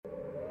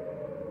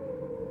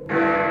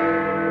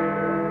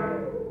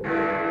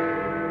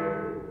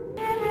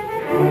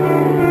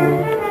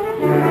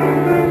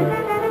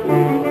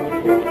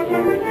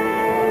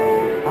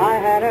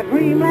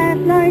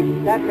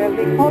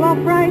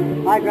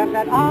I dreamt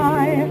that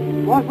I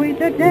was with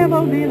the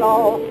devil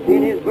below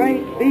in his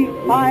great big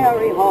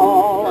fiery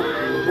hall,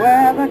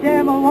 where the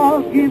devil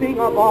was giving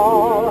a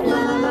ball.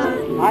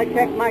 I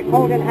checked my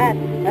coat and hat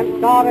and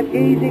started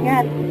gazing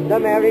at the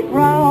merry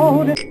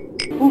crowd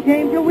who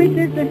came to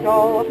witness the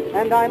show,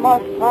 and I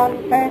must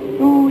confess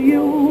to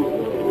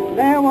you,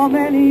 there were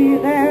many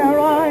there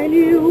I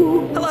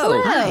knew.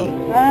 Hello. Hi.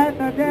 At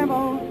the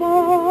devil's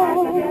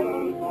ball.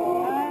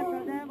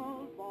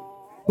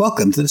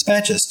 Welcome to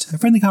Dispatchist, a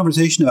friendly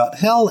conversation about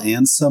hell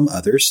and some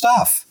other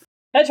stuff.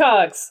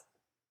 Hedgehogs.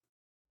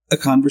 A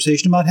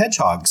conversation about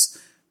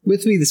hedgehogs.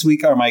 With me this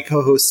week are my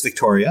co-hosts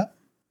Victoria.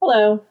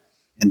 Hello.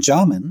 And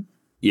Jamin.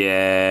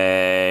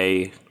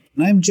 Yay.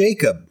 And I'm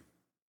Jacob.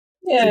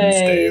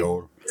 Yay.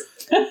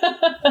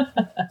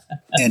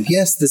 And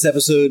yes, this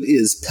episode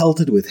is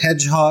Pelted with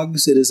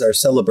Hedgehogs. It is our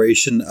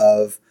celebration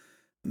of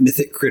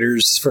mythic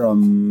critters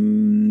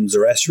from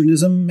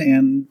Zoroastrianism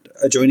and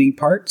adjoining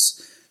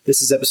parts. This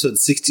is episode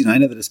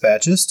 69 of the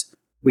Dispatchist.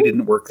 We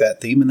didn't work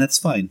that theme, and that's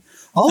fine.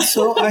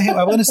 Also,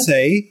 I want to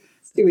say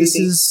this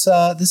is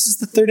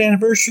the third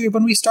anniversary of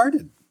when we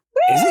started.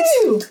 Is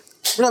it?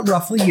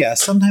 Roughly,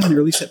 yes. Sometime in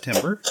early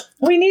September.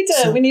 We need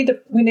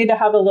to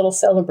have a little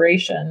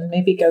celebration.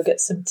 Maybe go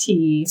get some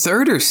tea.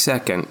 Third or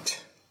second?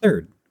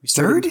 Third. We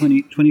started in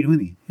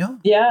 2020. Yeah.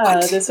 Yeah,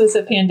 What? This was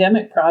a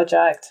pandemic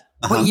project.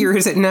 What year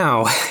is it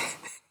now?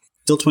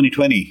 Still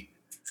 2020.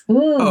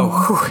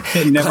 Oh,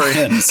 It never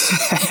ends.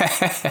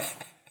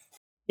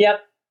 Yep.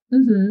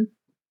 Mm-hmm.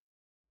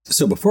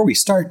 So before we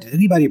start, did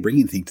anybody bring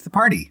anything to the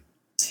party?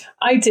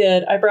 I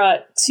did. I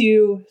brought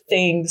two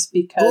things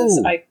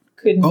because I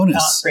couldn't bonus.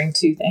 not bring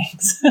two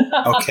things.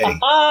 Okay.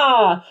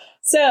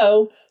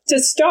 So to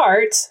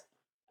start,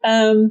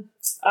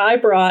 I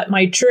brought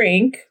my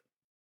drink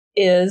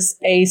is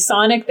a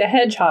Sonic the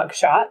Hedgehog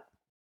shot.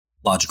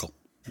 Logical.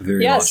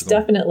 Very Yes, logical.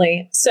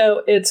 definitely.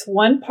 So it's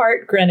 1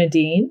 part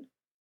grenadine,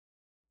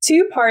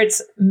 2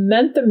 parts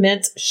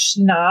mentholint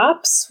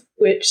schnapps,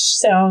 which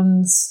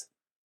sounds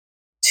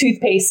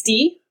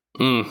toothpastey.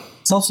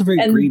 It's also very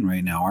green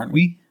right now, aren't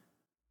we?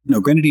 No,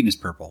 grenadine is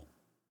purple.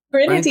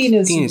 Grenadine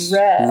is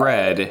red.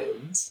 Red.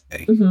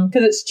 Okay.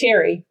 Because it's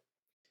cherry.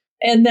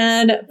 And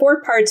then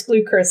 4 parts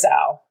blue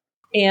curacao.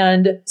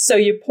 And so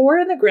you pour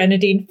in the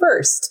grenadine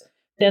first,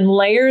 then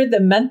layer the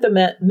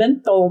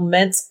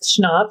mentholint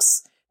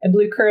schnapps and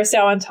blue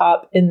curacao on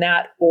top in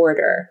that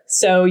order.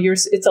 So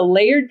it's a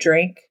layered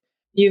drink.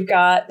 You've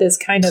got this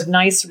kind of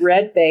nice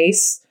red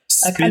base.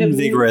 Spin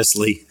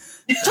vigorously.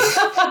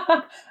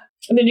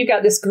 And then you've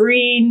got this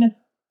green,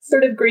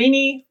 sort of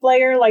greeny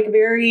layer, like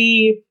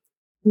very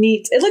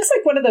neat. It looks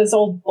like one of those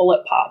old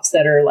bullet pops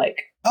that are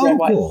like red,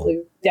 white, cool.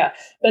 blue. Yeah.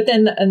 But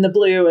then the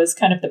blue is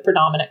kind of the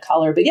predominant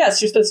color. But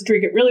yes, you're supposed to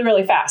drink it really,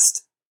 really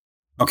fast.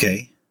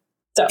 Okay.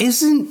 So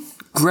Isn't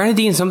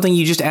grenadine something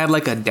you just add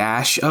like a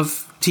dash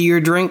of to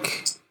your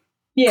drink?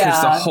 yeah,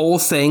 Because the whole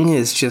thing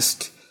is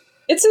just...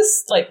 it's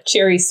just like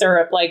cherry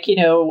syrup, like, a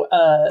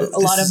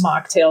lot of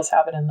mocktails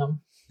have it in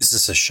them. Is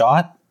this a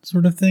shot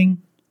sort of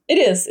thing? It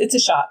is. It's a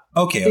shot.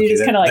 Okay. So you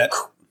just kind of like,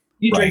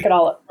 you drink right. it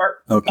all up.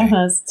 Okay.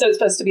 So it's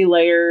supposed to be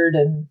layered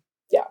and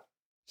yeah.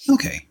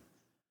 Okay.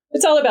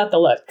 It's all about the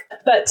look.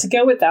 But to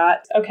go with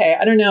that, okay,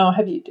 I don't know.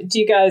 Do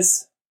you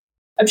guys,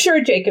 I'm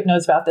sure Jacob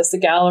knows about this, the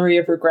Gallery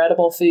of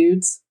Regrettable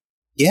Foods.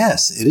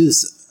 Yes, it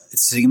is.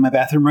 It's sitting in my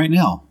bathroom right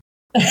now.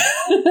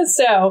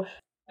 So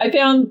I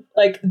found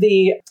like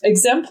the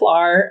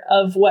exemplar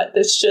of what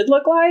this should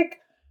look like.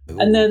 Ooh.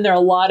 And then there are a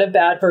lot of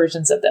bad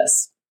versions of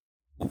this.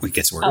 It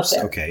gets out worse.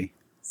 there. Okay.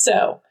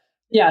 So,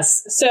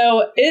 yes.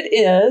 So it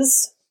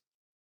is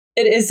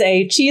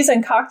a cheese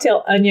and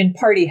cocktail onion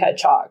party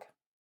hedgehog.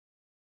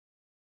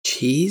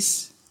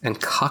 Cheese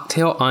and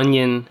cocktail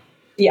onion.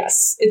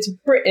 Yes, it's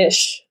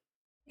British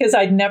because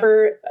I'd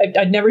never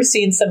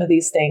seen some of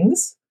these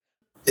things.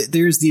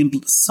 There's the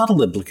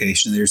subtle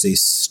implication. There's a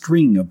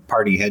string of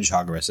party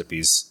hedgehog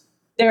recipes.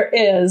 There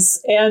is,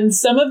 and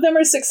some of them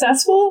are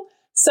successful.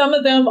 Some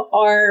of them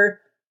are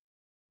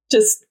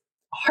just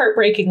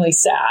heartbreakingly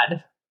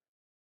sad.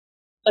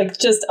 Like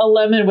just a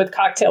lemon with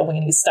cocktail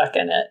weenies stuck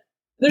in it.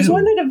 There's Ew.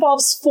 one that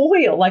involves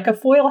foil, like a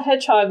foil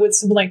hedgehog with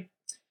some what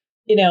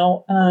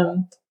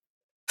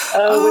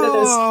are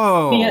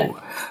those?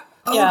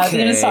 Yeah,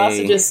 Vienna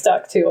sausages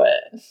stuck to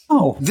it.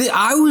 Oh.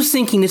 I was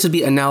thinking this would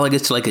be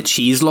analogous to like a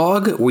cheese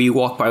log, where you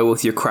walk by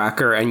with your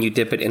cracker and you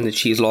dip it in the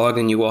cheese log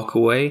and you walk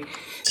away.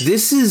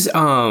 This is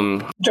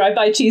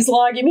Drive-by cheese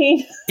log, you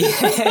mean?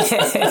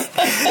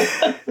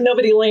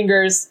 Nobody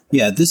lingers.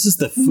 Yeah, this is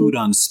the food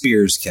on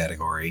spears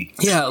category.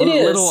 yeah, It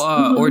is. little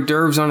hors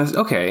d'oeuvres on it.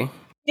 Okay.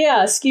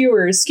 Yeah,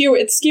 skewers.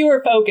 It's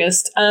skewer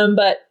focused,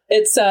 but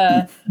it's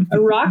a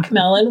rock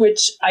melon,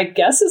 which I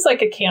guess is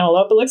like a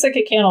cantaloupe. It looks like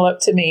a cantaloupe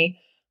to me.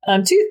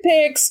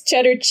 Toothpicks,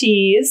 cheddar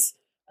cheese.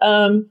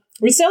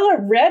 We sell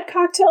red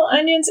cocktail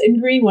onions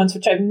and green ones,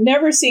 which I've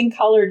never seen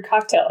colored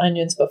cocktail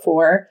onions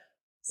before.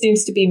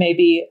 Seems to be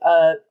maybe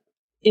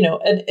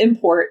an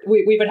import.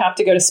 We would have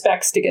to go to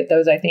Specs to get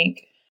those, I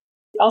think.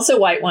 Also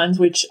white ones,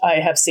 which I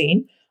have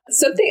seen.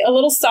 A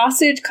little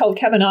sausage called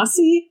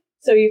cabanossi,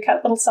 So you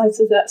cut little slices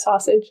of that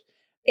sausage.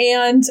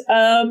 And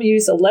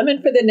use a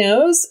lemon for the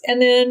nose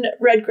and then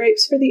red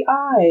grapes for the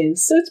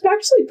eyes. So it's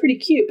actually pretty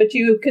cute. But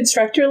you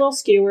construct your little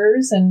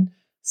skewers and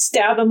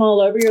stab them all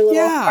over your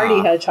little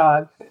party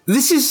hedgehog.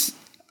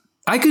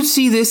 I could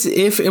see this,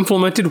 if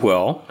implemented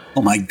well.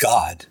 Oh my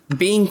God.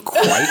 Being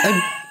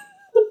quite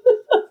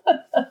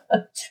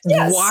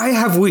Yes. Why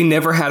have we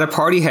never had a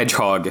party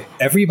hedgehog?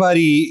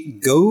 Everybody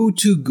go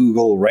to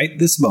Google right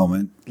this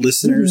moment,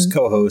 listeners,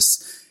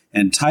 co-hosts,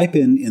 and type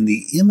in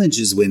the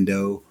images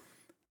window,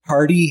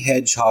 party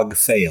hedgehog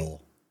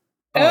fail.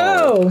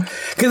 Oh.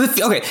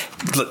 Okay.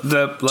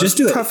 Just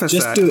do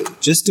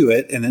it. Just do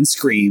it and then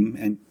scream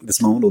and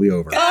this moment will be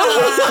over. The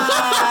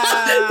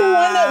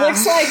one that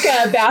looks like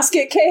a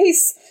basket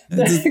case?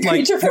 The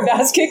creature from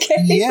Basket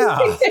Case? Yeah.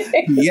 I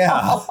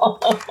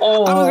was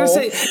going to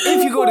say,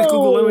 if you go to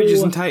Google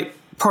Images and type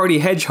party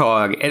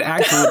hedgehog, it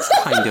actually looks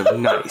kind of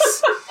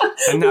nice.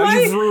 And now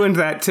you've ruined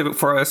that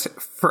for us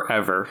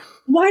forever.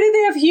 Why do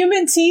they have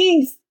human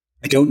teeth?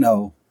 I don't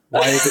know.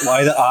 Why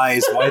the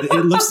eyes?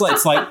 It looks like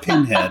it's like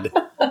Pinhead. It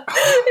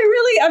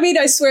really,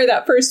 I swear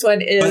that first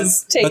one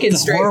is taken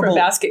straight from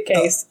Basket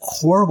Case. The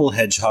horrible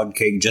hedgehog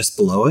cake just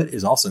below it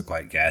is also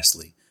quite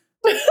ghastly.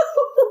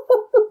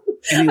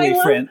 Anyway,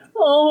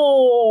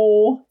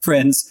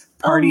 friends,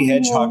 party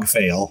hedgehog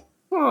fail.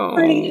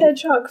 Party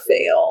hedgehog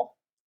fail.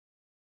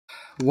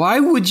 Why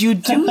would you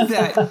do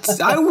that?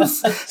 I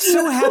was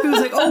so happy. I was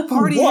like, oh,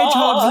 party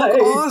hedgehogs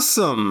look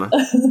awesome.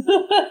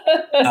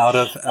 Out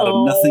of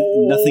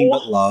nothing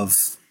but love.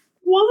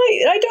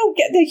 Why? I don't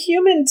get the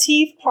human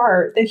teeth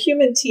part. The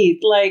human teeth,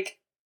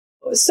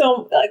 for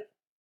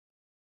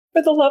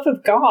the love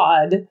of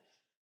God.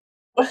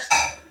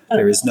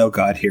 There is no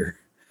God here.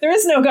 There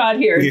is no God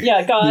here.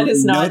 Yeah, God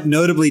is not.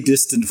 Notably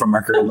distant from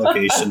our current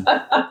location.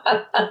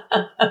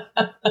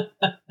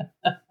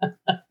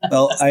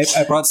 Well,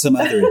 I brought some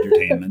other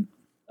entertainment.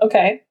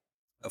 Okay.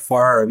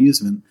 For our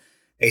amusement,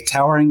 a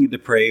towering,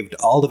 depraved,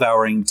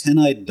 all-devouring,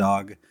 10-eyed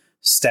dog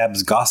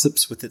stabs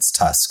gossips with its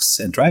tusks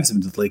and drives them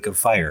into the lake of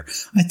fire.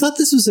 I thought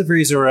this was a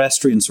very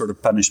Zoroastrian sort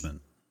of punishment.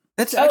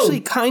 That's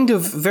actually kind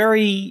of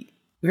very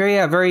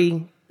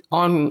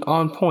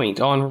on point.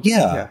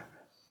 Yeah,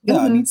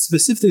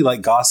 specifically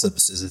like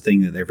gossips is a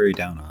thing that they're very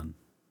down on.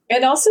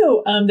 And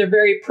also, they're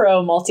very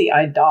pro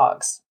multi-eyed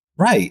dogs.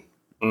 Right.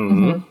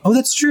 Mm-hmm. Oh,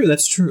 that's true.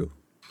 That's true.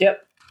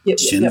 Yep.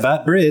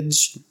 Shinvat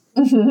Bridge.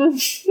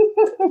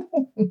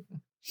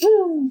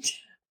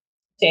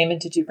 Damon,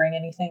 did you bring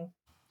anything?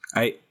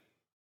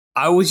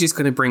 I was just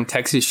going to bring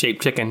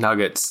Texas-shaped chicken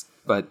nuggets,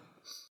 but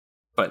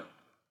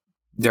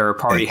they're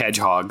party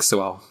hedgehogs,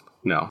 so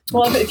no.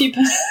 Well, if you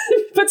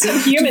put some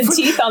human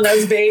teeth on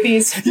those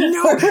babies,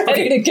 we're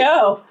ready to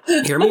go.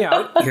 Hear me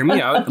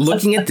out.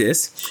 Looking at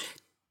this,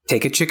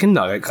 take a chicken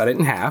nugget, cut it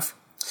in half,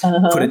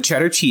 put a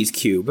cheddar cheese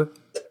cube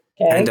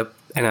and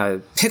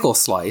a pickle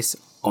slice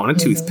on a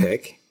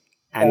toothpick,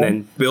 and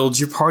then build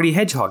your party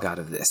hedgehog out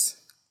of this.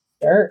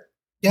 Sure.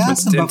 Yeah,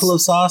 some buffalo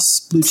sauce,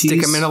 blue cheese.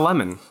 Stick them in a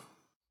lemon.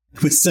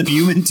 With some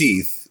human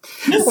teeth.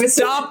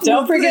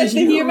 Don't forget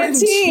the human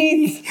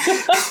teeth.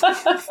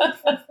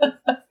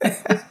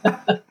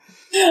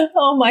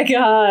 Oh my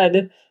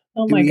God.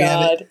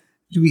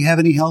 Do we have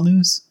any hell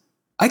news?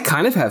 I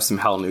kind of have some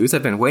hell news.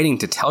 I've been waiting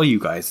to tell you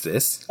guys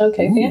this.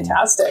 Okay,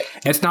 fantastic.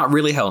 It's not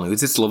really hell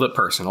news. It's a little bit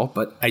personal,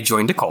 but I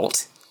joined a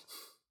cult.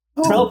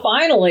 Oh,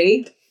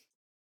 finally.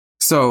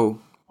 So,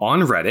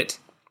 on Reddit,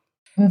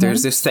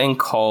 there's this thing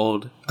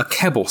called a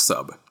Kebble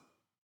sub.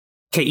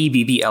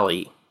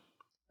 Kebble.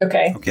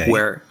 Okay.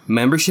 Where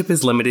membership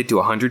is limited to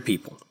 100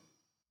 people.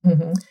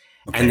 Mm-hmm.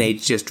 And they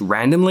just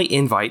randomly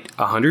invite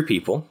 100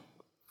 people.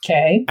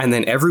 Okay. And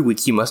then every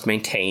week you must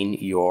maintain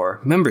your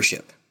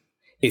membership.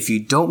 If you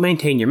don't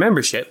maintain your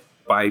membership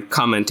by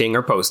commenting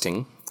or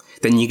posting,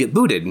 then you get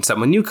booted and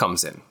someone new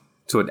comes in.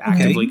 So it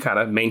actively kind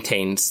of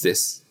maintains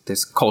this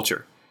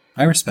culture.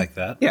 I respect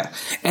that. Yeah.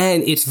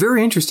 And it's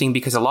very interesting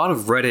because a lot of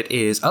Reddit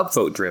is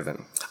upvote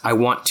driven. I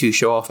want to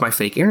show off my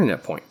fake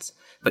internet points.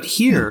 But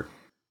here,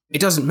 it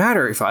doesn't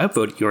matter if I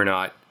upvote you or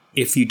not.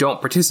 If you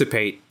don't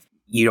participate,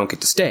 you don't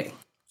get to stay.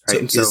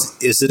 Right? So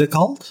is it a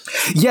cult?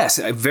 Yes.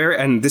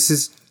 And this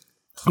is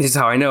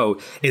how I know,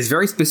 is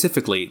very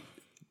specifically,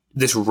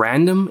 this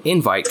random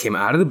invite came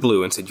out of the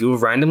blue and said, you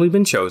have randomly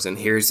been chosen.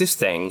 Here's this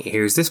thing.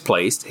 Here's this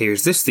place.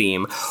 Here's this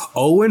theme.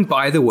 Oh, and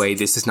by the way,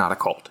 this is not a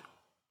cult.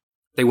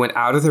 They went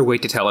out of their way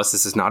to tell us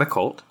this is not a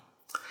cult.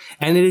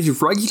 And it is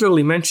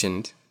regularly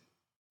mentioned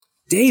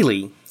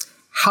daily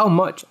how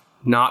much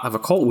not of a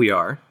cult we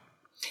are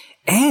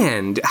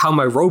and how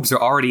my robes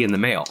are already in the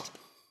mail.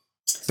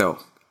 So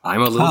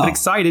I'm a little bit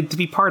excited to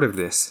be part of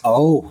this.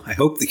 Oh, I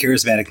hope the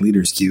charismatic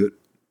leader's cute.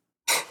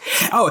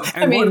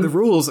 Another one of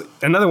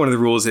the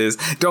rules is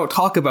don't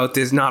talk about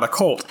this not a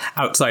cult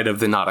outside of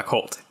the not a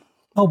cult.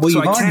 Oh, well, so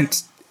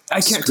I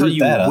can't tell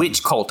you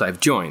which cult I've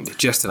joined,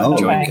 just that I'm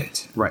joining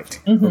it. Right.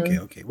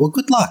 Mm-hmm. Okay. Well,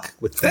 good luck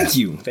with that.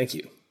 Thank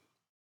you.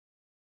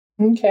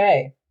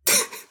 Okay.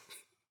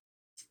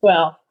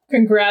 Well,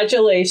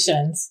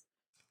 congratulations.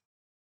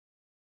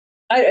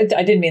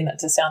 I didn't mean that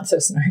to sound so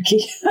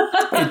snarky.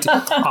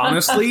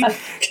 Honestly,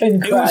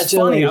 it was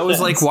funny. I was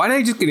like, why did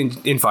I just get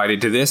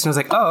invited to this? And I was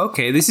like, oh,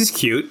 okay, this is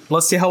cute.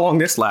 Let's see how long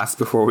this lasts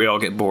before we all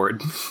get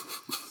bored.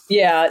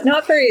 Yeah,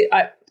 not very.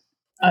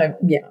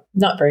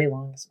 Not very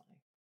long.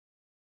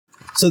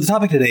 So the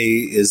topic today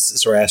is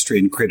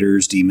Zoroastrian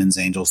critters, demons,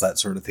 angels, that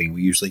sort of thing.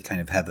 We usually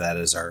kind of have that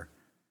as our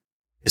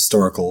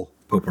historical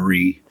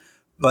potpourri.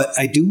 But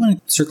I do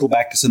want to circle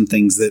back to some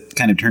things that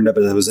kind of turned up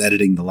as I was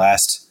editing the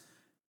last.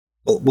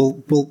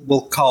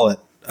 We'll call it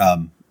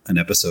an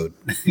episode.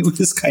 It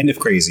was kind of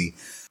crazy.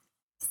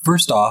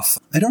 First off,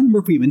 I don't remember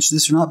if we mentioned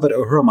this or not, but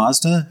Ahura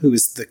Mazda, who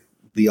is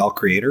the all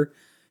creator,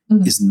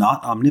 is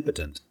not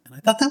omnipotent. And I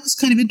thought that was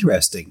kind of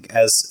interesting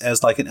as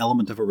like an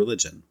element of a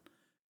religion.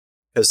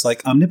 Because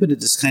like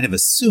omnipotent is kind of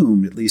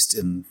assumed, at least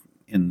in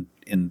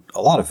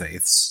a lot of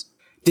faiths.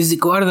 Does it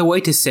go out of the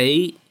way to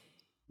say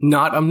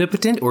not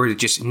omnipotent, or is it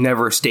just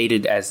never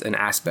stated as an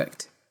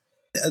aspect?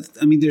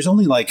 I mean, there's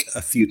only like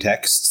a few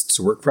texts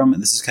to work from,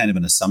 and this is kind of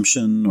an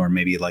assumption or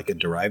maybe like a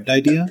derived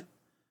idea.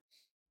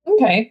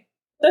 Okay.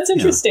 That's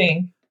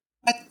interesting.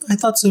 Yeah. I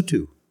thought so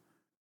too.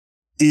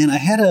 And I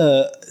had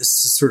a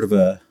sort of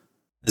a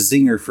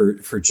zinger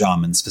for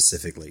Jamin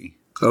specifically.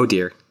 Oh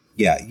dear.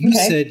 Yeah, you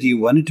said you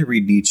wanted to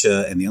read Nietzsche,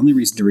 and the only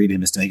reason to read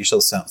him is to make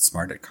yourself sound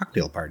smart at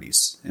cocktail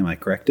parties. Am I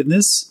correct in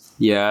this?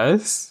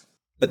 Yes.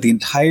 But the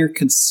entire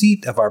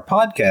conceit of our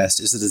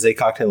podcast is that it's a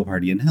cocktail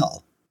party in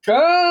hell.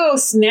 Oh,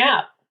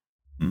 snap.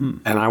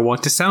 And I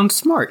want to sound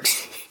smart.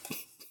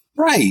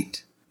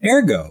 Right.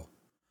 Ergo.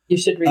 You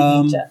should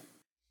read Nietzsche.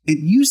 And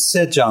you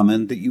said,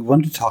 Jamin, that you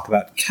wanted to talk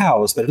about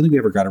cows, but I don't think we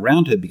ever got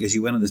around to it because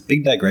you went on this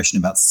big digression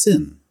about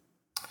sin.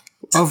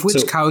 Of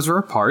which cows are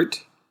a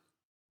part.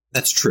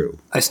 That's true.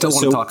 I still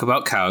want to talk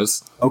about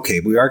cows. Okay,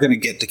 we are going to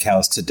get to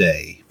cows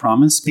today.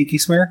 Promise? Pinky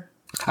swear?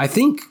 I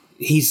think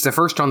he's the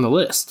first on the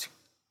list.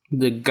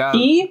 The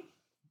He?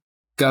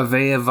 Cow.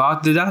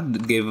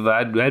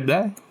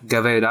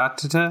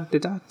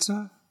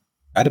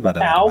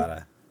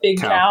 Big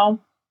cow.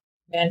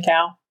 Man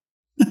cow.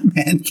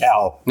 Man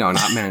cow. No,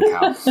 not man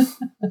cow.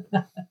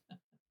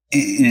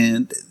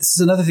 And this is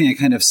another thing I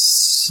kind of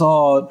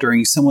saw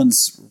during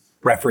someone's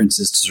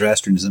references to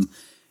Zoroastrianism,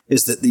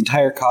 is that the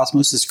entire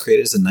cosmos is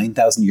created as a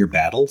 9,000-year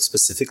battle,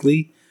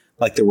 specifically.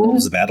 Like the world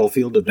is a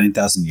battlefield of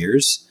 9,000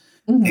 years.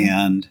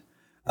 And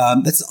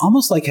that's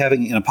almost like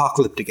having an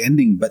apocalyptic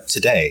ending, but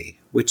today,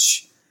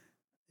 which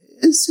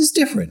is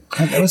different.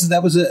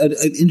 That was an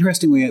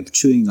interesting way of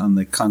chewing on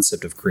the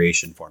concept of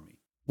creation for me.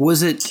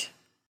 Was it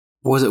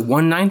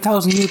one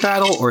 9,000-year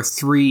battle or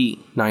three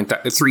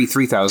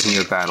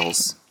 3,000-year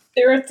battles?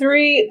 There are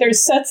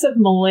there's sets of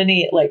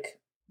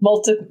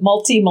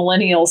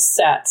multi-millennial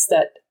sets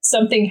that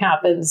something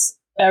happens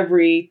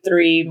every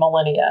 3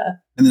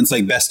 millennia. And then it's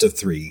like best of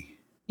 3.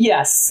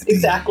 Yes,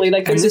 exactly.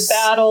 Like there's a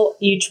battle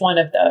each one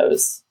of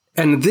those.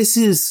 And this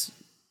has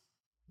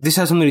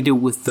something to do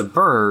with the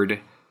bird,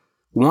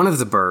 one of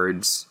the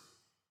birds,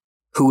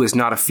 who is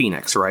not a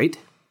phoenix, right?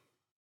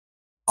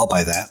 I'll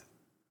buy that.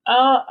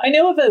 I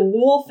know of a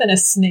wolf and a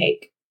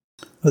snake.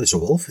 Oh, there's a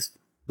wolf?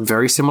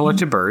 Very similar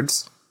to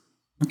birds.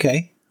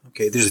 Okay.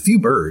 There's a few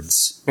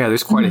birds. Yeah,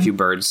 there's quite a few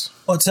birds.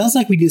 Well, it sounds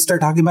like we need to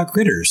start talking about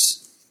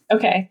critters.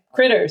 Okay,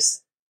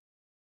 critters.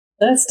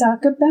 Let's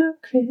talk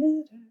about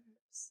critters.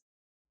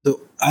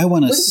 So I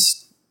want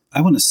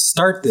to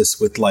start this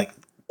with like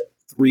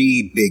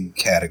 3 big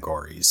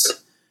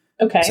categories.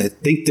 Okay. I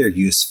think they're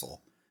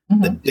useful.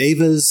 The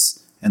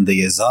devas and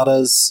the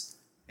yazatas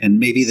and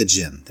maybe the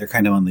jinn. They're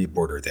kind of on the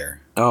border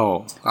there.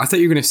 Oh, I thought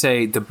you were going to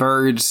say the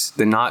birds,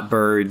 the not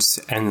birds,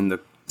 and then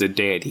the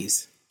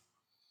deities.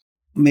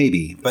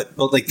 Maybe, but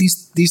like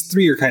these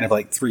 3 are kind of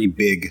like 3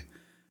 big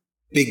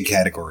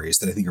categories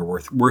that I think are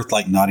worth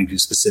like nodding to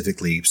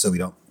specifically, so we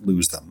don't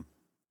lose them.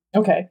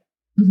 Okay.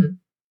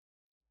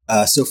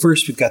 So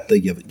first we've got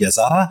the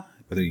yazata,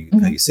 whether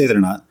how you say that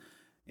or not,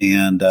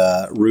 and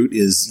root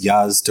is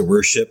yaz, to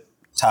worship,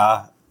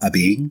 ta, a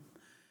being,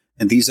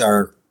 and these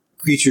are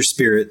creature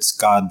spirits,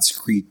 gods,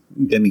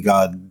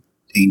 demigod,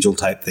 angel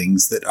type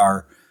things that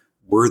are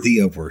worthy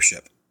of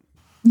worship.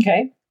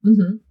 Okay.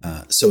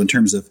 So in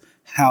terms of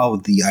how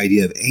the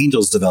idea of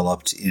angels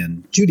developed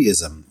in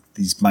Judaism,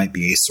 these might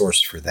be a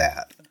source for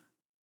that.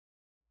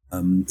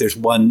 There's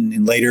one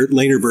in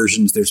later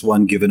versions. There's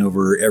one giving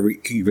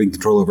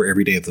control over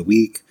every day of the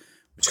week,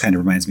 which kind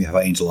of reminds me of how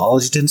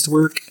angelology tends to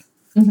work.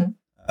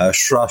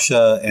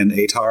 Shrasha and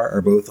Atar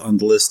are both on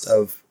the list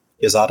of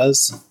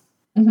yazatas.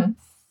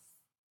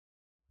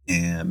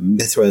 And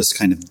Mithra is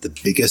kind of the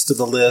biggest of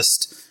the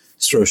list.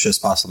 Shrosha is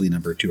possibly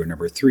number 2 or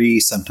number 3.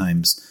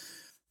 Sometimes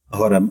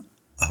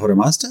Ahura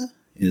Mazda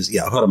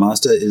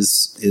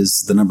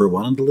is the number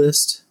 1 on the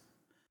list.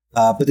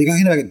 But they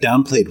kind of got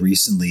downplayed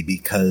recently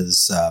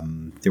because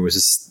there was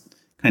this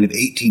kind of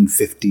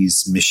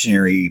 1850s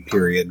missionary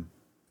period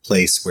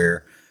place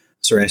where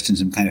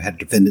Zoroastrianism kind of had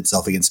to defend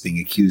itself against being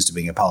accused of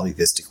being a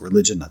polytheistic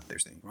religion. Not that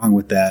there's anything wrong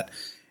with that.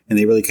 And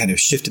they really kind of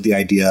shifted the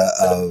idea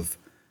of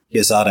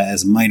Yazata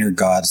as minor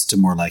gods to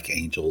more like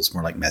angels,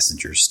 more like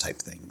messengers type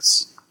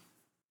things.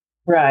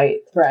 Right.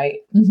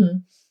 Mm-hmm.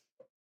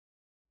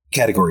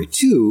 Category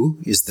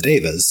 2 is the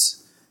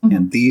devas,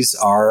 and these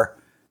are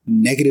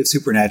negative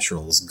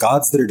supernaturals,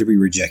 gods that are to be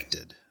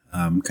rejected.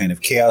 Kind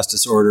of chaos,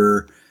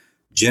 disorder,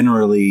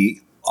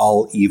 generally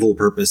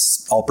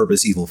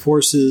all-purpose evil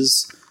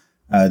forces.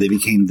 They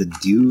became the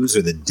dews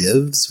or the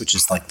divs, which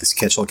is like this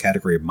catch-all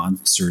category of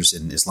monsters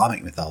in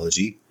Islamic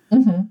mythology.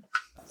 Mm-hmm.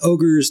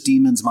 Ogres,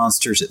 demons,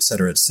 monsters,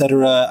 etc.,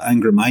 etc.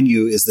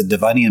 Angramanyu is the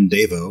Divanium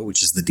Devo,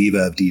 which is the diva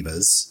of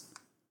divas.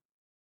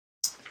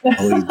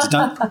 Although he did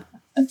not...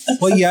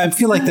 Well, yeah, I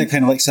feel like that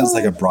kind of like sounds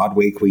like a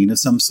Broadway queen of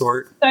some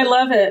sort. I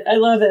love it.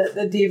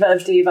 The diva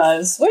of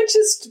divas, which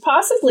is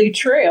possibly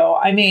true.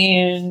 I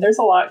mean, there's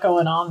a lot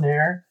going on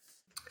there.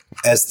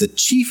 As the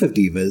chief of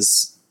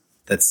divas,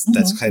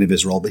 that's kind of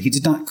his role, but he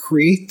did not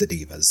create the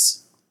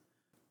divas.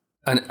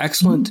 An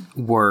excellent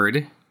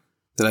word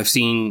that I've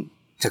seen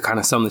to kind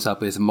of sum this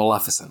up is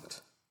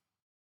maleficent.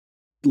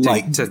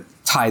 To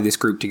tie this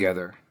group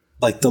together.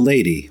 Like the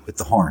lady with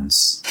the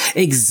horns.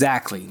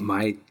 Exactly.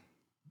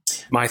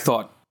 My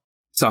thought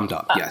summed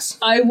up, yes.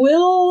 I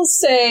will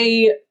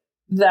say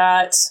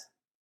that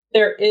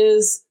there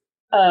is,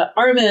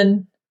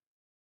 Armin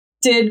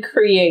did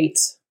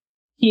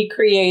he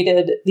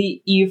created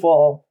the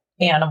evil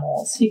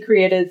animals. He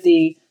created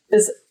the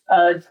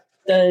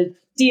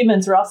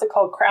demons are also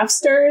called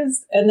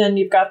craftsters, and then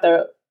you've got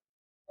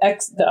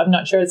I'm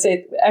not sure to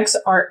say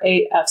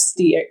XRAFSTARS,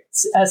 the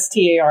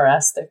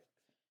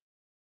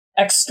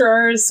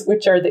extras,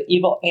 which are the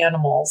evil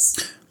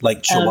animals.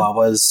 Like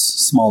chihuahuas,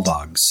 small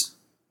dogs.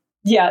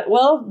 Yeah,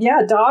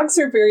 dogs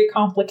are very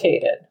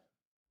complicated.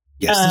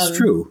 Yes, that's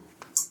true.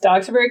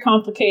 Dogs are very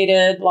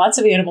complicated. Lots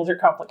of animals are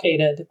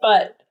complicated,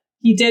 but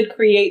he did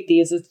create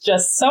these. It's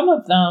just some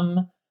of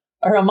them,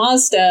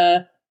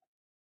 Mazda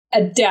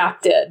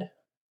adapted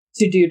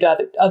to do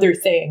other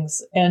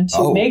things and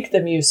to make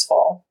them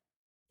useful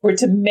or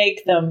to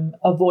make them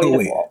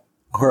avoidable.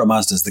 Ahura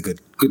Mazda is the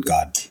good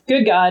god.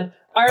 Good god.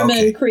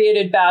 Armin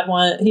created bad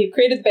one. He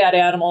created bad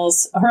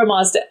animals. Ahura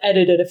Mazda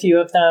edited a few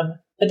of them,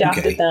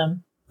 adapted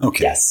them.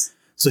 Okay. Yes.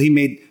 So he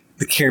made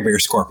the Care Bear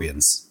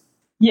scorpions.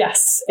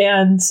 Yes.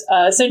 And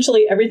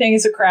essentially everything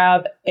is a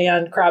crab,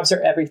 and crabs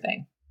are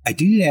everything. I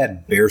do need to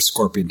add bear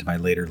scorpion to my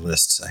later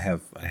lists. I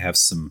have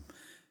some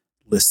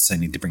lists I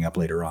need to bring up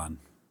later on.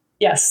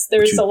 Yes.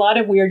 There's a lot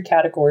of weird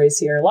categories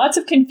here. Lots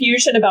of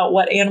confusion about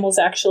what animals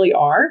actually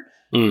are.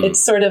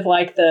 It's sort of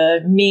like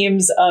the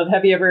memes of,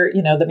 have you ever,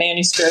 the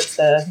manuscripts,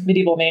 the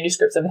medieval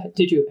manuscripts of,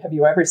 have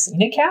you ever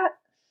seen a cat?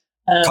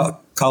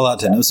 Call out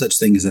to no such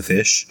thing as a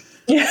fish.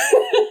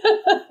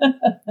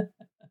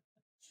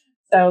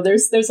 So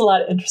there's a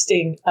lot of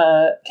interesting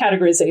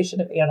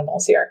categorization of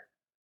animals here.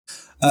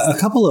 A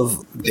couple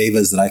of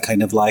devas that I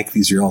kind of like.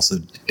 These are also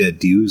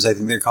dews, I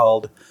think they're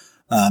called.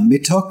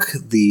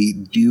 Mitok, the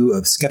dew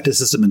of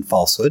skepticism and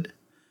falsehood.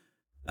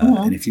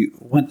 And if you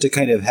want to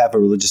kind of have a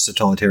religious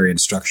totalitarian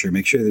structure,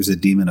 make sure there's a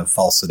demon of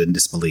falsehood and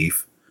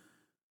disbelief.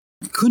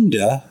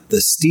 Kunda,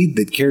 the steed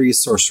that carries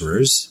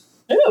sorcerers.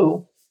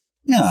 Ooh.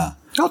 Yeah.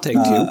 I'll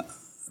take two.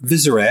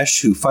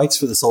 Vizaresh, who fights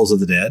for the souls of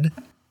the dead.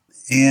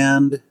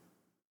 And,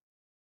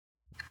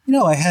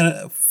 I had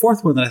a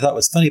fourth one that I thought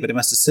was funny, but I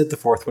must have said the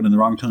fourth one in the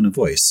wrong tone of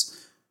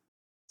voice.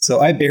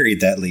 So I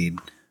buried that lead.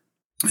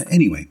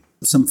 Anyway,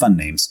 some fun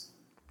names.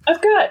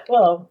 I've got,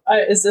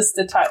 is this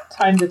the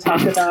time to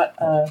talk about...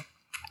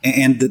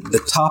 And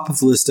the top of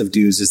the list of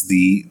dews is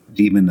the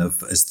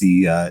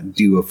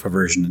dew of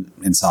perversion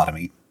and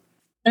sodomy.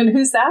 And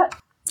who's that?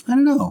 I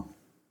don't know.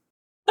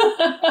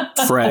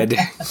 Fred.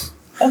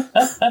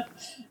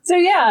 So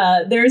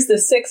there's the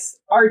 6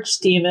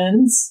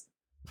 archdemons,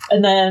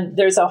 and then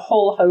there's a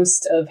whole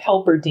host of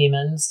helper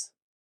demons,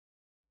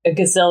 a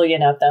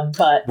gazillion of them.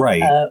 But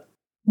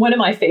one of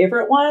my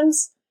favorite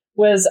ones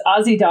was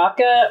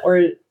Azidaka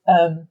or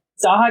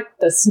Zahak,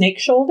 the snake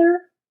shoulder.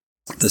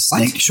 The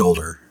snake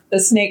shoulder. The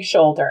snake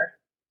shoulder.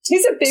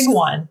 He's a big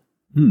one.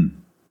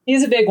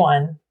 He's a big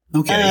one.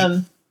 Okay.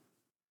 Do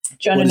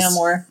you want to know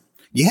more?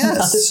 Yes.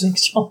 About the snake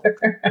shoulder.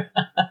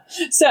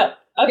 So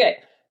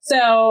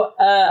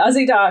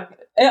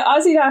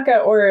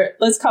Azidaka, or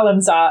let's call him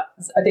I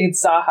think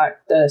it's Zahak,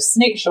 the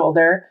snake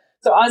shoulder.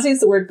 So Azi is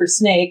the word for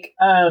snake.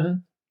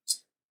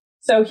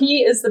 So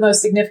he is the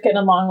most significant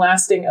and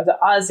long-lasting of the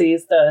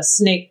Azis, the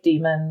snake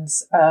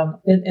demons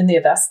in the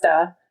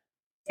Avesta.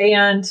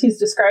 And he's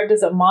described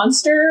as a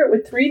monster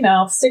with 3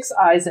 mouths, 6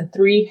 eyes, and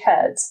 3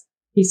 heads.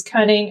 He's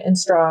cunning and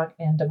strong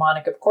and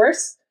demonic, of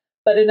course.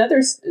 But in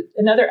other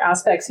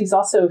aspects, he's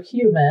also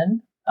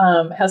human,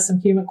 has some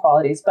human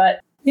qualities.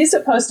 But he's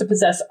supposed to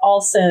possess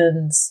all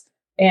sins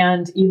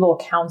and evil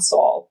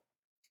counsel.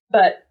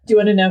 But do you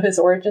want to know his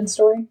origin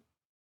story?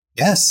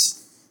 Yes.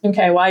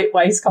 Okay, why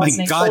he's called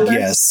Snake Shoulder? My God,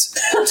 yes.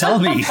 Tell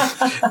me.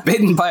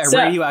 Bitten by a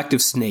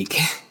radioactive snake.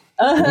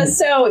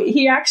 So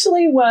he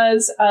actually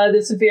was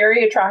this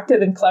very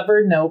attractive and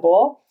clever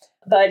noble,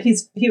 but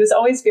he was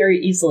always very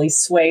easily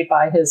swayed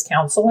by his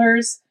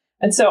counselors.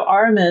 And so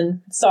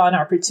Armin saw an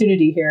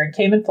opportunity here and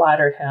came and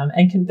flattered him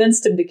and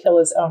convinced him to kill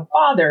his own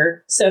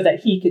father so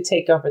that he could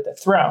take over the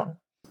throne.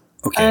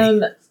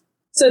 Okay.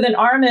 So then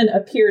Armin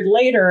appeared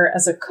later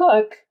as a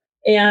cook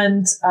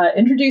and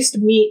introduced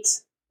meat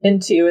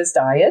into his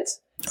diet.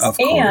 Of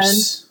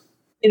course.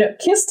 And,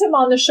 kissed him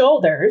on the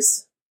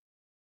shoulders,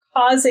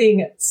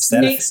 causing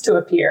snakes to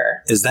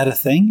appear. Is that a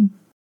thing?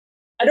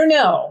 I don't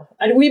know.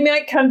 We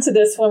might come to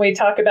this when we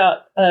talk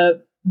about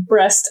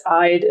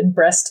breast-eyed and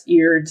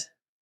breast-eared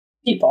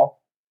people.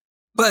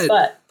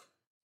 But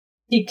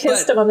he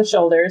kissed him on the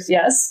shoulders.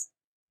 Yes?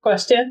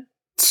 Question?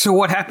 So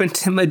what happened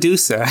to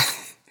Medusa?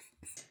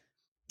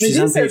 She's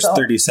on page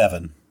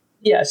 37.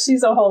 Yeah,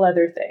 she's a whole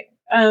other thing.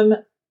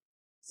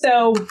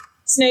 So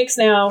snakes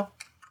now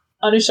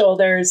on his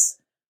shoulders.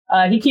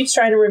 He keeps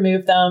trying to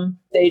remove them.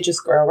 They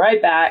just grow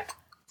right back.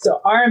 So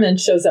Armin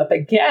shows up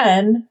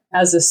again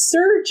as a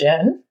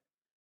surgeon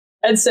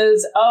and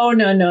says, oh,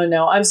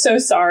 no. I'm so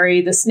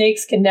sorry. The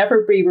snakes can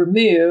never be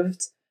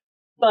removed.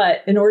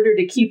 But in order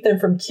to keep them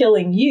from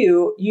killing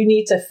you, you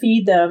need to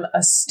feed them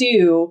a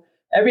stew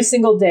every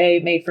single day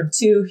made from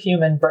 2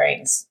 human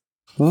brains.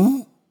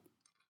 Huh?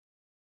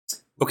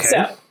 Okay.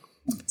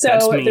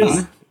 So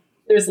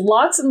there's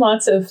lots and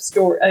lots of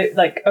story.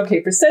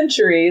 For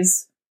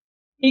centuries,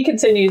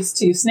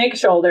 Snake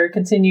Shoulder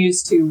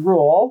continues to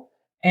rule,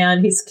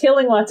 and he's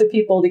killing lots of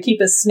people to keep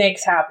his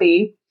snakes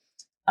happy.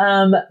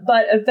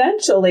 But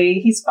eventually,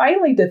 he's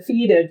finally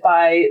defeated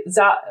by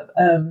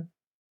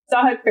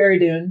Zahak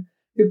Faridun,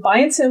 who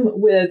binds him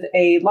with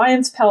a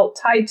lion's pelt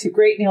tied to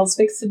great nails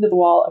fixed into the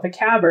wall of a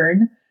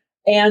cavern.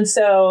 And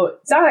so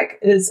Zahak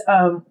is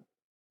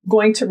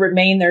going to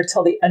remain there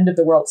till the end of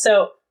the world.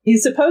 So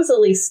he's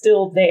supposedly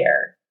still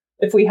there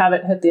if we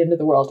haven't hit the end of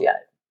the world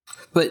yet.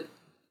 But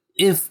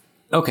if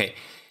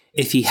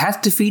he has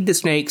to feed the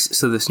snakes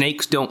so the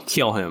snakes don't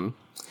kill him,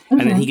 and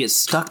then he gets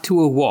stuck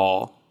to a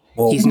wall,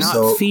 he's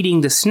not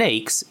feeding the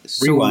snakes.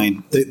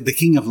 Rewind. The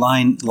King of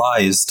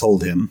Lies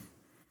told him.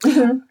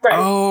 Mm-hmm, right.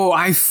 Oh,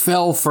 I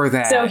fell for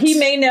that. So he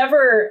may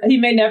never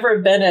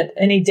have been at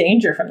any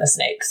danger from the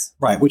snakes.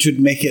 Right, which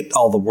would make it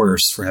all the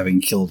worse for having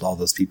killed all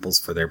those peoples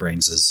for their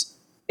brainses.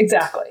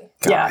 Exactly.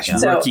 Gosh, yeah.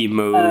 Rookie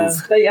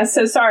move. But yeah,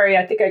 so sorry.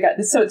 I think I got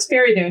this. So it's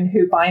Faridun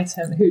who binds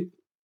him, who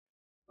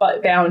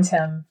bound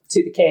him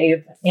to the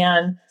cave.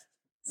 And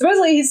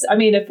supposedly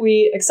if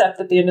we accept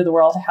that the end of the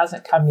world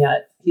hasn't come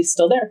yet, he's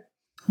still there.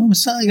 Well,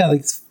 it's probably got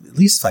at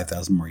least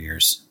 5,000 more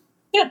years.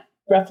 Yeah,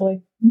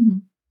 roughly. Mm-hmm.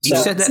 You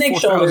said that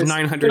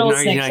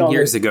 4,999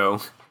 years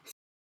ago.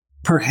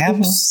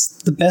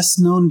 Perhaps the best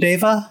known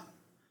Deva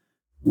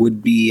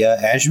would be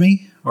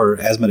Ashmi or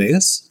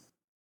Asmodeus.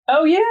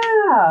 Oh,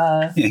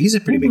 yeah. Yeah, he's a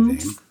pretty big name.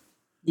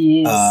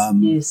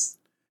 Yes.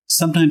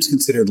 Sometimes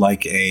considered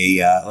like a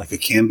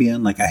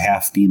cambion, like a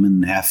half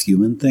demon, half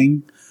human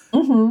thing.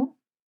 Mm-hmm.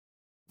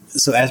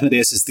 So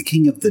Asmodeus is the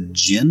king of the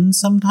jinn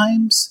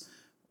sometimes,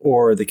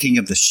 or the king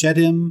of the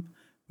Shedim,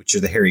 which are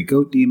the hairy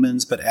goat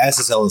demons, but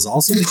Azazel is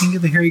also the king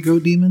of the hairy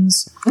goat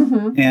demons.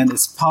 Mm-hmm. And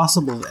it's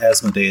possible that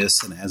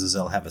Asmodeus and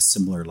Azazel have a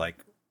similar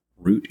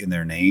root in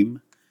their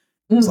name.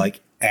 Mm. It's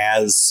like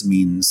Az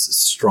means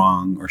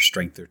strong or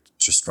strength or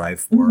to strive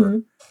for. Mm-hmm.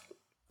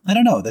 I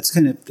don't know.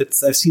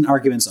 I've seen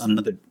arguments on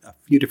a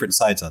few different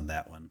sides on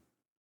that one.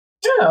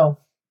 Oh,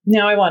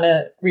 now I want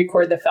to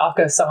record the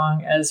Falco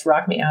song as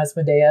Rock Me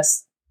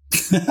Asmodeus.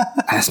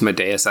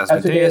 Asmodeus.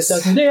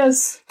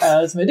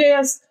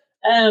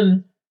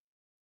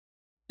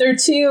 There are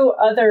 2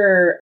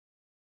 other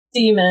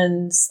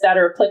demons that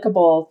are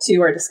applicable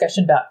to our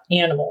discussion about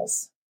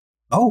animals.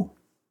 Oh.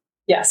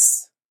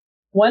 Yes.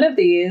 One of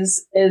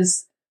these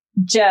is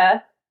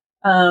Je.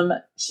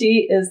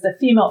 She is the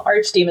female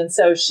archdemon,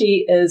 so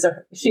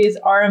she's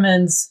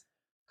Ahriman's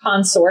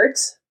consort,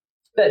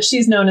 but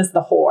she's known as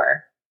the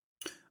whore.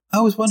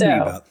 I was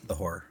wondering about the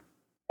whore.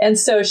 And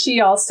so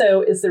she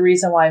also is the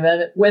reason why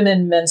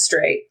women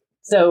menstruate.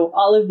 So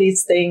all of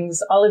these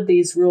things, all of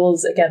these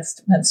rules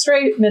against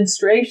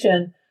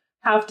menstruation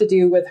have to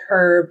do with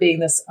her being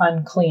this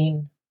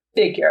unclean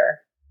figure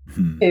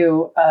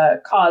who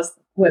caused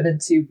women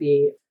to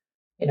be,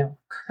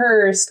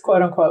 cursed,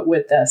 quote unquote,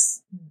 with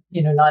this,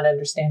 not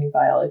understanding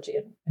biology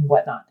and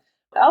whatnot.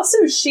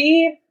 Also,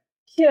 she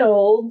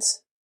killed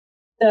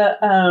the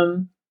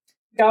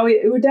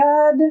Gawi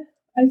Udad,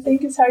 I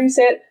think is how you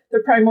say it, the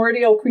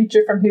primordial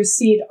creature from whose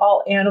seed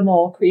all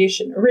animal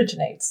creation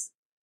originates.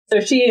 So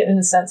she, in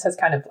a sense, has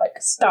kind of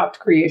stopped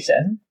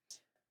creation.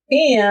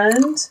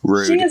 And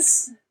Rude. She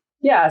is,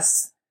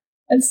 yes.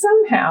 And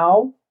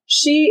somehow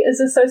she is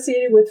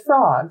associated with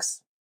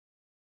frogs.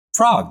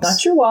 Frogs? Not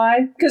sure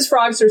why. Because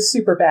frogs are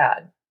super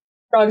bad.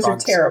 Frogs are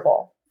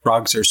terrible.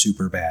 Frogs are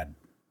super bad.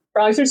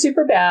 Frogs are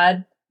super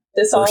bad.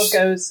 This all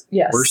goes,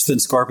 yes. Worse than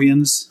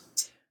scorpions?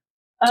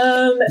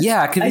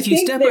 Yeah, because if you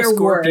step on a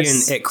scorpion,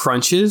 it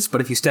crunches, but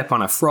if you step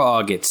on a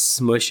frog, it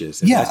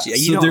smushes. Yeah,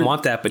 you don't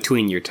want that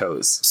between your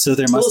toes. So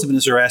there must have been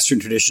a Zoroastrian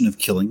tradition of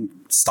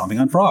stomping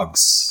on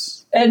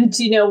frogs. And this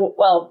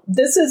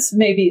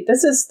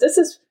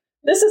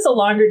is a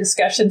longer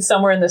discussion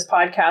somewhere in this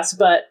podcast,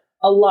 but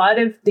a lot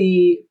of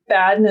the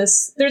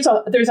badness, there's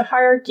a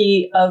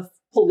hierarchy of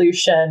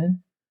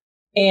pollution,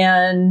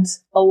 and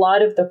a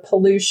lot of the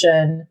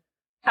pollution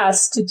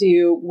has to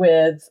do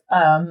with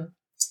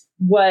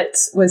what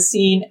was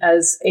seen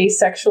as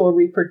asexual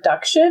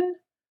reproduction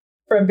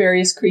from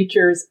various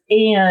creatures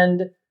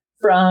and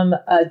from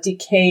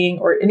decaying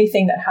or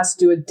anything that has to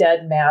do with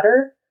dead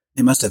matter.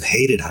 They must have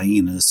hated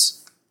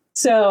hyenas.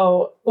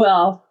 So,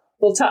 well,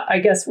 we'll talk. I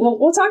guess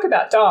we'll talk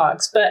about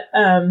dogs, but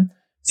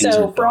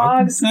so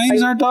frogs.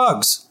 Hyenas aren't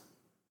dogs.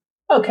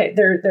 Okay,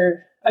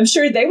 they're. I'm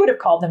sure they would have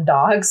called them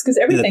dogs because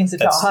everything's a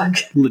dog.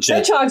 Legit.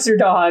 Hedgehogs are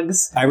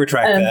dogs. I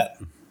retract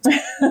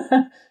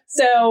that.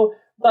 So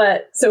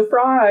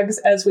frogs,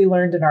 as we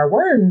learned in our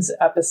worms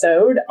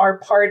episode, are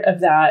part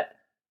of that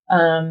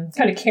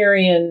kind of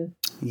carrion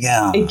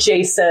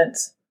adjacent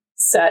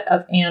set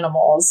of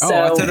animals. Oh,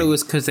 I thought it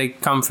was because they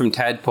come from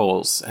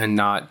tadpoles and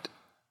not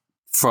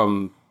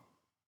from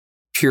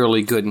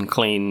purely good and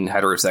clean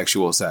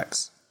heterosexual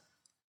sex.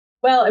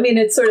 Well, I mean,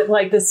 it's sort of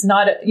like this,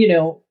 not,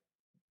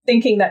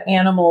 thinking that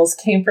animals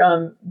came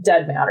from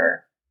dead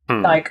matter,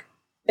 like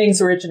things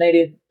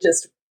originated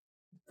just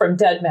from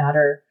dead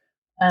matter.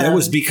 That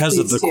was because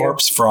of the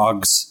corpse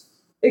frogs.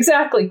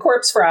 Exactly,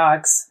 corpse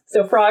frogs.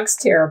 So frogs,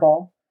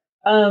 terrible.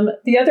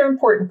 The other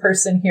important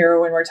person here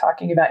when we're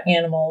talking about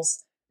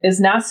animals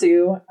is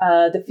Nasu,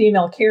 the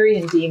female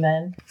carrion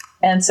demon.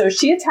 And so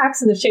she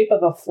attacks in the shape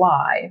of a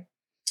fly.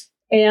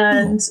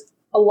 And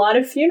a lot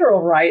of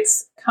funeral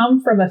rites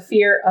come from a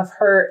fear of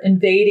her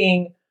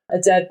invading a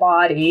dead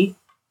body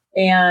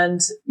and,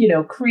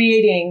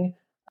 creating,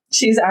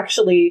 she's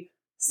actually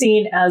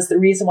seen as the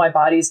reason why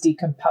bodies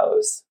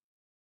decompose.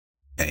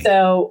 Okay.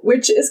 So,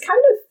 which is kind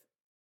of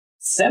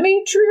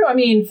semi-true. I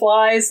mean,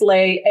 flies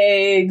lay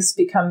eggs,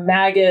 become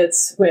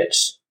maggots,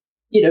 which,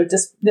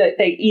 just that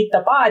they eat the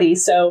body.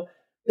 So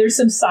there's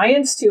some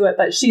science to it,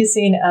 but she's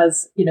seen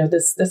as,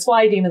 this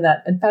fly demon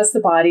that infests the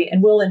body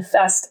and will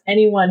infest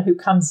anyone who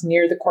comes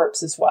near the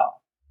corpse as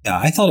well. Yeah,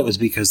 I thought it was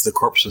because the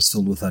corpse was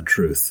filled with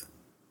untruth.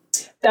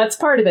 That's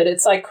part of it.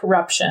 It's like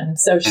corruption.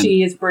 So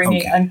she is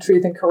bringing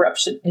untruth and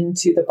corruption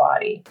into the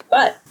body.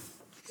 But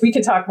we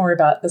can talk more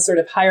about the sort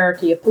of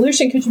hierarchy of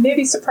pollution because you may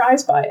be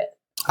surprised by it.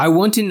 I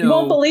want to know. You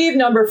won't believe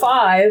number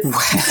 5.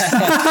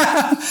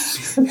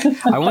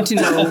 I want to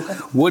know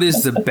what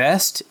is the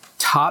best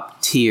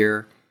top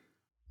tier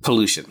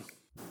pollution.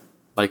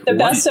 Like the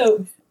best.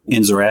 So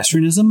in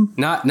Zoroastrianism,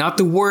 not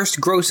the worst,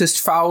 grossest,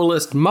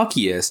 foulest,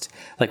 muckiest.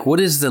 Like what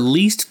is the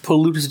least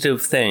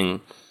pollutive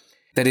thing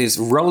that is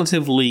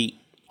relatively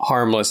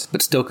harmless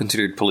but still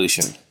considered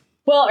pollution?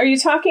 Well, are you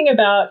talking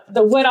about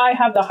what I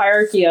have the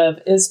hierarchy of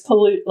is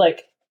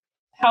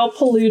how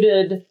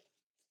polluted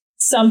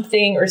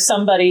something or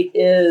somebody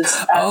is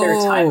at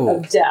their time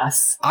of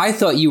death? I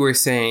thought you were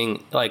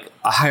saying like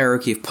a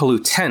hierarchy of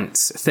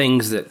pollutants,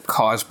 things that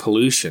cause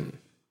pollution.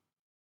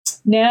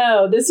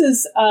 No, this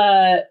is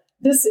the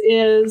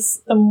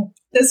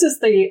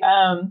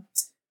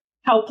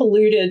how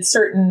polluted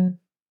certain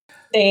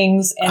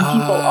things and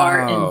people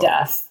are in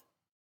death.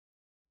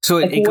 So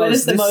what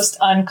is the most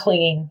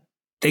unclean?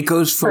 It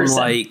goes from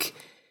like,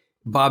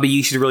 Bobby,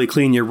 you should really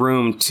clean your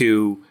room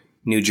to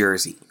New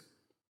Jersey.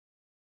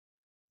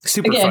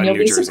 Super fun, you'll New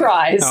be Jersey.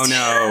 Surprised. Oh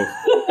no!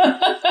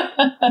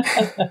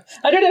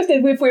 I don't know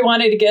if we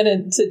wanted to get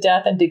into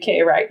death and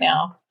decay right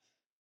now.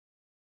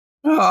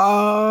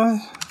 I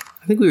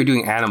think we were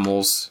doing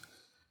animals.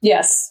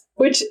 Yes,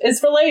 which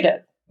is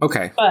related.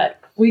 Okay, but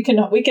we can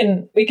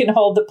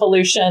hold the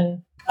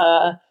pollution,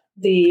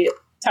 the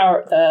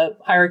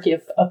hierarchy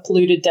of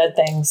polluted dead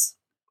things.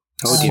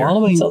 Oh dear.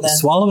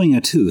 Swallowing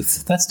a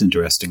tooth. That's an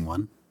interesting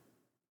one.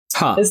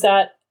 Huh? Is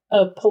that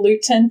a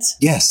pollutant?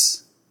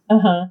 Yes.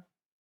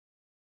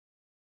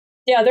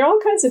 Yeah, there are all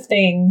kinds of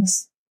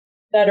things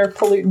that are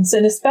pollutants,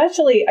 and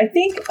especially, I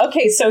think.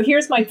 Okay, so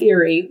here's my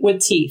theory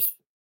with teeth.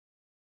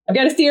 I've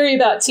got a theory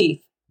about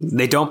teeth.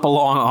 They don't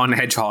belong on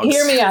hedgehogs.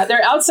 Hear me out.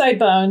 They're outside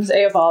bones,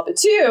 A of all, but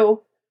 2.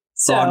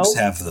 So, frogs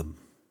have them.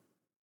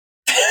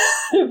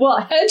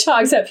 Well,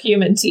 hedgehogs have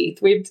human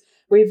teeth. We've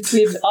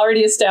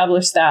already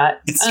established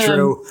that. It's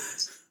true.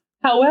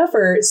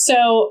 However,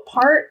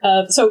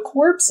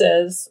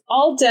 corpses,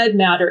 all dead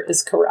matter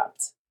is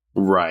corrupt.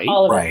 Right.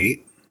 All of right. it.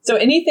 So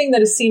anything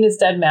that is seen as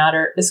dead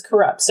matter is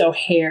corrupt. So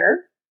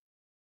hair,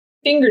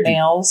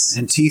 fingernails.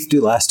 And teeth do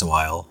last a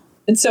while.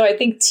 And so I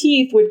think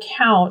teeth would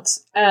count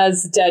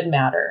as dead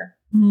matter.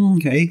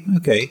 Okay.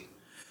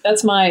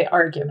 That's my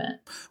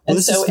argument. Well,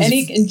 and so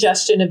any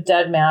ingestion of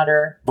dead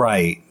matter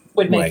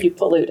would make you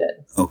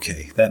polluted.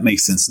 Okay, that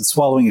makes sense. And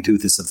swallowing a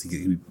tooth is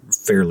something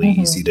fairly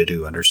easy to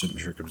do under certain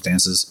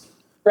circumstances.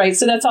 Right.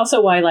 So that's also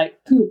why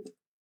poop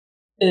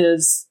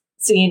is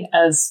seen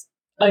as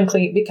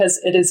unclean because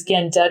it is,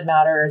 again, dead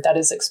matter that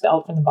is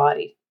expelled from the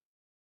body.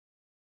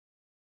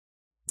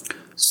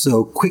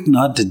 So quick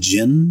nod to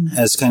jinn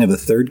as kind of a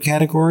third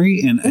category.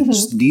 And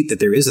it's neat that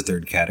there is a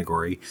third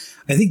category.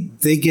 I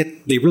think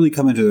they really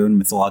come into their own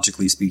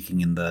mythologically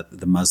speaking in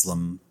the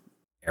Muslim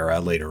era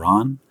later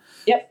on.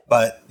 Yep.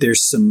 But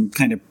there's some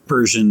kind of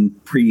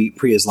Persian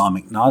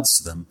pre-Islamic nods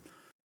to them.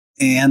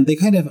 And they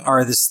kind of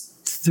are this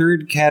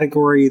third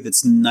category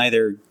that's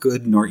neither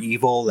good nor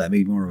evil. That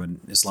may be more of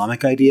an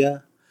Islamic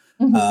idea.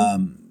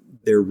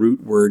 Their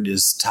root word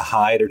is to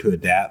hide or to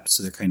adapt,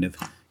 so they're kind of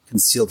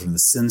concealed from the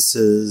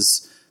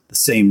senses. The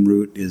same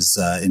root is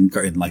in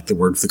like the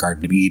word for the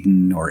Garden of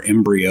Eden, or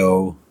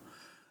embryo,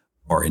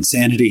 or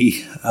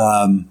insanity.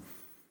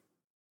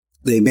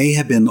 They may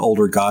have been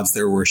older gods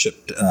that were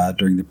worshipped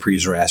during the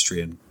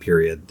pre-Zoroastrian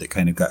period that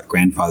kind of got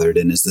grandfathered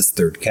in as this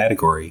third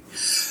category.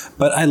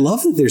 But I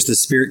love that there's the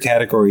spirit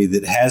category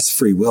that has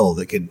free will,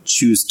 that could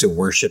choose to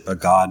worship a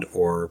god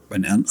or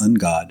an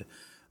ungod.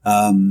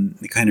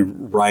 It kind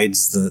of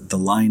rides the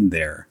line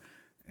there.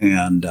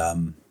 And I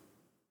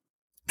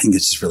think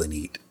it's just really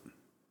neat.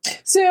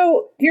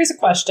 So here's a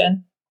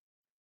question.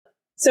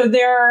 So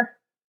their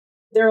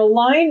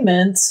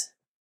alignment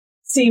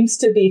seems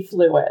to be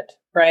fluid,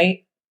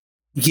 right?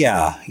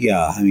 Yeah.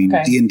 I mean,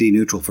 okay. D&D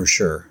neutral for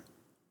sure.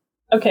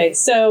 Okay,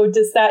 so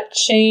does that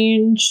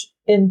change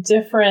in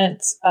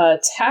different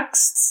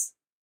texts,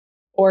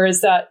 or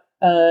is that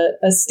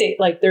a state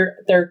like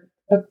they're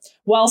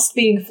whilst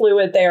being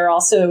fluid, they are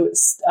also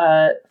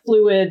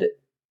fluid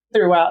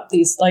throughout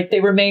these? Like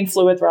they remain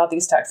fluid throughout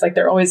these texts. Like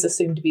they're always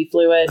assumed to be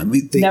fluid,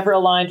 never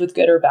aligned with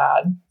good or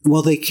bad.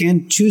 Well, they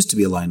can choose to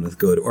be aligned with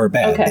good or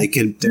bad.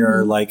 Okay. There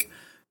are like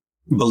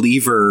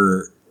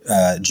believer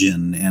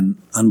jinn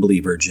and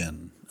unbeliever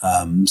jinn.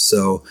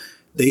 So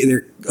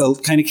they're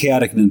kind of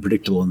chaotic and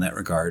unpredictable in that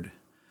regard.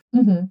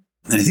 Mm-hmm.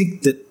 And I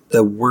think that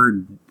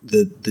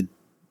the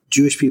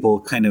Jewish people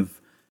kind of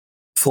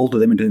folded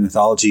them into the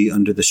mythology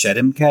under the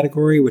Shedim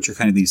category, which are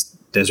kind of these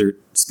desert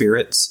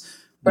spirits.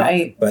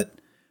 Right. But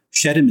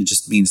Shedim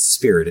just means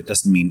spirit. It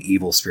doesn't mean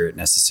evil spirit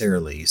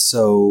necessarily.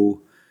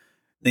 So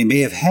they may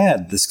have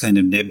had this kind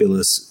of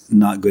nebulous,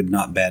 not good,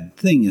 not bad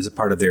thing as a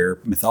part of their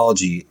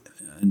mythology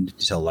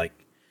until like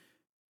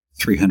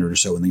 300 or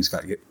so when things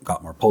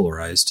got more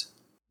polarized.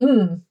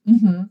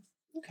 Mm-hmm.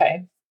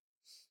 Okay.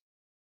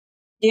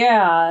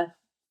 Yeah.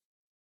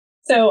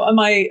 So I'm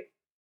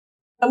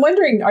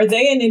wondering, are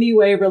they in any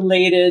way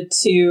related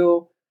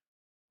to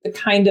the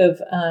kind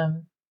of,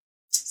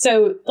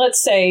 so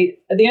let's say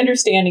the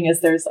understanding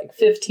is there's like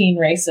 15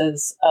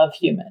 races of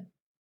human,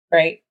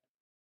 right?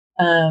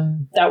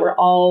 That were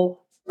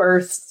all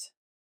birthed.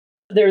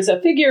 There's a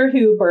figure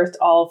who birthed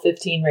all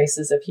 15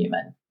 races of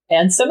human.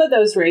 And some of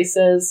those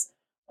races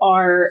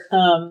are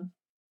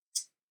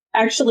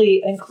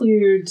actually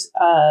include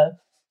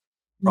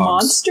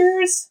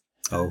monsters.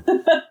 Oh.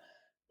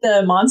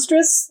 The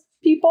monstrous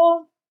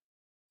people.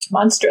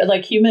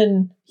 Like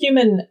human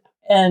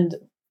and,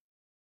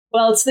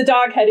 well, it's the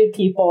dog-headed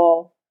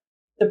people,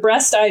 the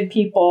breast-eyed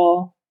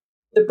people,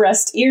 the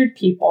breast-eared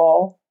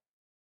people,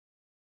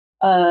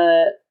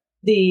 what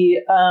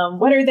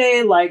are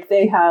they like?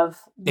 They have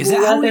Is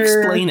that how we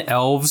explain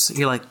elves?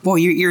 You're like, boy,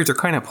 your ears are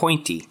kind of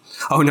pointy.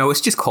 Oh no,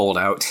 it's just cold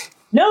out.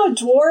 No,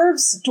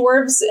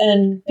 dwarves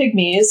and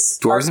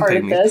pygmies are part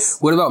of this.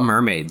 What about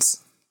mermaids?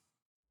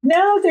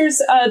 No,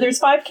 there's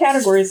 5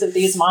 categories of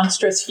these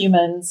monstrous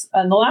humans,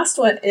 and the last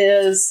one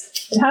it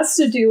has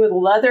to do with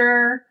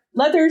leather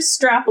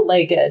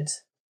strap-legged.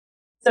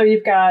 So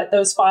you've got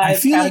those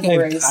 5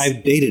 categories. Like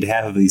I've dated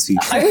half of these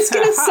people. I was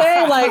going to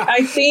say, like,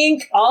 I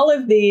think all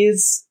of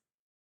these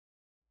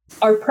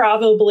are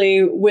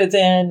probably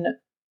within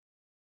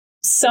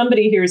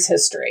somebody here's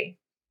history.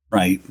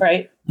 Right.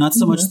 Not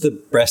so much the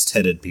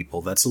breast-headed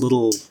people. That's a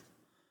little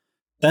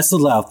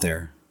out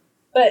there.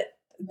 But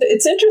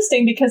it's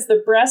interesting because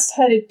the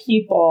breast-headed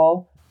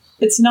people,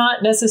 it's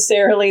not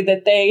necessarily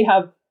that they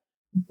have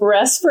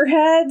breasts for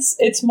heads.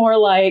 It's more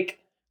like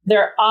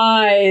their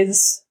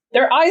eyes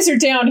are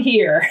down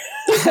here.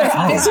 Their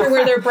eyes are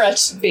where their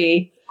breasts should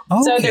be.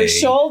 Okay. So their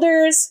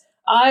shoulders,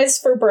 eyes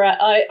where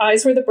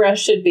the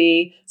breast should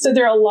be. So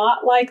they're a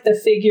lot like the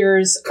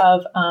figures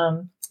of,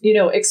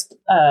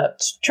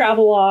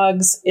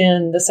 travelogues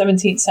in the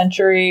 17th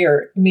century,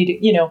 or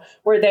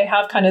where they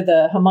have kind of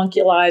the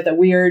homunculi, the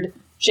weird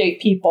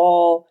shaped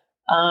people.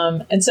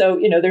 And so,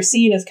 they're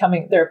seen as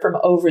they're from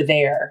over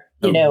there,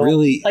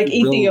 like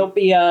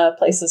Ethiopia,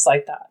 places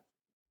like that.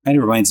 Kind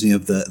of reminds me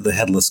of the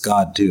headless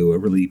god too, a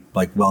really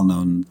like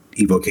well-known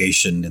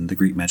evocation in the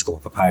Greek magical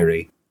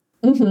papyri.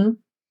 Mm-hmm.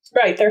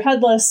 Right. They're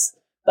headless,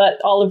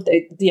 but all of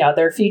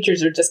their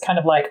features are just kind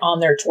of like on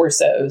their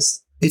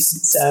torsos.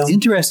 It's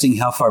interesting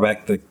how far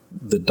back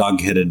the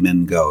dog-headed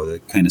men go, the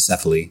kind of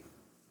cephaly.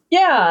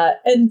 Yeah.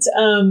 And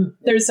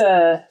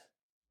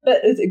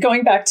but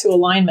going back to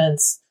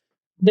alignments,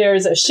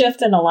 there's a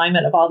shift in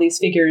alignment of all these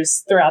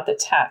figures throughout the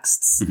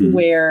texts, mm-hmm.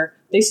 where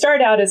they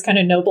start out as kind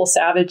of noble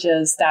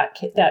savages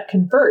that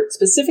convert.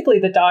 Specifically,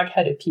 the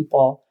dog-headed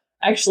people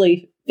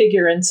actually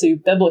figure into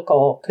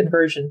biblical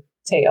conversion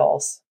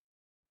tales.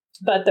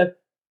 But the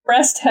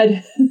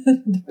breast-headed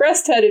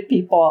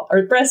people,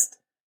 or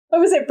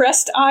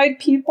breast-eyed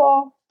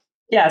people?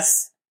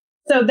 Yes.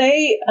 So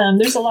they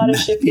there's a lot of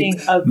shifting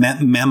of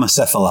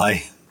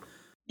mammocephaly.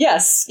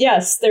 Yes.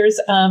 There's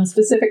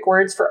specific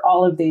words for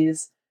all of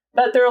these.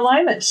 But their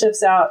alignment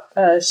shifts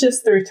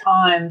through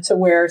time to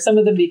where some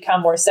of them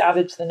become more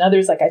savage than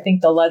others. Like I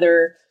think the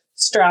leather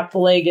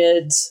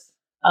strap-legged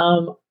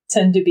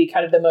tend to be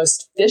kind of the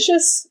most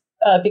vicious,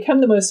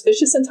 become the most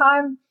vicious in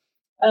time.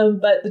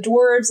 But the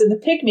dwarves and the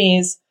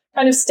pygmies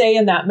kind of stay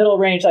in that middle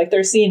range. Like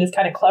they're seen as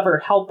kind of clever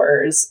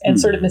helpers and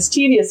sort of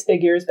mischievous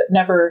figures, but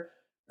never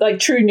like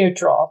true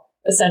neutral,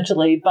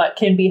 essentially, but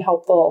can be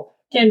helpful,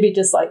 can be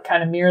just like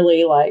kind of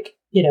merely like,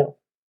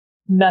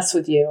 mess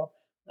with you.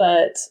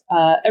 But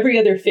every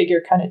other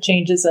figure kind of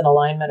changes in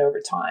alignment over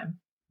time.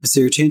 Is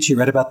there a chance you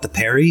read about the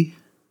Perry?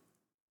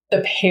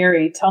 The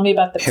Perry. Tell me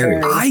about the Perry.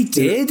 I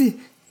did.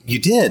 You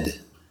did.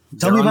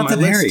 Tell me about the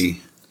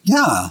Perry.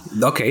 Yeah.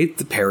 Okay,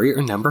 the Perry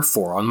are number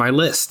 4 on my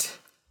list.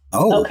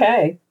 Oh.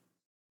 Okay.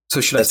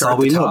 So should I That's start all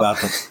we at the know top?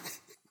 about them.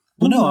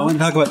 Well, no, I want to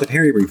talk about the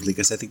Perry briefly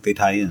because I think they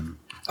tie in.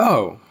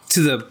 Oh,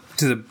 to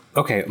the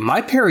okay,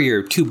 my Perry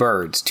are 2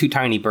 birds, 2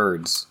 tiny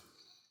birds.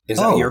 Is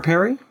that your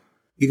Perry?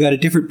 You got a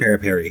different pair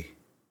of Perry.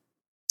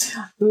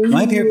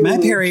 My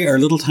Perry are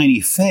little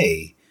tiny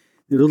fae.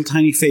 They're little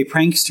tiny fae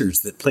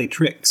pranksters that play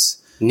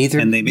tricks.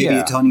 And they may be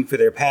atoning for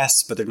their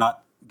pasts, but they're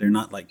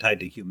not like tied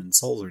to human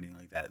souls or anything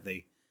like that.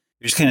 They're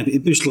just kind of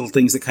impish little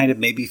things that kind of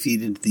maybe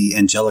feed into the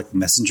angelic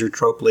messenger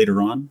trope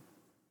later on.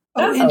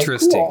 Oh,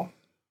 interesting.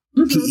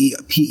 Cool.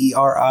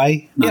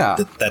 Peri? Yeah.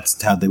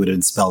 That's how they would have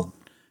been spelled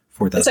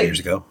 4,000 years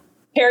ago.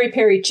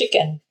 Peri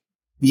chicken.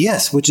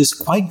 Yes, which is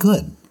quite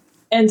good.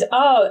 And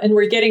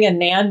we're getting a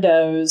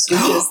Nando's,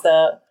 which is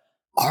the...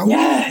 Are we?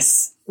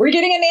 Yes! We're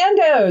getting a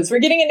Nando's! We're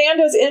getting a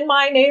Nando's in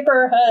my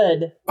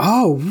neighborhood!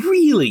 Oh,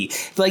 really?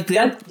 Like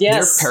their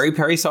yes.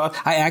 peri-peri sauce?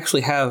 I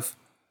actually have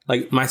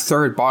like my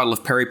 3rd bottle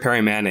of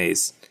peri-peri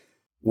mayonnaise,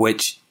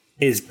 which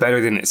is better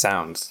than it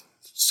sounds.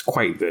 It's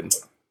quite good.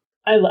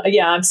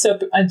 I'm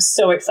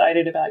so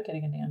excited about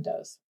getting a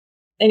Nando's.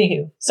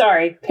 Anywho,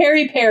 sorry.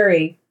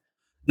 Peri.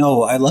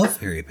 No, I love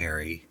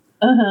peri-peri.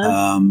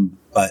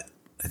 But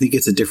I think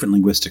it's a different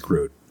linguistic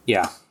root.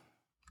 Yeah.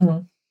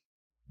 Mm-hmm.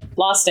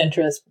 Lost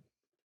interest.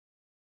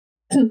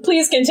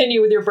 Please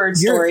continue with your bird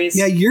stories.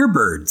 Yeah, your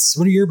birds.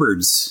 What are your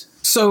birds?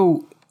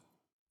 So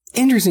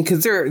interesting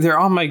because they're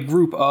on my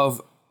group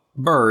of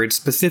birds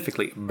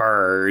specifically.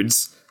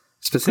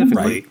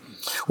 Right.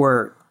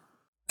 Where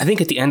I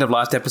think at the end of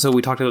last episode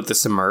we talked about the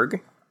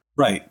Simurgh.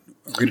 Right.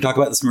 We're going to talk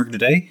about the Simurgh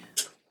today.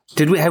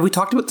 Have we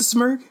talked about the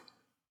Simurgh?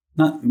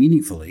 Not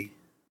meaningfully.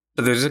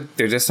 So there's a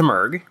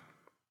Simurgh,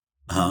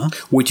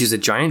 which is a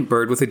giant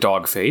bird with a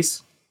dog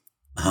face.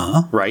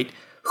 Right.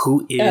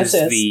 Who is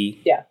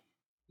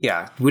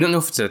Yeah. We don't know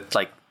if it's a,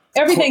 like...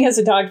 Everything has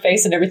a dog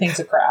face and everything's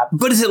a crab.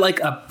 But is it like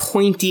a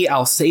pointy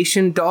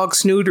Alsatian dog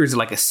snoot or is it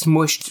like a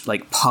smushed,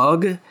 like,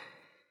 pug?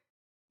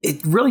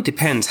 It really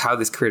depends how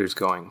this critter's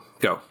going.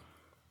 Go.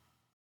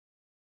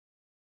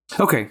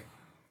 Okay.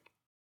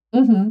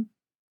 Mm-hmm.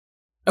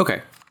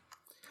 Okay.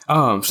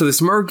 So the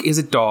Simurgh is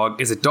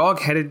a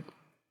dog-headed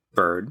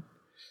bird.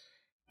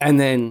 And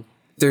then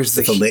there's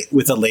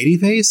with a lady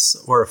face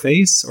or a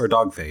face or a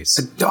dog face?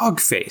 A dog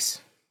face.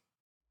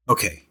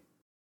 Okay.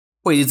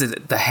 Wait, is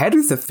it the head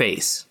or the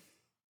face?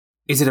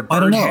 Is it a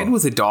bird head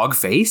with a dog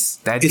face?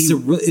 I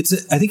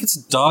think it's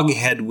a dog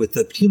head with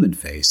a human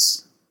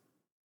face.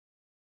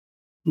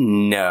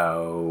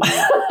 No.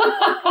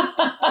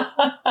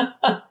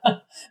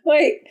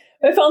 Wait,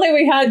 if only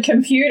we had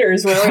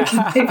computers where we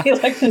could maybe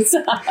look this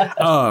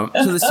up.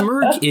 So the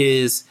Simurgh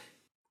is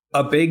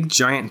a big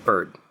giant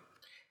bird.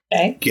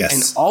 Okay. Yes.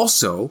 And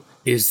also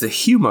is the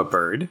Huma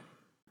bird,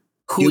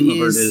 who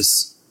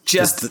is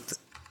just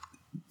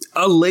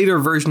a later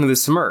version of the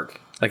Simurgh.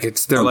 Like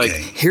they're like,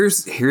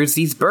 here's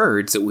these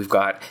birds that we've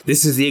got.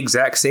 This is the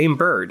exact same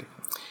bird.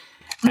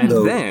 And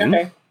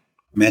then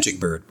magic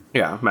bird.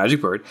 Yeah,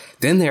 magic bird.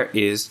 Then there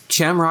is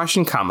Chamrosh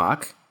and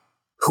Kamak,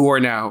 who are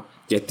now,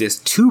 get this,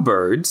 2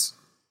 birds.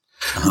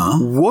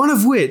 One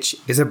of which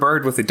is a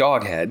bird with a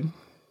dog head.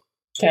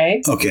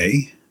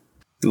 Okay.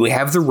 We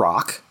have the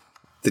rock,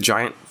 the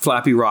giant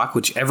flappy rock,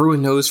 which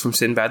everyone knows from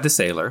Sinbad the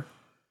Sailor.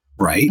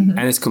 Right. And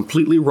it's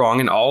completely wrong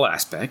in all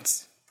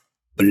aspects.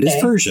 But it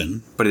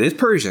is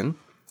Persian.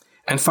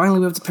 And finally,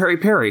 we have the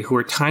Peri-Peri, who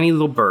are tiny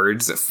little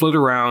birds that flit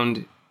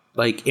around,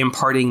 like,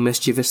 imparting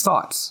mischievous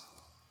thoughts.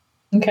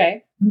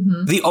 Okay.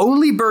 Mm-hmm. The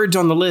only birds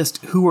on the list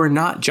who are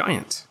not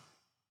giant.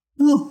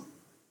 Oh.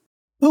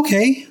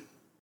 Okay.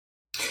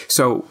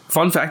 So,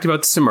 fun fact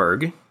about the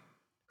Simurgh,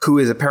 who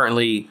is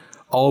apparently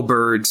all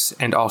birds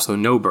and also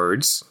no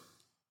birds.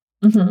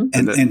 Mm-hmm.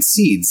 And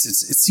seeds.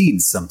 It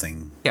seeds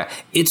something. Yeah.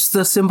 It's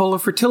the symbol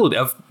of fertility,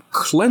 of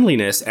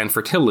cleanliness and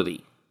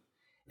fertility.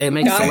 It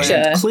makes the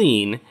land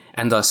clean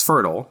and thus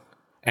fertile,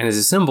 and is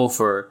a symbol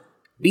for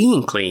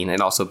being clean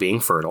and also being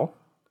fertile.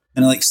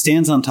 And it like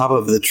stands on top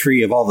of the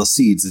tree of all the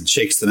seeds and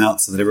shakes them out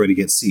so that everybody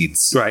gets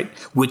seeds. Right.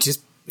 Which is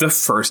the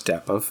first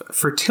step of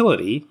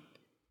fertility.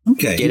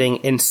 Okay. Getting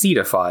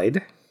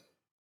enseedified.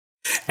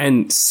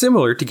 And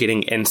similar to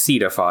getting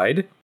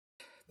enseedified,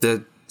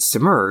 the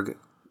Simurgh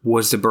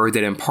was the bird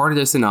that imparted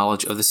us the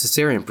knowledge of the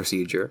cesarean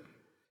procedure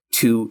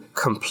to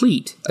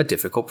complete a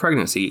difficult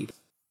pregnancy.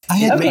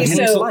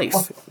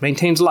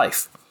 Maintains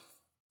life.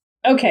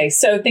 Okay,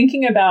 so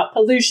thinking about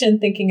pollution,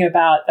 thinking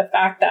about the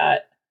fact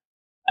that,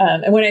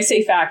 and when I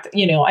say fact,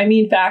 I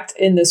mean fact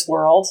in this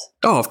world.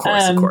 Oh, of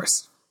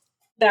course.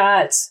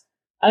 That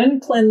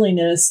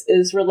uncleanliness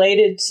is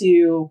related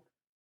to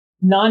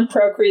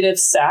non-procreative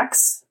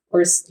sex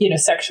or,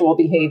 sexual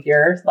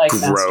behavior like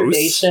Gross.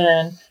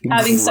 masturbation,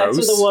 having sex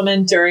with a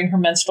woman during her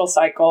menstrual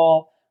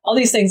cycle, all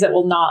these things that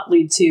will not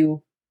lead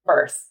to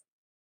birth.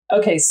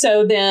 Okay,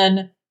 so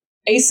then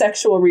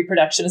asexual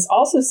reproduction is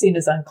also seen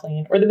as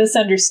unclean, or the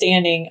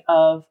misunderstanding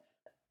of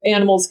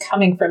animals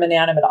coming from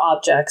inanimate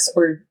objects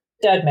or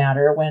dead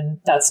matter when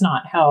that's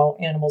not how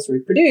animals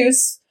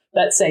reproduce.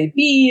 Let's say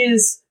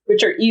bees,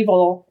 which are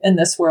evil in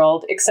this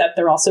world, except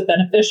they're also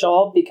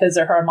beneficial because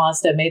their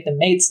Mazda made them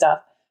made stuff.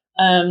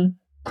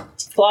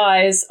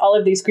 Flies, all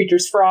of these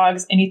creatures,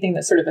 frogs, anything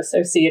that's sort of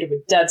associated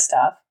with dead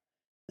stuff.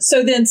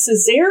 So then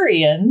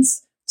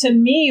cesareans, to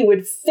me,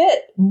 would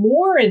fit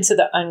more into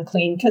the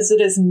unclean because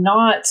it is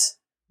not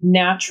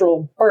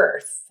natural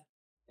birth.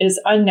 It is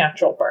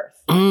unnatural birth.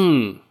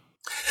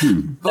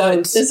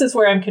 So this is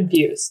where I'm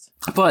confused.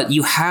 But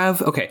you had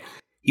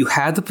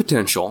the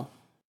potential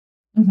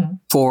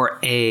for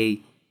a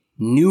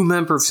new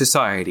member of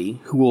society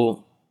who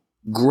will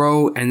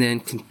grow and then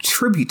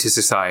contribute to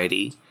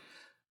society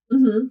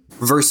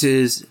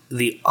versus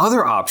the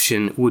other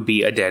option would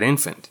be a dead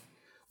infant,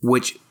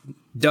 which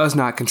does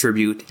not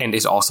contribute and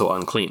is also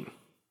unclean.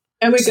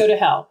 And would go to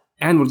hell.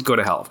 And would go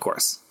to hell, of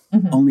course.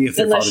 Only if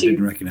their father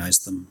didn't recognize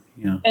them.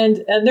 Yeah.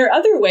 And there are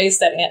other ways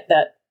that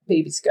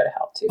babies go to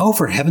hell, too. Oh,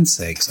 for heaven's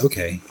sakes.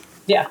 Okay.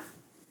 Yeah.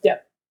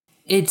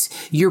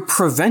 You're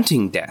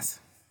preventing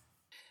death.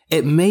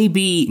 It may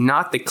be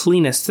not the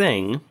cleanest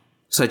thing,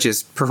 such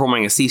as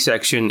performing a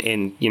C-section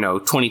in,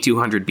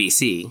 2200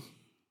 BC,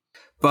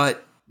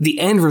 but the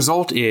end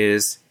result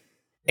is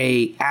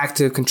a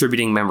active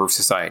contributing member of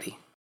society.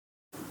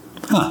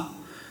 Huh.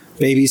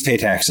 Babies pay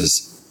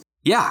taxes.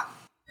 Yeah.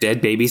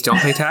 Dead babies don't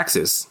pay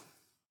taxes.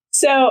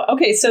 So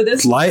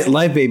this...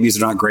 Live babies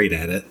are not great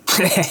at it.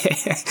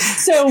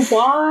 So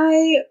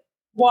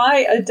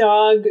why a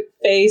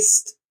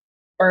dog-faced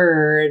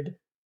bird?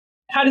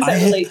 How does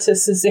that relate to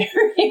cesarean?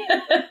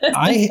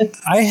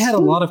 I had a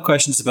lot of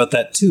questions about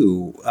that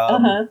too.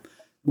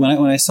 When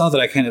I saw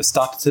that, I kind of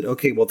stopped and said,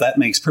 okay, well, that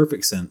makes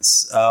perfect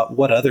sense.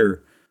 What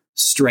other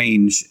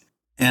strange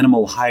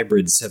animal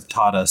hybrids have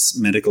taught us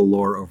medical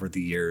lore over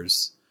the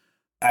years?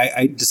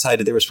 I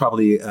decided there was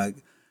probably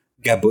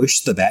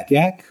Gabush the bat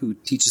yak who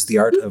teaches the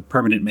art of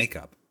permanent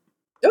makeup.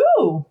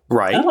 Ooh,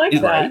 right. I like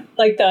that. Right.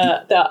 Like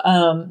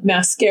the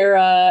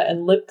mascara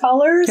and lip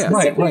colors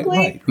specifically.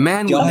 Right.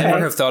 Man would never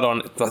have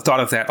thought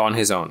of that on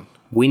his own.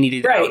 We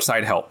needed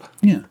outside help.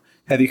 Yeah.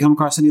 Have you come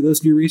across any of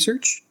those new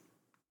research?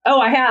 Oh,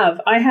 I have.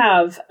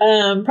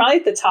 Probably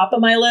at the top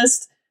of my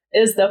list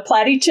is the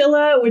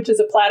platychilla, which is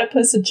a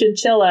platypus and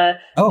chinchilla.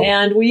 Oh.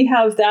 And we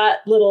have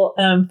that little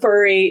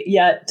furry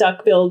yet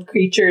duck-billed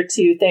creature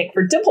to thank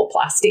for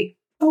dimpleplasty.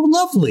 Oh,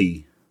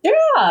 lovely.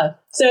 Yeah.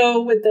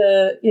 So with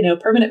the,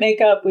 permanent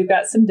makeup, we've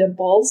got some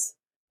dimples.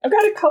 I've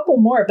got a couple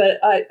more, but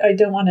I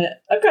don't want to.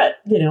 I've got,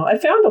 I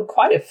found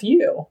quite a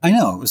few. I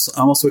know. It was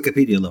almost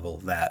Wikipedia level,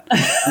 that.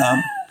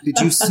 Did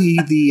you see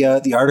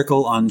the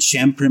article on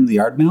Shamprim the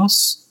Yard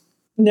Mouse?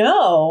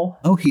 No.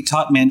 Oh, he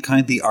taught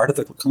mankind the art of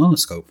the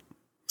colonoscope.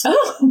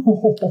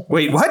 Oh.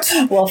 Wait, what?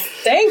 Well,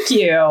 thank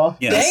you.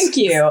 Yes. Thank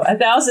you.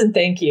 1,000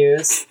 thank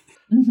yous.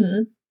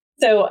 Mm-hmm.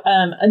 So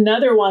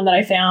another one that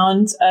I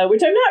found,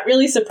 which I'm not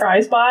really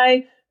surprised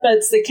by, but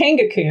it's the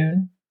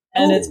kangacoon.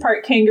 And it's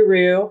part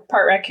kangaroo,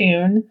 part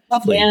raccoon.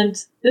 Lovely. And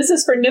this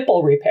is for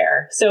nipple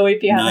repair. So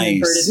if you have an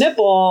inverted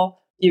nipple,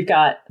 you've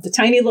got the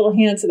tiny little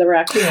hands of the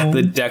raccoon.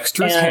 The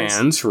dexterous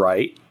hands,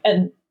 right.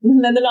 And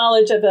then the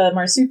knowledge of a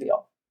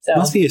marsupial. So,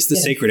 must be it's the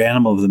sacred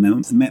animal of the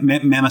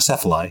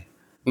mammocephali.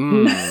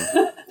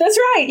 That's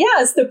right.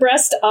 Yeah, it's the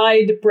breast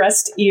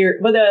ear.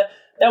 Well,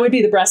 that would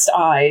be the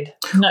breast-eyed.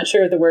 I'm not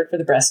sure of the word for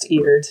the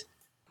breast-eared.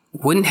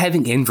 Wouldn't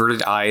having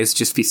inverted eyes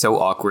just be so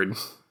awkward?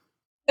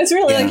 It's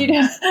really like you'd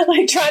have,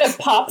 try to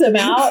pop them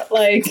out,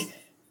 like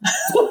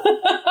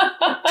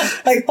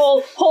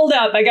hold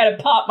up, I got to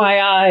pop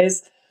my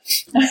eyes.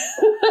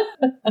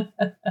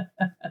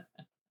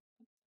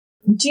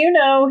 Do you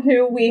know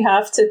who we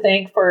have to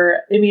thank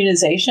for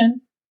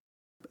immunization?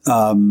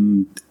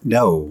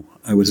 No.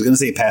 I was going to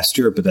say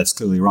Pasteur, but that's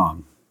clearly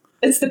wrong.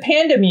 It's the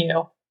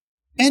Pandamew.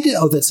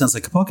 That sounds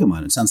like a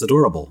Pokemon. It sounds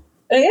adorable.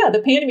 Yeah, the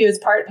Pandamew is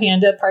part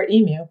panda, part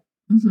emu.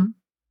 Mm-hmm.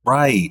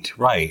 Right.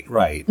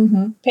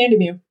 Mm-hmm.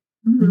 Pandamew.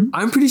 Mm-hmm.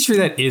 I'm pretty sure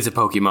that is a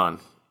Pokemon.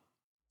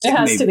 It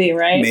has to be,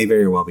 right? May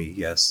very well be,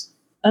 yes.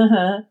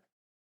 Uh-huh.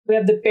 We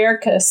have the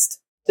Bearcust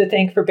to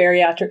thank for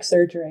bariatric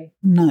surgery.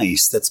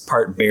 Nice. That's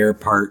part bear,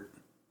 part...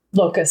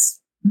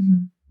 Locust.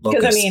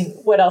 Because,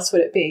 what else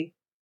would it be?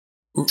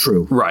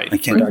 True. Right. I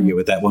can't argue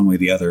with that one way or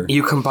the other.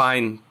 You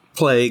combine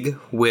plague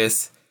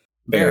with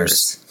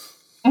bears.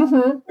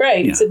 Mm-hmm.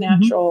 Right. Yeah. It's a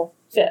natural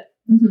fit.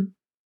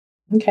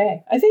 Mm-hmm.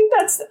 Okay. I think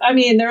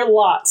there are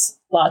lots,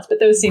 but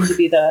those seem to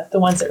be the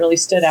ones that really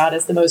stood out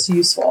as the most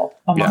useful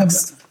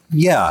amongst.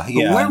 Yeah.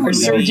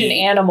 Resurgent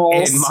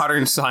animals. In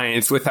modern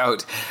science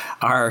without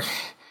our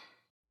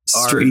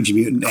strange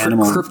mutant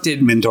animal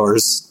cryptid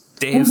mentors.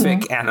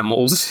 Deific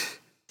animals.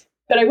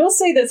 But I will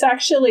say this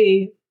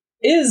actually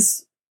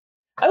is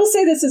I will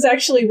say this is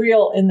actually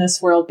real in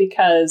this world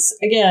because,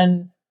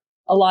 again,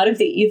 a lot of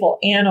the evil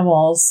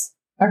animals,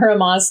 Ahura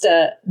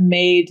Mazda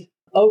made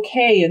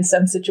okay in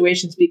some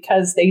situations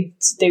because they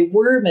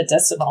were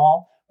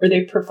medicinal or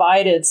they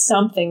provided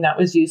something that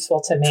was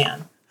useful to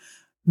man.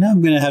 Now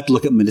I'm going to have to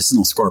look at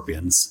medicinal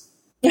scorpions.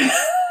 I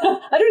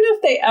don't know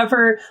if they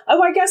ever...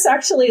 Oh, I guess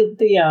actually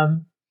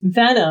the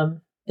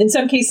venom, in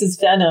some cases,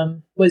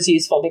 venom was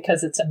useful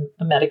because it's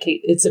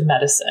a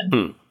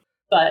medicine.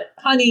 But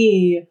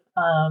honey,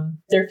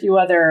 there are a few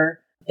other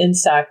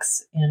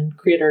insects and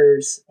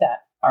critters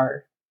that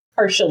are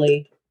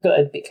partially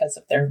good because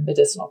of their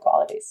medicinal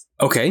qualities.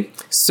 Okay,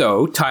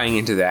 so tying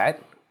into that,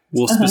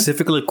 we'll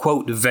specifically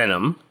quote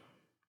venom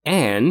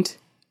and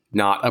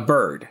not a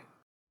bird.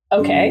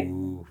 Okay.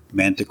 Ooh,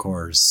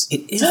 manticores.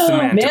 It is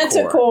the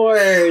manticore.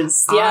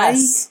 Manticores,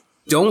 yes.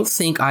 I don't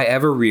think I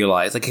ever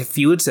realized, like if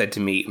you had said to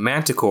me,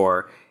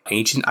 manticore,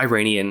 ancient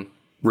Iranian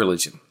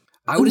religion,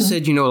 I would have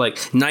said,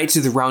 like Knights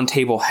of the Round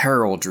Table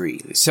heraldry,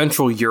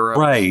 Central Europe,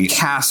 right.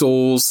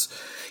 Castles,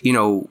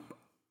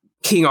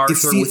 King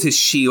Arthur with his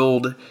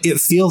shield. It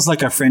feels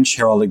like a French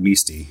heraldic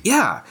beastie.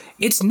 Yeah,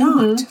 it's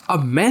not. A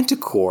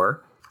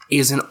manticore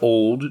is an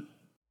old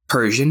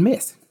Persian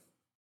myth.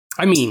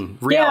 I mean,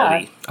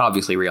 reality. Yeah.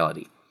 Obviously,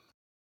 reality.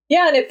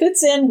 Yeah, and it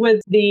fits in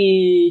with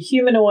the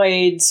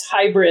humanoid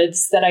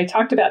hybrids that I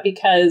talked about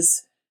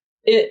because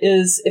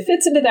it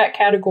fits into that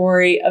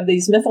category of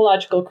these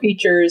mythological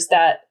creatures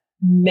that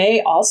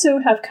may also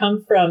have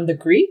come from the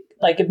Greek.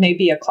 Like it may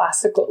be a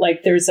classical,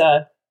 like there's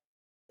a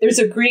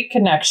Greek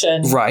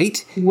connection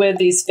right with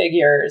these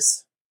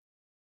figures.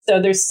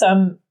 So there's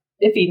some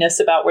iffiness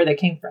about where they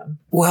came from.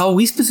 Well,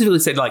 we specifically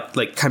said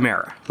like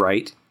chimera,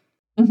 right?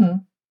 Mm-hmm.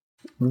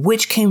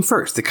 Which came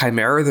first, the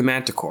chimera or the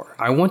manticore?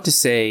 I want to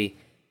say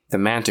the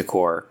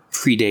manticore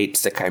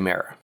predates the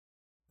chimera.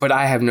 But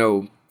I have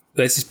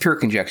this is pure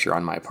conjecture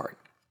on my part.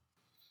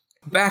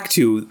 Back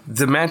to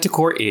the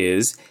manticore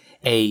is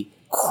a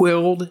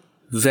quilled,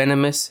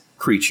 venomous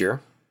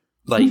creature,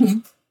 like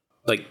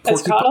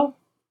porcupine.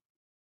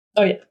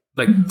 Oh yeah,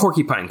 like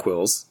porcupine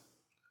quills,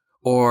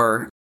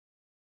 or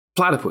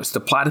platypus. The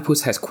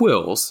platypus has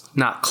quills,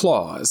 not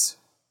claws,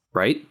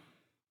 right?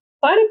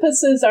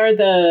 Platypuses are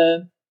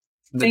the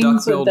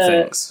duck-billed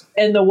things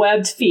and the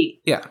webbed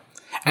feet. Yeah,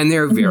 and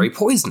they're very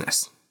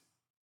poisonous.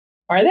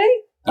 Are they?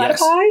 Platypi?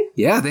 Yes.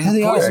 Yeah, they have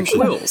poison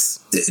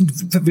quills.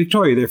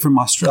 Victoria, they're from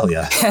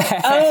Australia.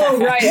 Oh,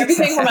 right.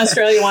 Everything from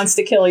Australia wants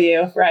to kill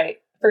you. Right.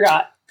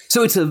 Forgot.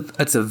 So it's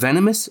a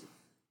venomous,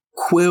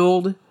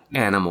 quilled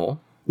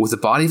animal with the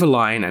body of a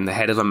lion and the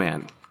head of a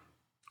man.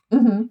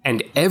 Mm-hmm.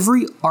 And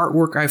every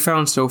artwork I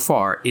found so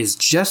far is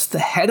just the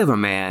head of a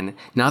man,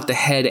 not the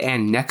head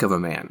and neck of a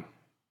man.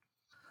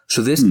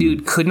 So this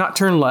dude could not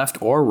turn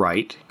left or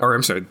right. Or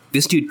I'm sorry,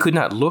 this dude could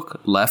not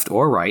look left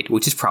or right,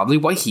 which is probably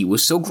why he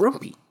was so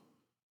grumpy.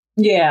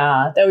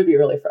 Yeah, that would be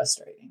really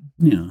frustrating.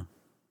 Yeah.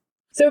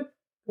 So,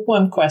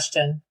 one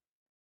question.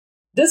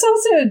 This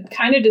also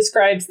kind of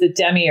describes the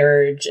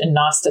demiurge in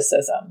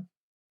Gnosticism.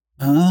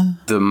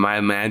 The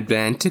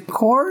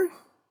manticore?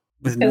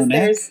 With no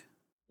neck?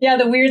 Yeah,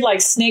 the weird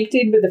snake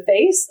dude with the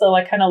face,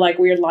 the kind of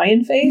weird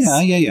lion face.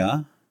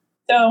 Yeah.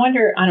 So I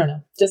wonder, I don't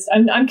know. Just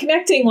I'm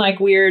connecting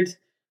weird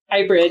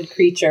hybrid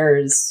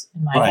creatures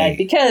in my head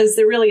because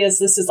there really is.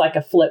 This is like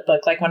a flip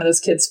book, like one of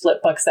those kids'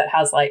 flip books that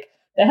has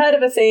the head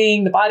of a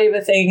thing, the body of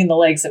a thing, and the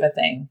legs of a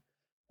thing.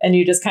 And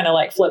you just kind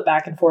of flip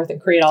back and forth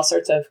and create all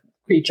sorts of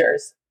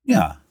creatures.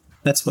 Yeah,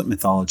 that's what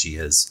mythology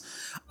is.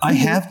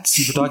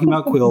 Since we're talking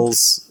about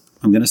quills,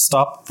 I'm going to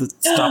stop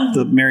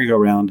the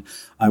merry-go-round.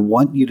 I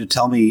want you to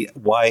tell me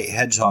why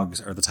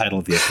hedgehogs are the title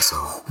of the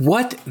episode.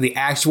 What the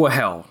actual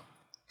hell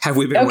have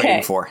we been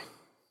waiting for?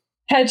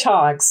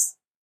 Hedgehogs.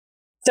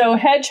 So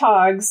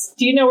hedgehogs,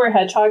 do you know where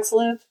hedgehogs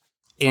live?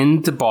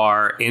 In the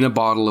bar, in a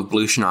bottle of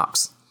blue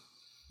schnapps.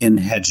 In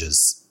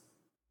hedges.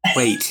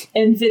 Wait.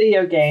 In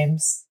video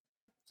games.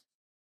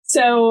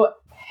 So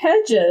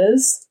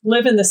hedges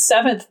live in the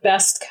 7th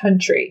best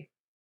country.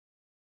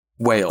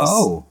 Wales.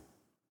 Oh.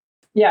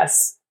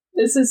 Yes.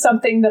 This is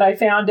something that I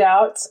found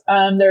out.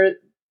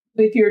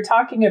 If you're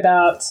talking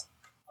about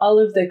all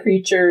of the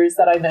creatures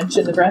that I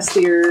mentioned, the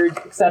breast-eared,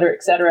 et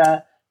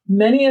cetera,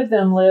 many of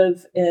them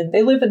live in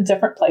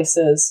different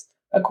places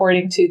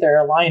according to their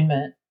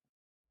alignment.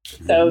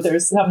 So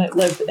there's some that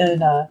live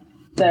in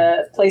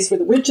the place where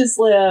the witches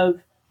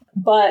live,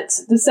 but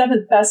the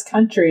 7th best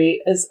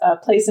country is a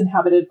place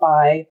inhabited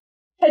by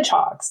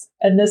hedgehogs.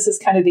 And this is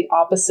kind of the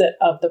opposite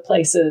of the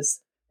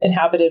places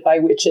inhabited by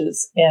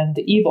witches and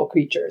the evil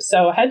creatures.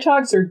 So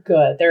hedgehogs are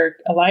good. Their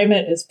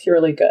alignment is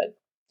purely good.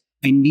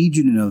 I need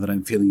you to know that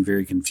I'm feeling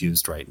very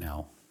confused right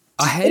now.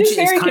 A hedge is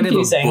kind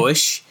confusing. of a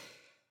bush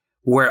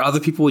where other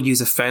people would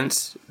use a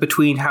fence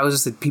between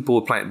houses that people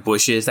would plant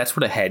bushes. That's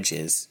what a hedge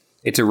is.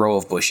 It's a row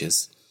of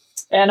bushes.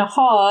 And a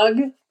hog...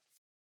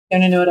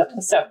 Going to know what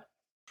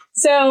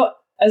so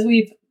as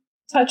we've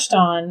touched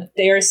on,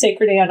 they are a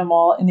sacred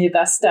animal in the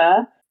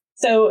Avesta.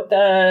 So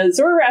the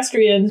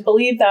Zoroastrians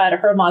believe that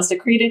Ahura Mazda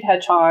created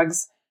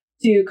hedgehogs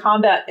to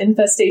combat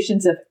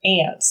infestations of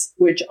ants,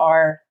 which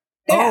are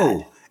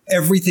Oh,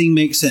 everything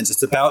makes sense.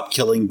 It's about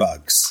killing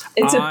bugs.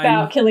 It's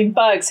about killing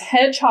bugs.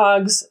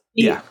 Hedgehogs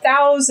eat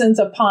thousands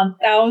upon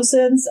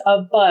thousands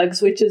of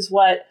bugs, which is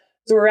what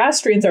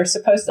Zoroastrians are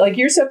supposed to, like,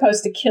 you're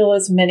supposed to kill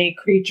as many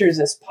creatures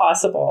as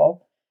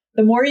possible.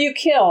 The more you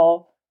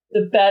kill,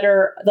 the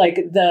better, like,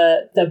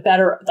 the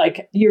better,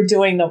 like, you're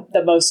doing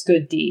the most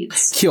good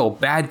deeds. Kill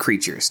bad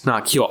creatures,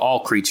 not kill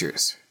all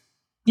creatures.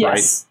 Yes.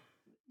 Right?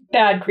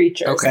 Bad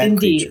creatures, okay.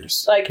 Indeed. Bad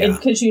creatures. Like,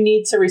 because you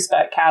need to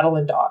respect cattle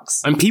and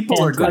dogs. And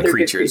people are good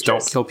creatures.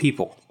 Don't kill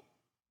people.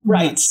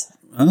 Right.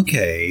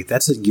 Okay,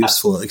 that's a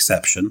useful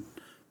exception.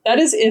 That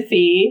is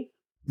iffy.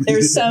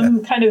 There's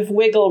some kind of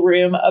wiggle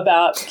room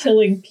about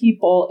killing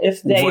people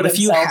if they what themselves if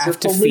you have are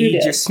to polluted.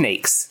 feed your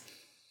snakes?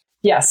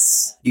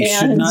 Yes. You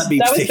should not be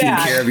taking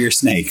care of your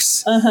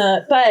snakes.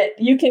 But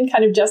you can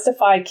kind of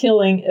justify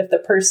killing if the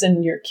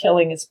person you're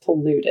killing is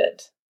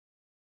polluted.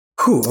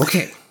 Whew,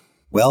 okay.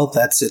 Well,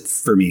 that's it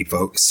for me,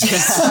 folks.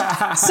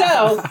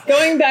 So,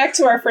 going back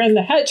to our friend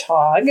the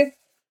hedgehog.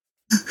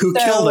 Who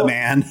killed a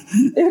man.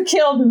 Who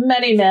killed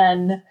many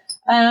men.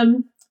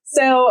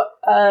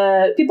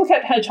 People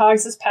kept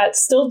hedgehogs as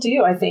pets, still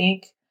do, I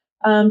think,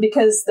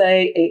 because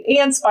they ate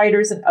ants,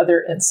 spiders, and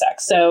other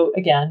insects. So,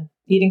 again,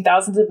 eating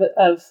thousands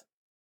of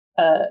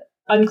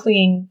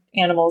unclean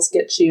animals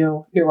gets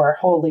you are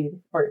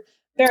holy, or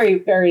very,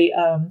 very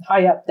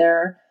high up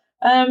there.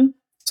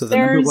 So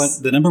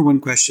the number one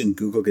question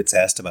Google gets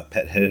asked about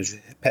pet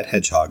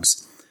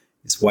hedgehogs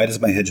is, why does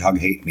my hedgehog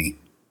hate me?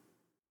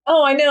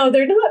 Oh, I know.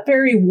 They're not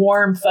very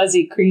warm,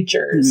 fuzzy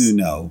creatures.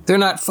 No. They're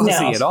not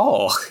fuzzy at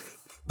all.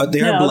 But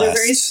they are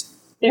blessed.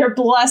 They're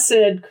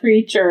blessed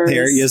creatures.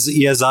 They're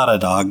Yazada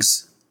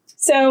dogs.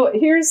 So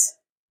here's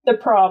the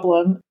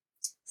problem.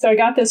 So I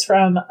got this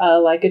from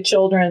a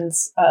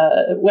children's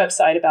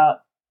website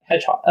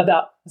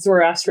about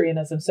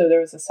Zoroastrianism. So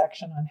there was a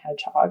section on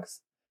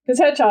hedgehogs, because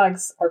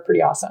hedgehogs are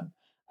pretty awesome.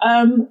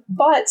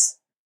 But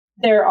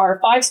there are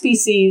 5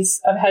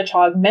 species of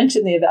hedgehog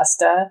mentioned in the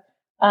Avesta.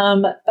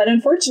 But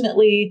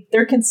unfortunately,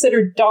 they're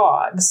considered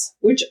dogs,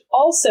 which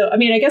also, I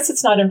mean, I guess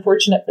it's not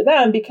unfortunate for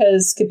them,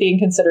 because being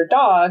considered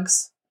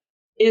dogs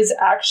is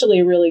actually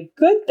a really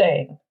good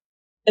thing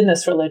in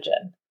this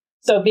religion.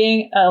 So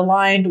being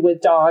aligned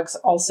with dogs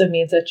also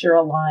means that you're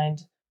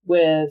aligned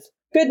with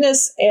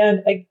goodness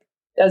and,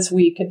 as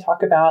we can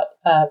talk about,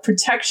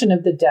 protection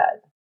of the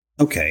dead.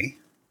 Okay.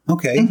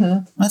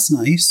 That's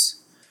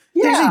nice.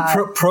 Yeah.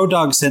 Actually,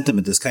 pro-dog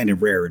sentiment is kind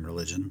of rare in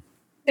religion.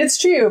 It's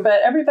true,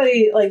 but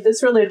everybody, like,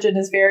 this religion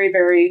is very,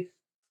 very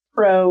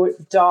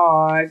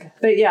pro-dog.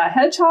 But yeah,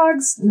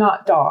 hedgehogs,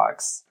 not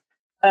dogs.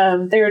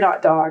 They're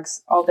not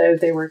dogs, although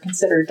they were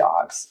considered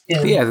dogs.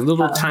 The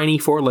little tiny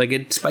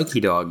 4-legged spiky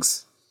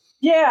dogs.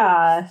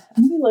 Yeah.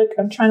 Let me look.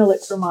 I'm trying to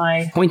look for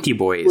my pointy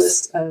boys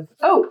list of.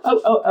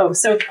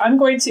 So I'm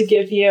going to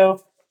give you,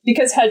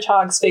 because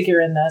hedgehogs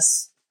figure in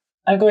this,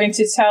 I'm going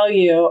to tell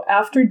you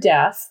after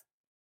death,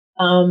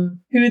 who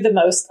the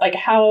most, like,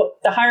 how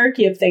the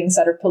hierarchy of things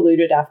that are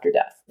polluted after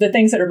death, the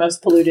things that are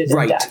most polluted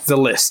in death. The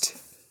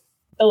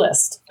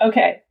list.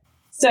 Okay.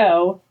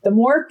 So the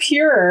more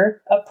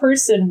pure a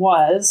person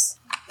was,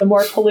 the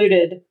more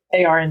polluted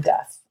they are in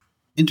death.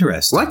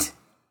 Interesting. What?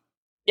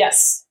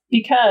 Yes,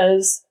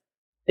 because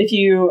if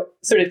you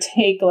sort of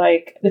take,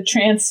 like, the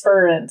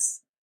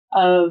transference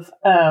of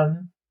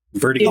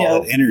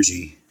vertical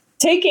energy,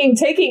 taking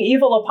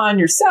evil upon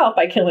yourself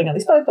by killing all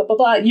these blah, blah, blah,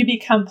 blah, you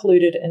become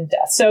polluted in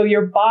death. So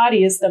your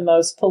body is the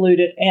most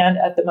polluted and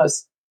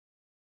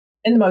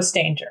in the most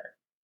danger.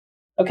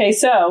 Okay,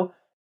 so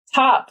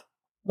top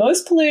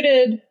most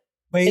polluted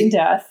in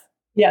death.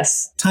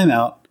 Yes. Time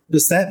out.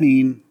 Does that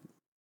mean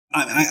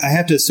I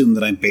have to assume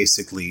that I'm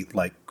basically,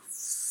 like,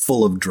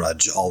 full of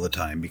drudge all the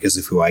time because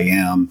of who I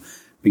am,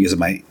 because of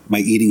my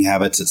eating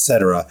habits,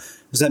 etc.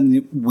 Does that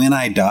mean when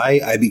I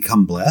die, I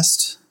become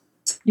blessed?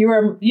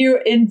 You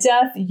in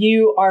death,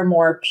 you are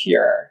more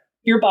pure.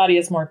 Your body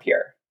is more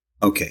pure.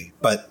 Okay,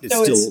 but it's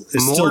more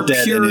still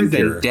dead pure and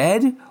impure. than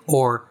dead,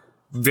 or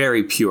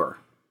very pure,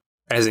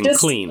 as in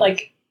clean.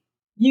 Like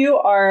you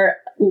are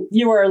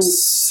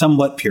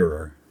somewhat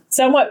purer.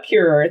 Somewhat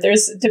purer.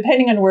 There's,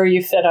 depending on where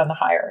you fit on the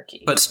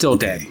hierarchy, but still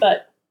dead.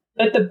 But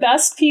the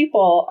best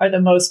people are the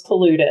most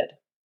polluted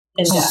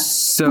in death.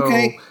 So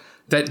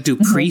do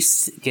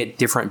priests get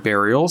different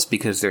burials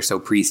because they're so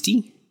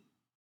priesty?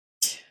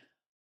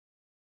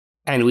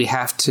 And we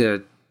have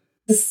to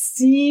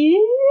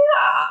see.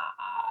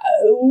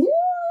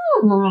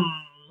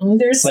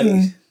 There's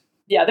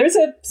there's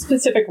a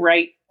specific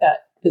rite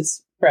that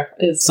is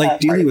it's like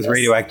dealing with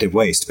radioactive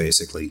waste,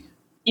 basically.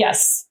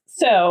 Yes.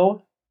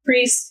 So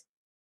priests,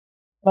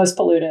 most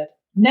polluted.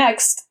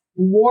 Next,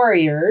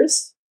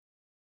 warriors,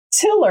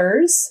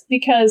 tillers,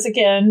 because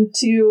again,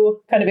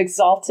 two kind of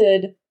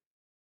exalted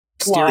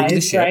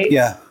lives, right?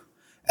 Yeah.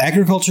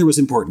 Agriculture was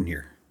important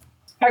here.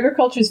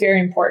 Agriculture is very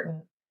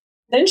important.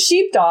 Then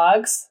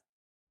sheepdogs.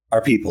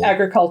 Are people.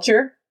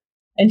 Agriculture.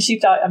 And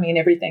sheepdog, I mean,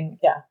 everything,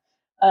 yeah.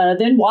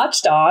 Then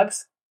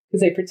watchdogs,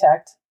 because they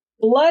protect.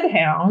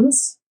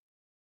 Bloodhounds.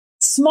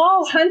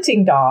 Small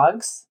hunting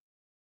dogs.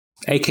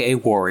 AKA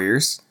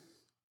warriors.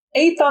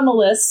 8th on the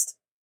list,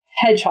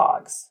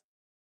 hedgehogs.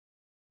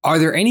 Are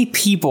there any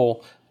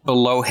people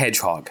below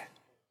hedgehog?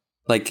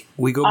 Like,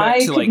 we go back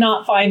to, like... I could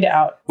not find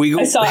out.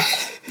 I saw...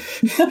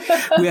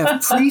 We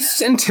have priests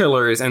and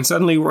tillers, and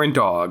suddenly we're in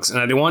dogs. And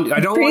I don't want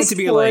it to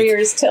be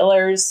warriors,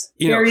 tillers,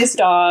 various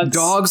dogs.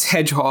 Dogs,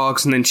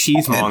 hedgehogs, and then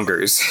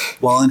cheesemongers.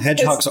 Well, and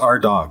hedgehogs are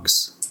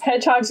dogs.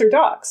 Hedgehogs are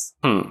dogs.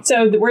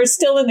 So we're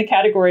still in the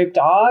category of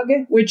dog,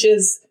 which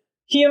is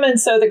human.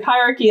 So the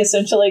hierarchy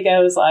essentially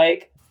goes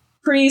like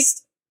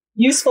priest,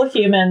 useful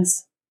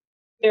humans,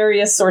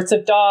 various sorts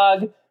of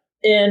dog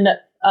in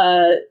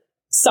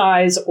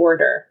size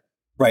order.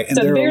 Right. And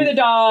so the bigger the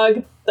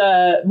dog,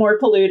 the more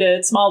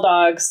polluted, small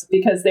dogs,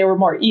 because they were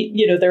more,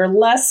 they're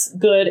less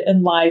good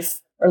in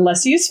life or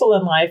less useful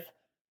in life,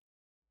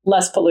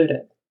 less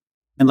polluted.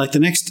 And like the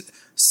next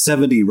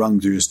 70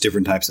 rungs are just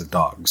different types of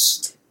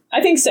dogs.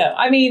 I think so.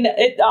 I mean,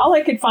 all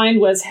I could find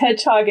was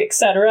hedgehog,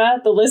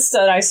 etc. The list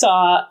that I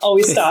saw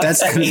always stopped.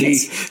 That's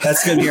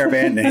going to be our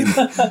band name.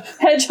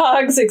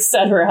 Hedgehogs,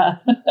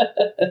 etc.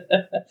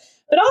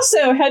 But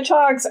also,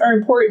 hedgehogs are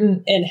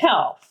important in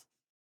health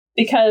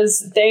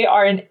because they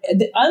are,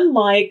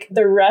 unlike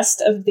the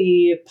rest of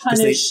the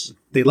punished...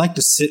 They like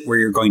to sit where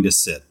you're going to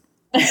sit.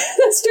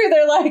 That's true.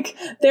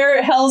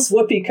 They're hell's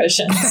whoopee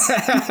cushions.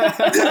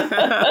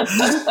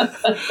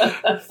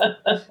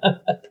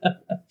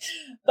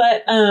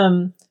 But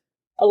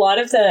a lot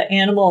of the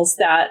animals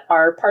that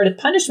are part of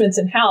punishments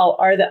in hell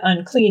are the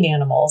unclean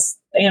animals,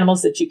 the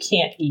animals that you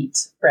can't eat,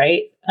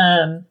 right?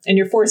 And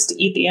you're forced to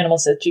eat the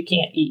animals that you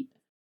can't eat.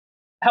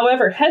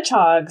 However,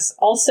 hedgehogs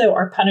also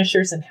are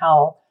punishers in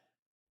hell.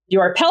 You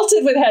are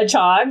pelted with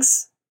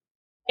hedgehogs,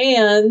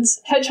 and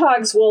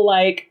hedgehogs will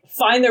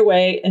find their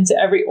way into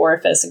every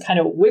orifice and kind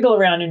of wiggle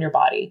around in your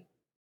body.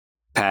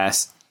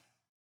 Pass.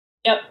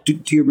 Yep.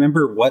 Do you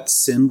remember what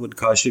sin would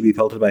cause you to be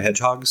pelted by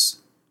hedgehogs?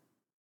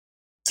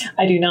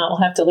 I do not.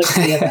 We'll have to look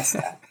at the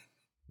Avesta.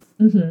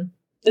 Mm-hmm.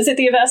 Is it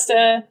the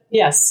Avesta?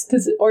 Yes.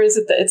 What is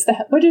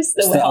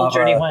the Hell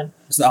Journey one?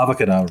 It's the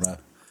Avocadabra.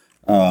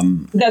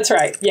 That's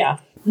right. Yeah.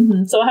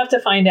 Mm-hmm. So I'll have to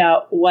find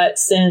out what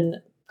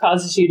sin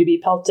causes you to be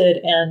pelted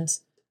and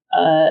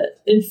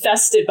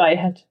infested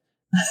by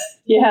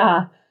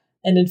yeah.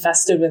 And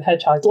infested with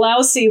hedgehogs.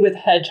 Lousy with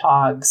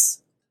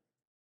hedgehogs.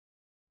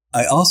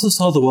 I also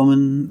saw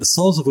the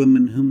souls of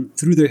women whom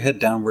threw their head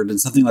downward,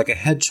 and something like a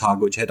hedgehog,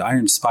 which had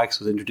iron spikes,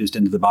 was introduced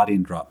into the body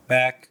and dropped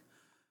back.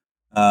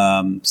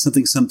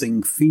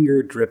 Something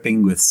finger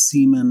dripping with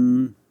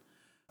semen.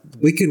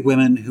 Wicked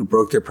women who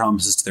broke their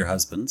promises to their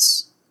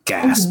husbands.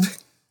 Gasp.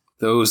 Mm-hmm.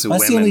 Those women.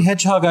 That's the only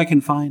hedgehog I can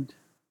find.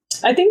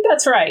 I think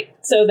that's right.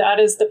 So that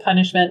is the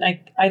punishment.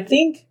 I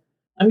think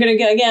I'm going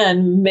to,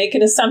 again, make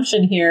an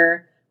assumption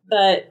here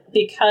that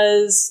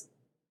because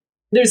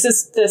there's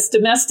this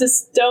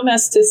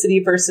domesticity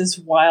versus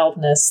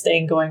wildness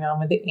thing going on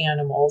with the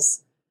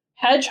animals,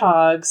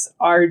 hedgehogs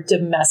are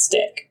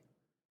domestic.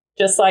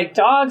 Just like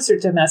dogs are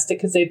domestic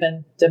because they've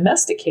been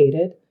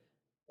domesticated.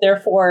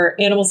 Therefore,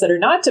 animals that are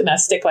not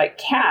domestic, like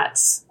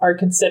cats, are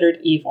considered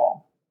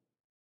evil.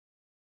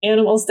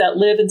 Animals that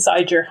live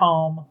inside your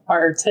home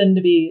tend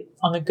to be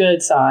on the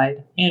good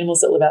side.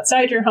 Animals that live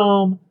outside your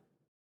home,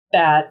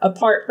 bad,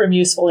 apart from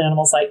useful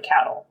animals like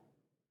cattle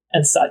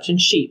and such, and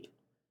sheep.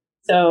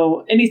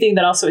 So anything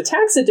that also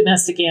attacks a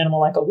domestic animal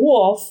like a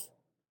wolf,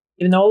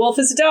 even though a wolf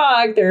is a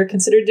dog, they're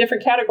considered a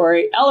different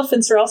category.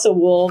 Elephants are also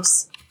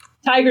wolves.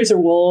 Tigers are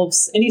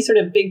wolves. Any sort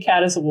of big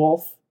cat is a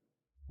wolf.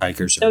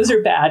 Those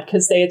are bad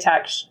because they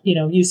attack,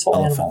 useful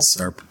animals.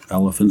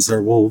 Elephants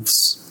are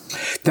wolves.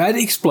 That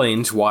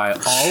explains why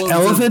all of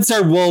elephants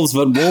are wolves,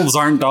 but wolves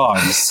aren't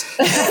dogs.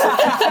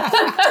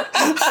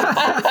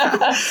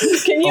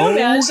 Can you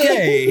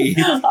imagine?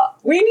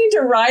 We need to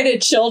write a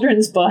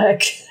children's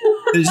book.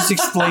 It just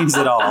explains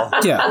it all.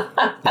 Yeah.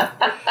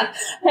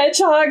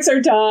 Hedgehogs are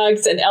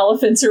dogs and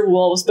elephants are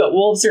wolves, but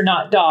wolves are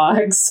not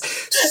dogs.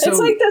 So it's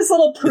like those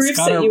little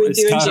proofs that you would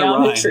do in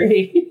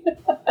geometry.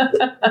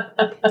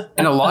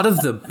 And a lot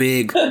of the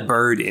big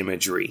bird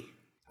imagery.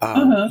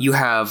 You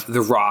have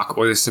the rock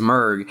or the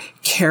simurgh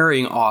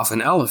carrying off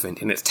an elephant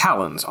in its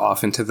talons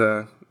off into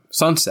the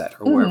sunset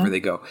or wherever they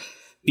go.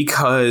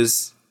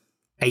 Because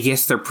I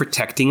guess they're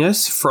protecting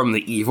us from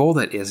the evil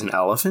that is an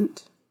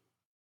elephant.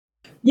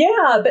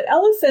 Yeah, but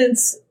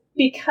elephants,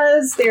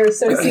 because they're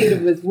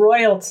associated with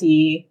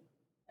royalty,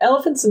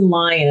 elephants and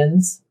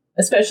lions,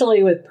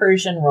 especially with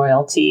Persian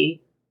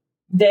royalty,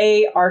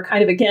 they are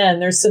kind of, again,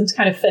 there's some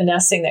kind of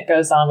finessing that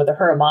goes on with the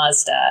Ahura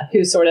Mazda,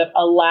 who sort of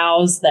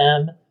allows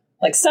them.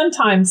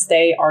 Sometimes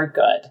they are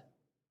good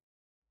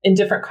in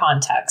different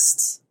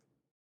contexts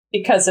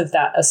because of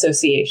that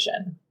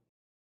association.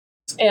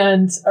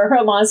 And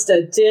Ahura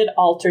Mazda did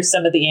alter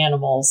some of the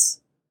animals.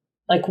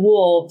 Like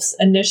wolves,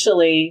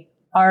 initially,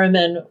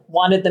 Ahriman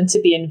wanted them to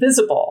be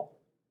invisible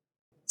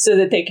so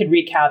that they could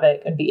wreak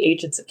havoc and be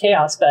agents of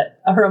chaos.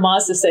 But Ahura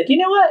Mazda said, you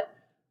know what?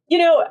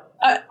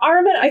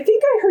 Ahriman, I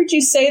think I heard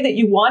you say that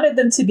you wanted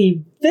them to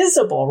be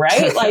visible,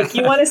 right?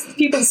 You wanted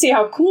people to see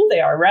how cool they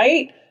are,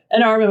 right?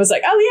 And Ahriman was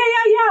like,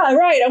 oh, yeah,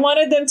 right. I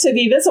wanted them to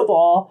be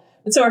visible.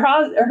 And so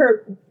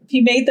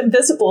he made them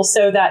visible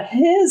so that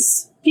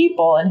his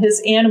people and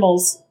his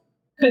animals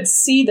could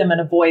see them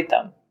and avoid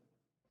them.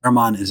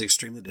 Armand is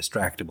extremely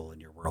distractible in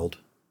your world.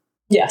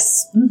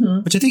 Yes.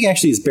 Mm-hmm. Which I think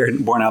actually is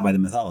borne out by the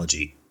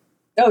mythology.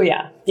 Oh,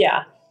 yeah.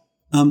 Yeah.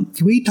 Can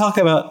we talk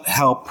about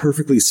how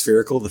perfectly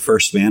spherical the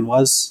first man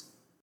was?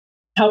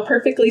 How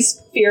perfectly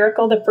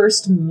spherical the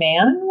first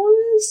man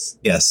was?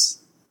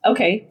 Yes.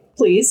 Okay,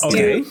 please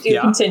do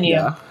continue.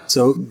 Yeah.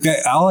 So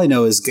all I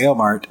know is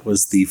Gaelmart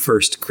was the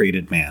first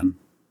created man.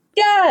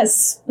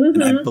 Yes.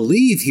 Mm-hmm. And I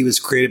believe he was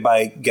created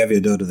by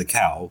Gaviodota the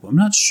cow. I'm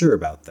not sure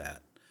about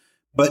that.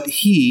 But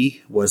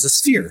he was a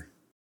sphere.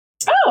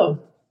 Oh.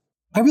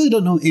 I really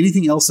don't know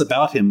anything else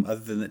about him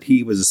other than that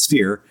he was a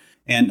sphere.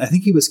 And I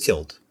think he was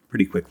killed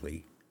pretty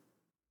quickly.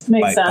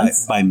 Makes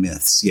sense. By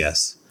myths,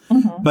 yes.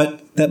 Mm-hmm.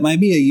 But that might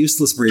be a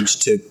useless bridge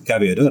to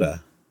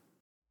Gaviodota.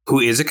 Who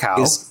is a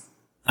cow.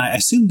 I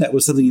assumed that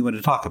was something you wanted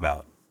to talk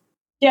about.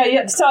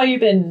 Yeah, saw you've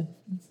been,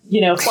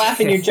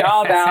 flapping your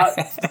jaw about.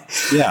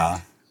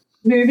 Yeah.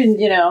 Moving,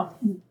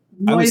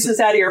 noises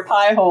out of your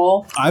pie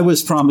hole. I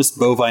was promised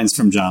bovines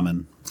from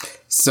Jamin.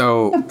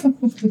 So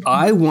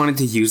I wanted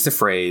to use the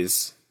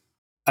phrase,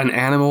 an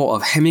animal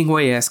of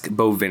Hemingway-esque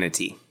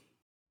bovinity.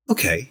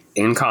 Okay.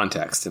 In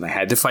context, and I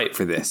had to fight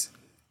for this.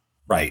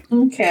 Right.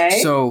 Okay.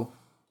 So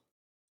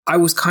I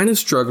was kind of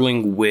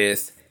struggling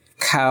with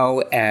cow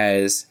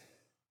as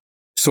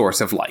source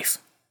of life.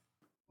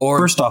 Or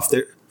first off,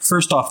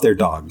 they're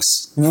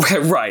dogs.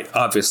 Right,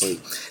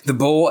 obviously. The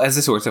bull as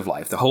a source of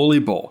life, the holy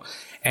bull.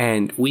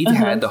 And we've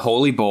had the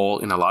holy bull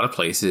in a lot of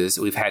places.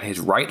 We've had his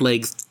right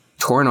leg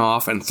torn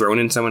off and thrown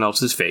in someone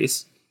else's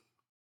face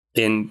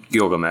in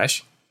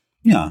Gilgamesh.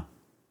 Yeah.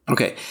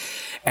 Okay.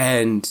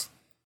 And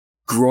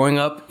growing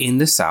up in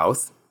the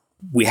South,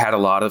 we had a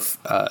lot of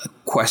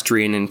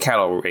equestrian and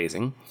cattle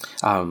raising,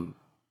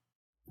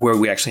 where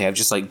we actually have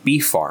just like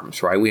beef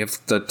farms, right? We have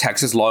the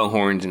Texas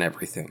Longhorns and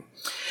everything.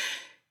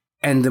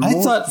 And I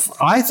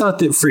thought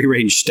that free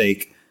range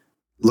steak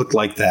looked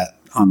like that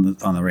on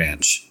the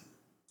ranch.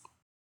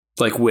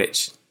 Like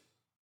which?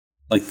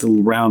 Like the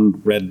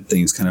round red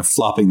things kind of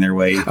flopping their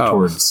way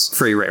towards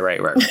free.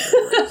 Right.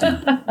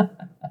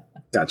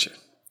 Gotcha.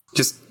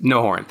 Just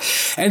no horn.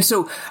 And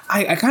so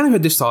I kind of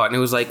had this thought, and it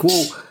was like,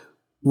 well,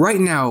 right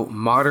now,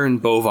 modern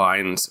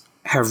bovines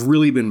have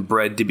really been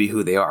bred to be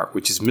who they are,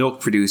 which is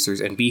milk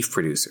producers and beef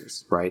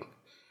producers, right?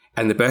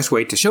 And the best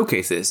way to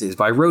showcase this is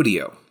by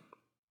rodeo,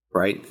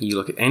 right? You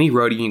look at any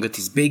rodeo, you get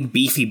these big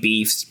beefy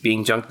beefs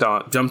being jumped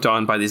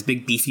on by these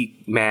big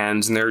beefy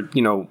mans, and they're,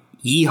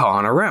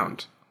 yeehawing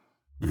around.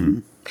 Mm-hmm.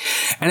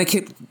 And I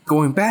kept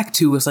going back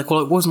to, it's like, well,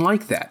 it wasn't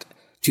like that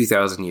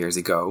 2,000 years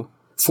ago,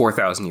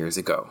 4,000 years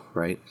ago,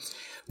 right?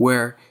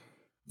 Where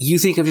you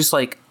think of just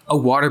like a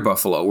water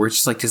buffalo, where it's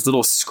just like this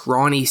little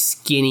scrawny,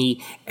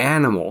 skinny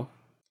animal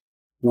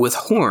with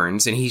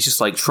horns, and he's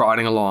just like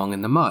trotting along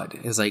in the mud.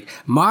 It's like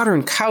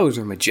modern cows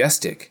are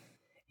majestic.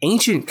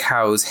 Ancient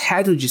cows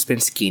had to just been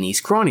skinny,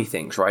 scrawny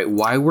things, right?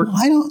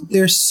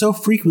 They're so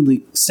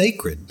frequently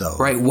sacred, though.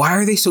 Right. Why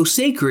are they so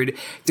sacred?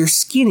 They're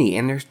skinny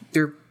and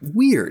they're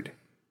weird.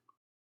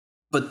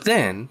 But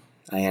then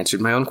I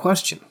answered my own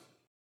question.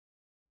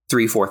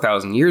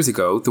 3,000-4,000 years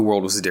ago, the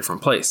world was a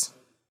different place.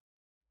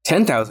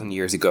 10,000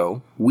 years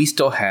ago, we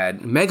still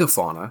had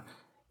megafauna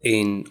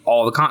in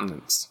all the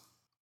continents.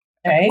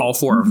 Okay. All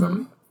four of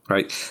them,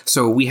 right?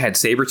 So we had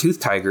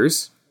saber-toothed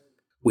tigers.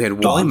 We had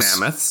woolly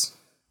mammoths.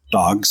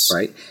 Dogs.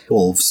 Right.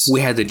 Wolves.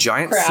 We had the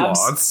giant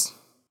sloths.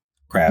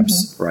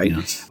 Crabs. Right.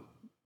 Yeah.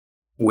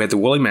 We had the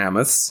woolly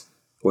mammoths.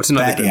 What's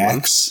another good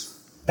one?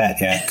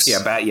 Bat yaks.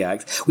 Yeah, bat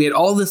yaks. We had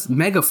all this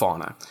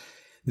megafauna.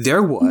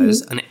 There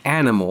was an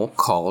animal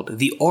called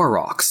the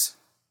aurochs.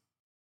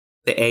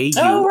 The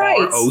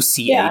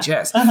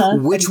AUROCHS,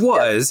 which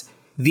was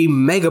the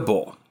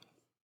megabull.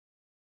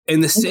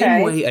 In the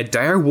same way a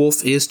dire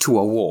wolf is to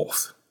a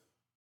wolf,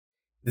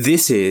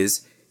 this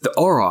is the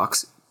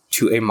aurochs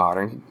to a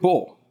modern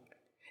bull.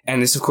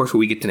 And this is, of course, what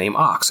we get to name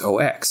ox,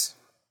 O-X.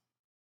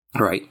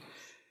 Right?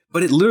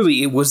 But it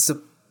was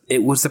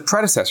the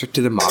predecessor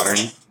to the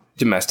modern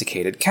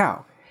domesticated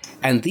cow.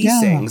 And these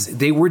things,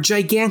 they were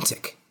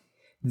gigantic.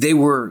 They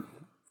were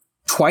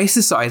twice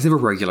the size of a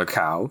regular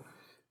cow,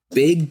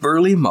 big,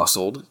 burly,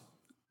 muscled,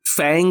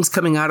 fangs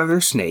coming out of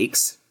their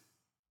snakes,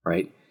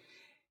 right?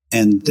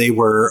 And they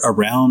were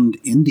around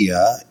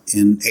India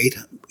in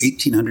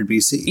 1800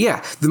 BC.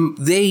 Yeah,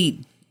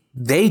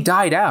 they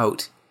died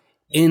out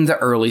in the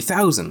early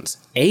thousands,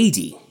 AD.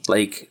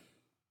 Like,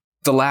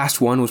 the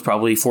last one was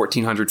probably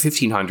 1400,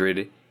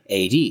 1500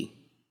 AD,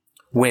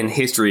 when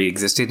history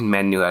existed and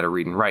men knew how to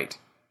read and write.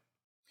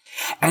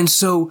 And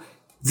so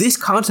this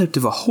concept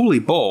of a holy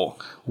bull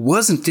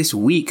wasn't this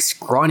weak,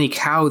 scrawny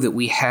cow that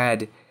we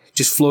had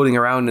just floating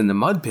around in the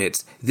mud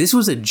pits. This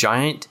was a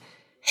giant,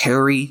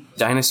 hairy,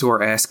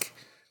 dinosaur-esque,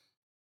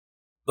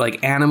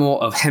 like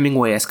animal of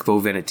Hemingway-esque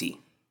bovinity.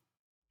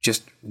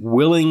 Just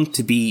willing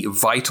to be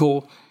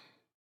vital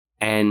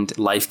and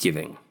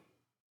life-giving.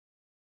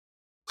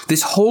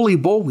 This holy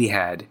bull we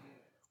had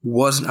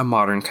wasn't a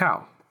modern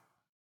cow.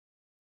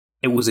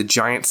 It was a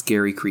giant,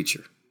 scary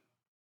creature.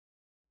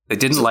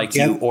 They didn't like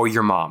you or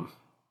your mom.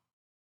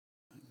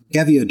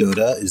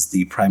 Gaviodota is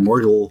the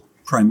primordial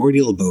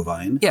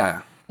bovine.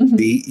 Yeah.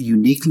 The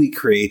uniquely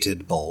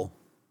created bull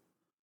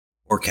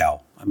or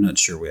cow. I'm not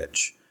sure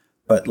which.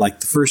 But like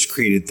the first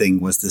created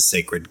thing was this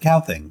sacred cow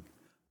thing.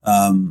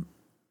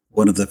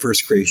 One of the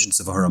first creations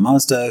of Ahura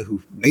Mazda,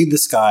 who made the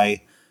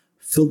sky,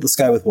 filled the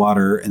sky with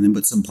water, and then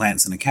put some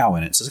plants and a cow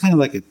in it. So it's kind of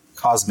like a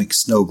cosmic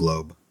snow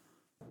globe.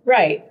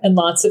 Right. And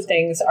lots of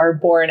things are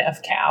born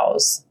of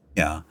cows.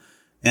 Yeah.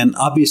 And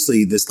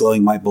obviously this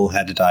glowing white bull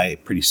had to die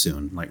pretty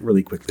soon, like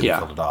really quickly. We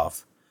killed it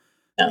off.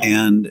 Oh.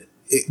 And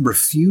it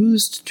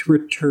refused to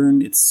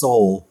return its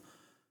soul.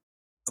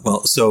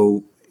 Well,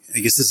 so I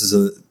guess this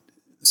is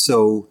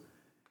so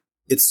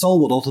its soul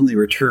would ultimately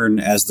return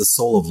as the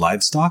soul of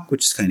livestock,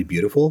 which is kind of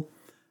beautiful.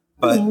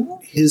 But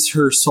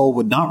her soul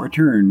would not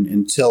return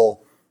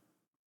until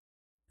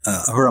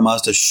Ahura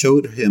Mazda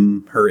showed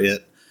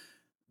it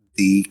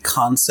the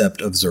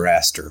concept of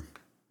Zoroaster.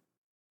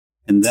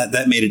 And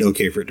that made it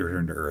okay for it to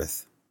return to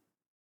Earth.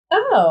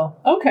 Oh,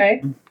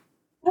 okay.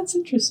 That's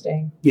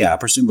interesting. Yeah,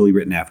 presumably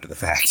written after the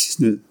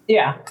fact.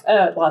 Yeah,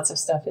 lots of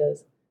stuff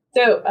is.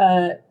 So,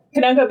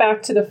 can I go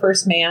back to the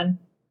first man?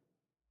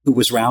 Who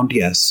was round?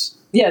 Yes.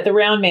 Yeah, the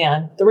round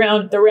man.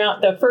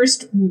 The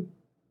first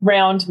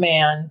round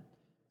man.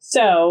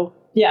 So,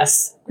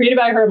 yes, created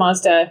by Ahura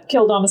Mazda,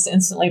 killed almost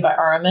instantly by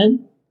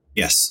Ahriman.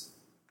 Yes.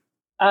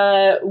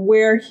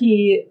 Where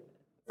he,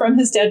 from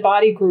his dead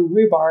body, grew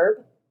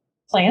rhubarb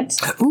plant.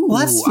 Ooh, well,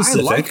 that's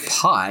specific. I like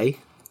pie.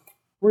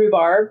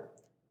 Rhubarb.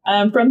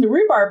 From the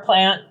rhubarb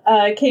plant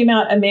came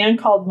out a man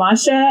called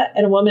Masha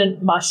and a woman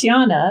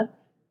Mashiana.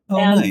 Oh,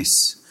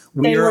 nice.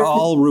 We are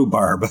all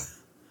rhubarb.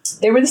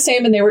 They were the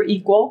same and they were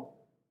equal.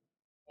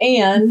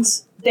 And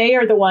they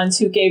are the ones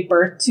who gave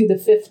birth to the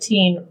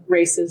 15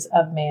 races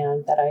of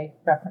man that I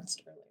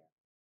referenced earlier.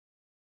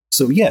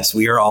 So, yes,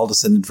 we are all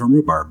descended from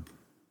rhubarb.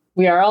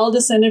 We are all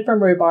descended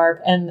from rhubarb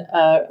and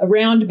a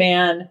round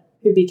man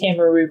who became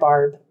a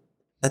rhubarb.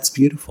 That's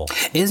beautiful.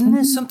 Isn't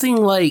this something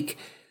like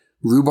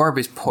rhubarb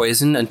is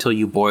poison until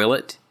you boil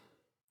it?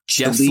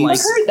 Just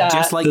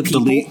like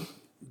people?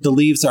 The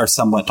leaves are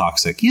somewhat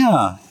toxic.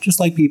 Yeah, just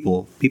like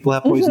people. People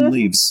have poison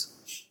leaves.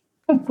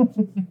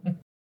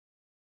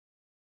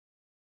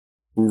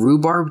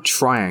 Rhubarb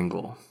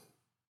triangle.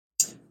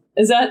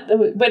 Is that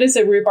what is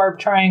a rhubarb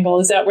triangle?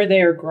 Is that where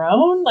they are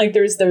grown? Like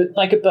there's the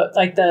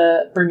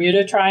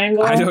Bermuda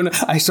Triangle? I don't know.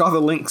 I saw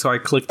the link, so I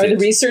clicked it. Or the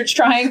Research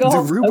Triangle? The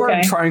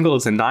rhubarb triangle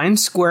is a 9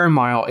 square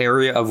mile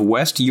area of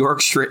West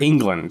Yorkshire,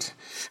 England.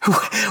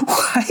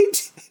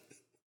 What?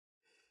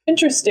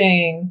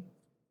 Interesting.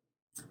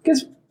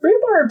 Because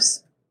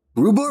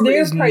rhubarb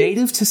is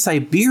native to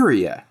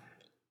Siberia.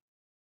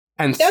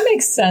 And that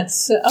makes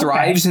sense. Okay.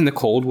 Thrives in the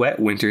cold, wet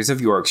winters of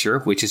Yorkshire,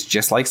 which is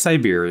just like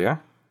Siberia.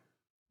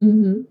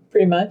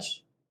 Pretty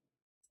much.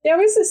 Yeah,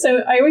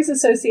 I always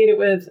associate it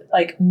with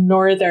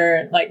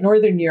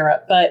northern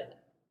Europe, but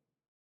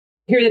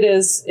here it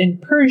is in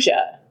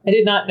Persia. I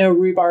did not know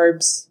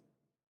rhubarbs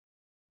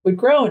would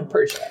grow in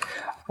Persia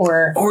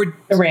or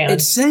Iran.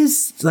 It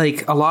says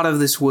like a lot of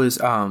this was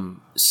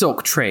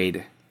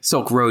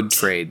Silk Road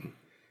trade.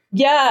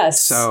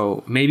 Yes.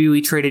 So maybe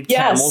we traded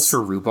camels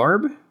for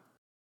rhubarb.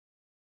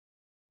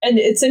 And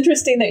it's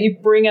interesting that you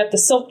bring up the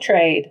silk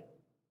trade,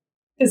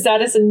 because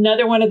that is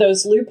another one of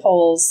those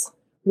loopholes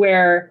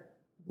where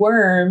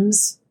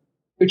worms,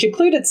 which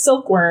included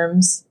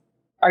silkworms,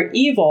 are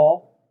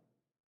evil,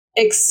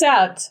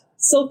 except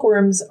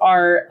silkworms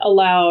are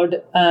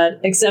allowed an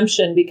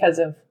exemption because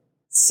of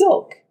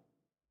silk,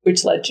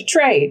 which led to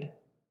trade.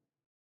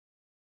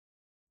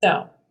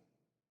 So,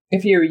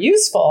 if you're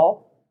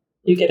useful,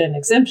 you get an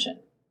exemption.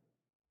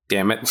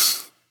 Damn it.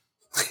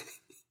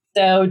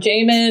 So,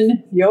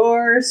 Jamin,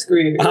 you're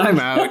screwed. I'm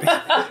out.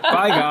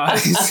 Bye,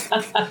 guys.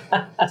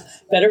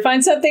 Better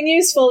find something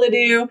useful to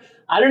do.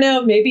 I don't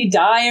know, maybe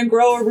die and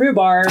grow a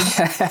rhubarb.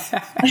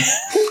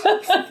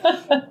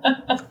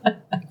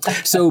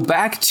 So,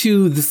 back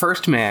to the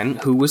first man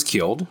who was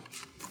killed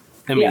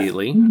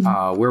immediately.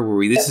 Yeah. Where were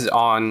we? This is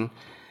on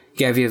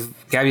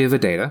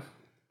Gaviodata.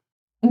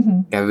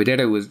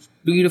 Gaviodata was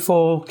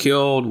beautiful,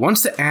 killed.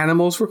 Once the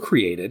animals were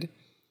created,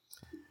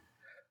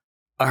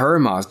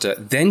 Ahura Mazda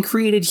then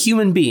created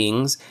human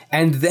beings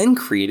and then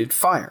created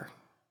fire.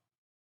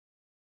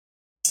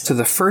 So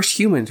the first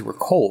humans were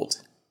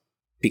cold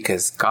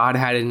because God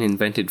hadn't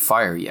invented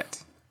fire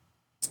yet.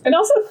 And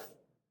also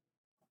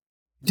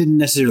didn't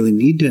necessarily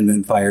need to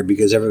invent fire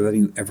because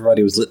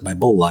everybody was lit by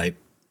bull light.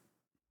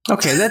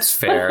 Okay, that's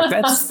fair.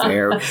 That's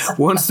fair.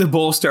 Once the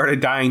bull started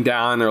dying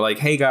down, they're like,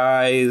 "Hey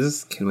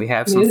guys, can we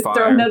have some fire?"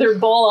 Throw another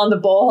bull on the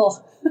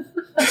bull.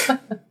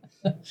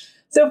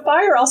 So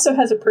fire also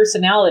has a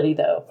personality,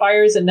 though.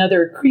 Fire is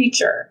another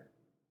creature.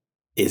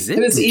 Is it?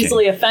 Who's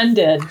easily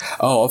offended.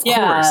 Oh,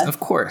 of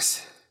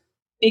course.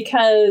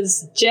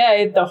 Because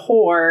Jay, the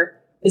whore,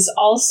 is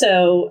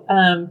also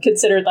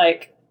considered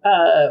like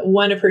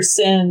one of her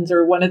sins,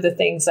 or one of the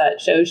things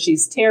that shows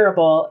she's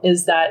terrible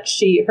is that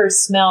her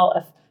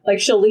smell,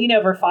 like she'll lean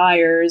over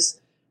fires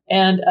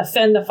and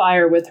offend the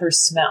fire with her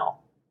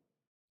smell.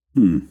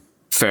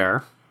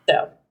 Fair.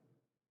 So,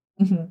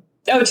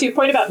 oh, to your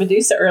point about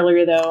Medusa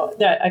earlier, though,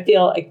 that I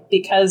feel like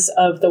because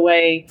of the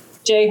way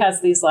Jay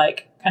has these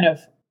like kind of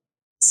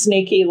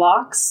snaky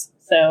locks,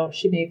 so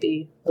she may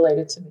be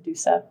related to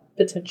Medusa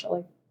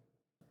potentially.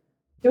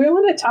 Do we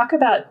want to talk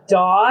about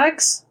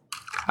dogs?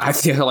 I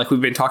feel like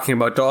we've been talking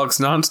about dogs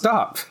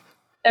nonstop.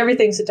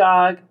 Everything's a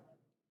dog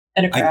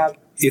and a crab.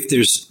 If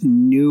there's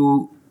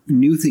new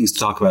things to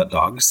talk about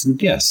dogs, then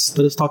yes,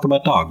 let us talk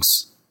about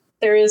dogs.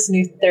 There is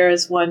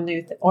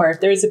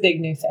a big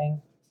new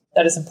thing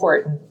that is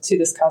important to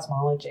this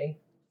cosmology.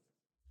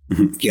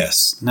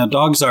 Yes. Now,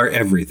 dogs are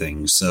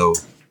everything, so...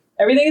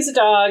 Everything is a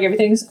dog,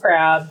 everything is a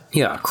crab.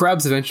 Yeah,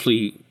 crabs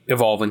eventually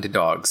evolve into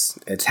dogs.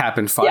 It's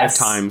happened 5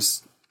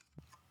 times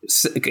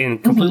in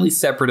completely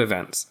separate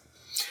events.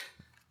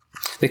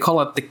 They call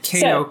it the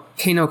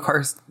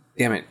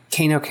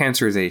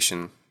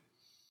canocancerization.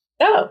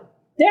 Oh,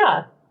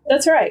 yeah,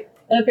 that's right.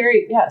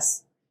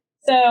 Yes.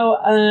 So,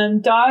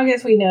 dog,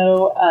 as we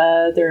know,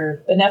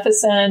 they're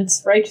beneficent,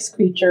 righteous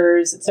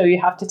creatures. So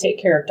you have to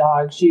take care of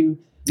dogs. You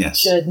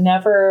should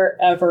never,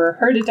 ever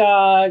hurt a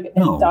dog.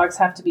 And dogs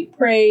have to be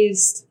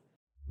praised.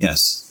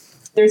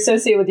 Yes. They're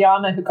associated with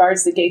Yama, who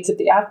guards the gates of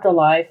the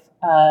afterlife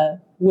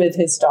with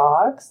his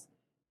dogs.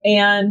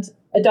 And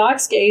a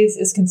dog's gaze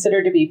is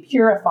considered to be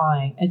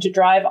purifying and to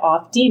drive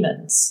off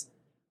demons.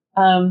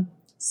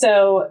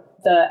 So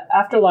the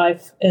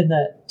afterlife in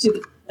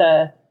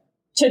the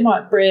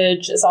Chinwat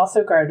Bridge is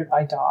also guarded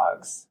by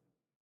dogs.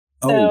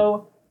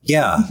 I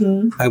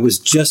was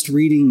just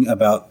reading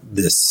about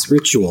this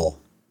ritual.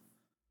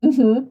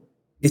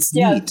 It's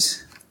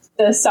neat.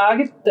 The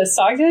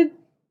Sagad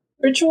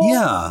ritual?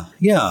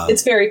 Yeah.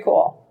 It's very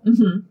cool.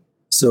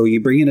 So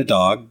you bring in a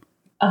dog.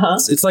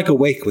 It's like a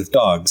wake with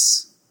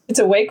dogs. It's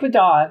a wake with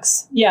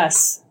dogs.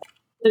 Yes.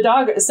 The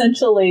dog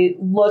essentially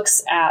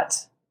looks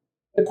at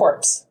the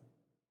corpse.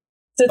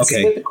 Sits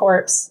with the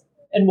corpse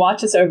and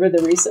watches over the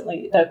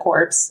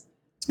corpse.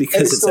 It's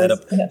because it's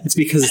edible. It's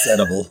because it's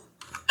edible.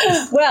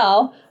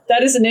 Well,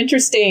 that is an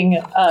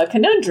interesting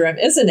conundrum,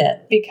 isn't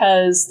it?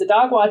 Because the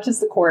dog watches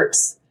the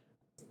corpse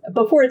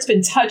before it's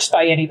been touched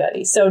by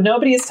anybody. So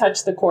nobody has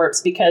touched the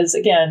corpse because,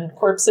 again,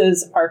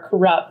 corpses are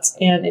corrupt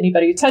and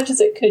anybody who touches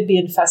it could be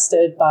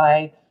infested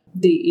by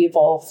the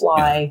evil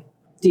fly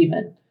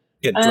demon.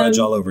 Get drudge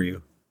all over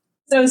you.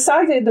 So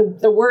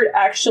Sagde, the word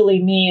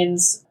actually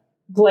means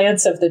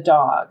glance of the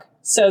dog.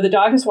 So the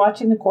dog is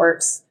watching the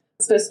corpse.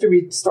 It's supposed to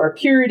restore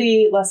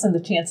purity, lessen the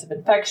chance of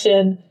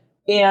infection,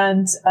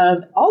 and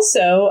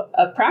also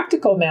a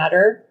practical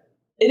matter,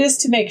 it is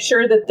to make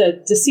sure that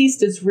the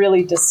deceased is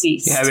really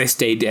deceased. Yeah, they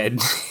stay dead.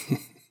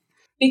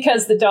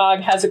 Because the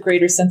dog has a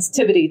greater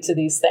sensitivity to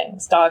these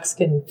things. Dogs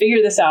can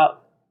figure this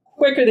out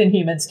quicker than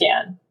humans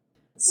can.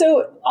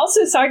 So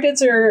also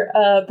Sagdeds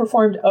are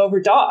performed over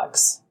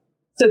dogs.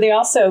 So they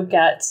also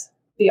get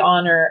the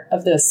honor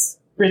of this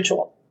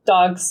ritual.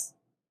 Dogs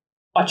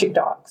watching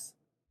dogs.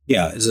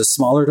 Yeah. Is it a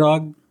smaller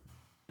dog?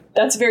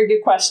 That's a very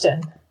good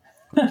question.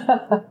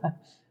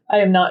 I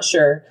am not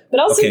sure.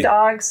 But also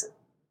dogs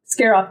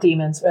scare off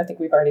demons. I think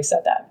we've already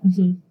said that.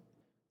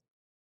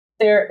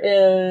 There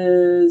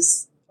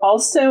is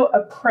also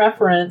a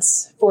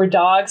preference for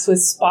dogs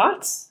with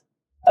spots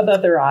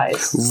above their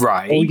eyes.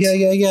 Right. Oh,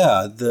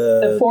 yeah.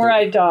 The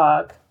four-eyed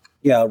dog.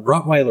 Yeah,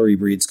 Rottweiler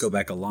breeds go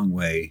back a long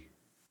way.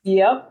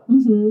 Yep.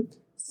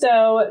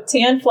 So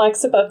tan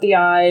flecks above the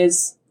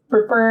eyes,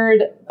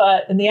 preferred,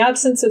 but in the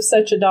absence of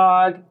such a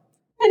dog,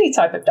 any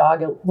type of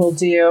dog will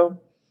do.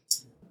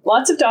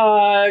 Lots of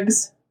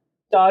dogs.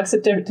 Dogs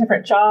have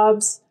different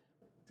jobs.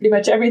 Pretty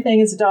much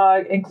everything is a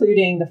dog,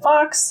 including the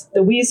fox,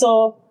 the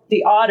weasel,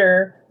 the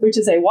otter, which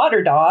is a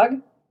water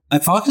dog.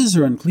 Foxes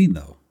are unclean,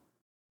 though.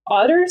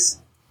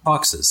 Otters?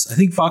 Foxes. I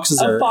think foxes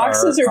are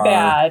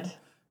bad.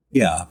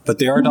 Yeah, but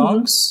they are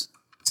dogs?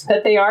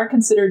 But they are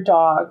considered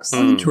dogs.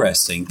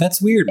 Interesting.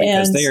 That's weird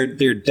because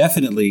they're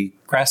definitely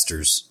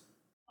crasters.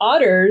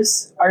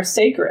 Otters are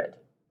sacred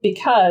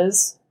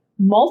because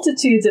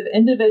multitudes of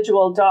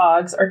individual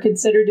dogs are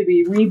considered to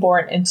be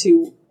reborn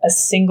into a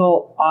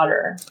single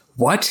otter.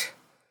 What?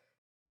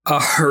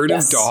 A herd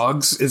of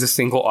dogs is a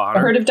single otter?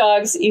 A herd of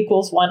dogs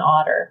equals one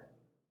otter.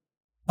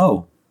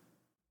 Oh.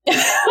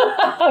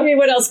 I mean,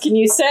 what else can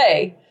you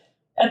say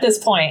at this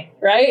point,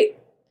 right?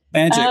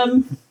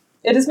 Magic.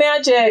 It is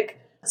magic.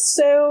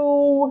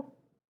 So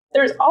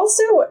there's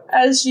also,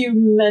 as you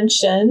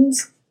mentioned,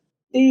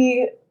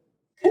 the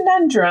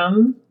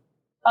conundrum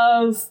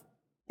of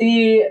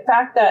the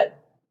fact that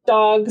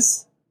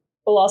dogs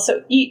will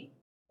also eat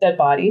dead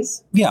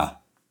bodies. Yeah,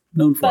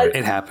 known for it.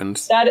 It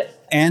happens.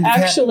 And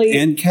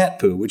cat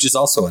poo, which is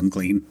also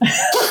unclean.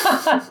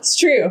 It's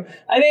true.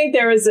 I think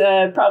there was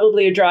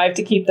probably a drive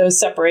to keep those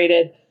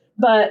separated.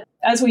 But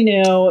as we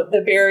know,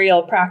 the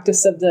burial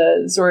practice of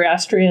the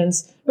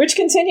Zoroastrians, which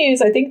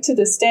continues, I think, to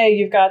this day,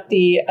 you've got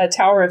the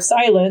Tower of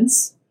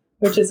Silence,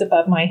 which is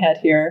above my head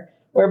here,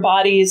 where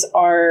bodies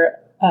are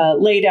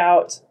laid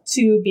out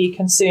to be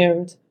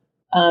consumed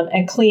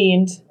and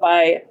cleaned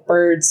by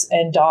birds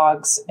and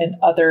dogs and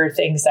other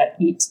things that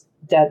eat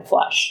dead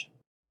flesh.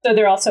 So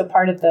they're also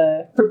part of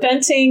they're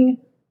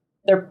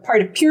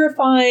part of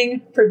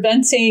purifying,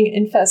 preventing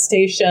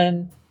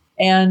infestation,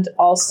 and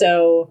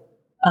also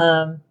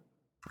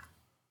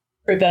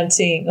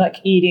preventing, like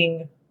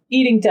eating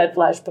dead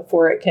flesh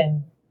before it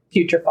can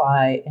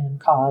putrefy and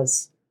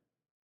cause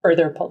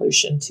further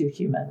pollution to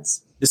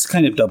humans. It's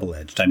kind of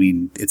double-edged. I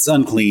mean, it's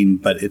unclean,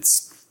 but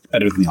it's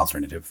better than the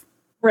alternative.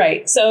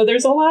 Right. So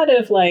there's a lot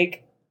of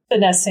like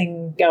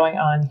finessing going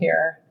on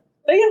here.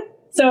 But yeah,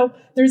 so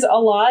there's a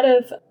lot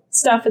of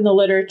stuff in the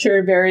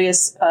literature.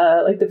 Various,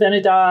 like the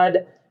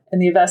Venedad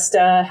and the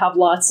Avesta have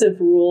lots of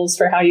rules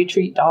for how you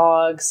treat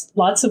dogs,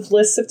 lots of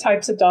lists of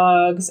types of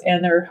dogs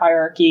and their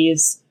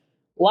hierarchies,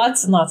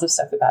 lots and lots of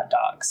stuff about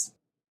dogs.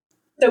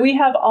 So we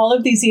have all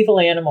of these evil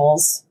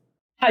animals.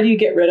 How do you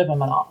get rid of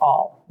them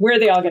all? Where are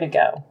they all going to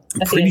go?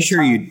 I'm pretty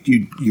sure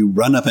you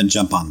run up and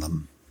jump on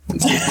them.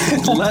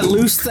 Let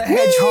loose the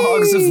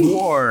hedgehogs of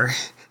war.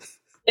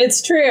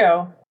 It's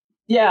true.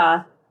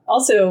 Yeah.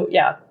 Also,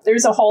 yeah,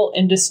 there's a whole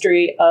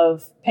industry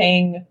of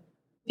paying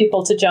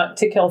people to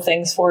kill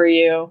things for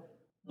you,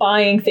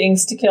 buying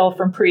things to kill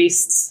from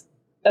priests.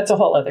 That's a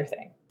whole other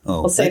thing.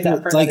 Oh, we'll save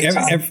that for another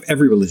time.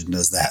 Every religion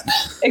does that.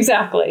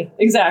 Exactly.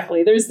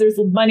 There's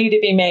money to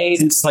be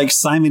made. It's like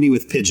simony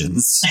with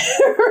pigeons.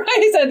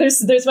 Right. So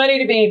there's money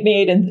to be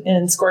made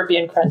in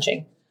scorpion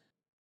crunching.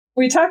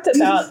 We talked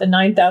about the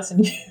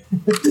 9,000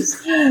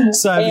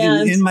 years. So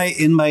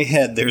in my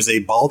head, there's a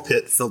ball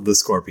pit filled with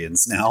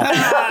scorpions now.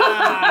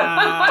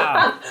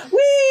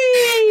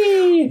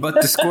 Whee! But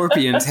the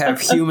scorpions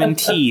have human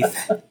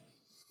teeth.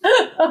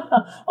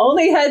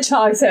 Only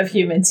hedgehogs have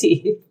human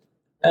teeth.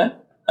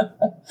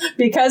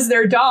 Because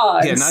they're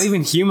dogs. Yeah, not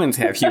even humans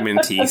have human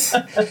teeth.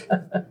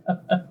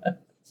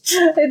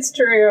 It's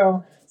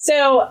true.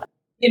 So,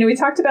 we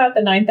talked about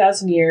the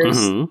 9,000 years,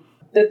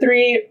 the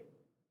 3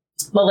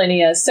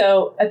 millennia.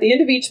 So at the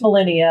end of each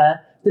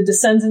millennia, the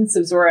descendants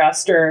of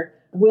Zoroaster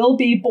will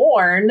be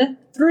born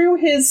through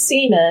his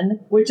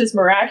semen, which is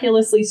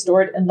miraculously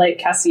stored in Lake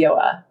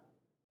Kasioa.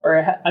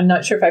 Or I'm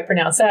not sure if I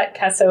pronounce that.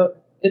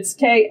 It's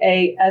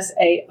Kasaoiia.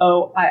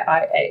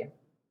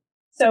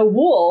 So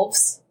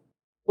wolves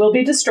will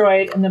be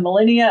destroyed in the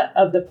millennia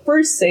of the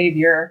first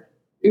savior,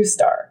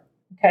 Ustar.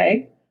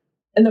 Okay?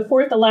 In the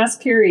fourth and last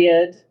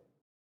period,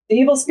 the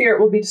evil spirit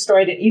will be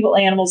destroyed and evil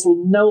animals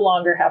will no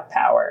longer have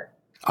power.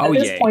 At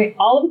this point,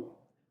 all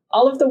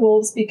of the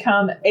wolves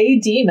become a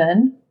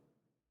demon.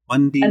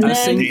 One demon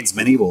contains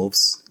many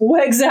wolves.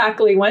 Well,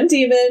 exactly. One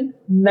demon,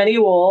 many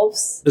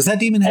wolves. Does that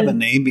demon have a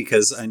name?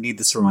 Because I need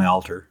this for my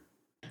altar.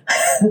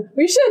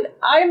 We should.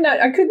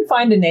 I couldn't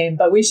find a name,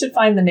 but we should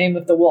find the name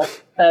of the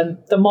wolf. The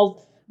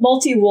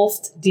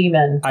multi-wolfed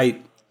demon.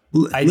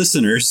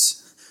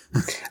 Listeners,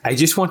 I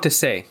just want to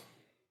say,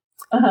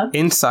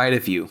 inside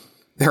of you,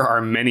 there are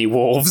many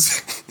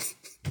wolves.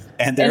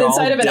 And they're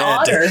inside all of an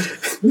otter.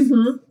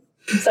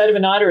 Inside of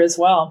an otter as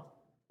well.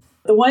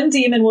 The one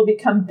demon will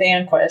become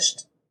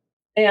vanquished,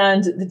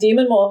 and the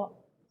demon will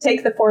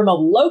take the form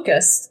of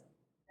locust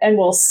and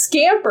will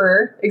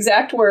scamper,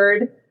 exact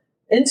word,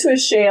 into a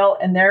shale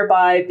and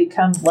thereby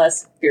become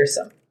less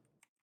fearsome.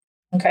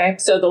 Okay,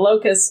 so the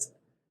locust,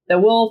 the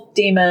wolf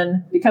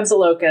demon becomes a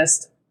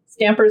locust,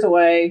 scampers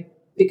away,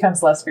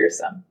 becomes less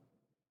fearsome.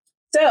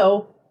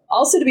 So,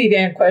 also to be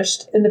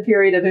vanquished in the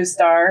period of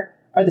Ustar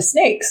are the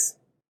snakes.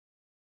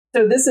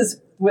 So this is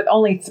with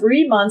only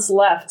 3 months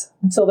left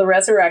until the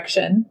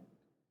resurrection.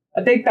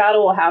 A big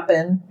battle will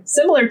happen,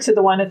 similar to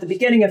the one at the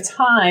beginning of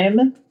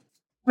time,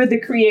 with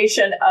the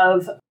creation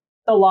of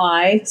the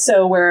lie.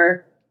 So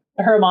where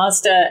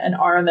Mazda and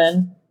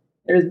Ahriman,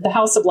 the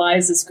House of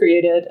Lies is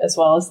created, as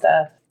well as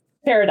the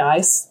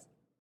Paradise.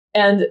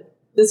 And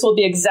this will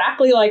be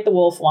exactly like the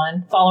wolf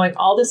one, following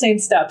all the same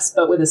steps,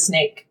 but with a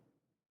snake.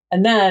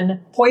 And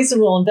then poison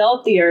will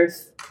envelop the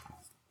earth,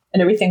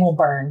 and everything will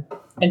burn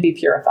and be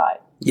purified.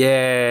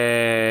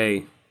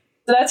 Yay.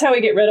 So that's how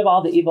we get rid of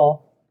all the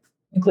evil,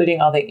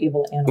 including all the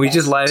evil animals. We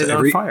just light it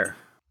on fire.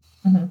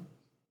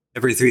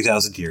 Every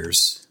 3,000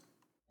 years.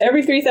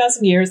 Every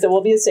 3,000 years, there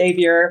will be a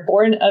savior,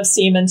 born of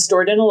semen,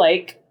 stored in a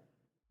lake.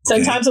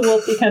 Sometimes a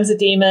wolf becomes a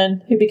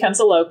demon who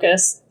becomes a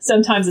locust.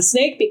 Sometimes a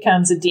snake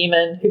becomes a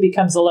demon who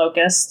becomes a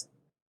locust.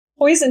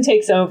 Poison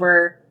takes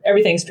over.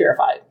 Everything's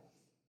purified.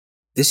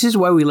 This is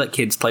why we let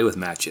kids play with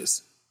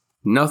matches.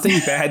 Nothing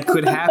bad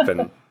could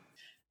happen.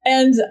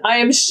 And I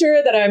am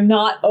sure that I'm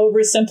not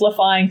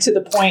oversimplifying to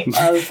the point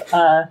of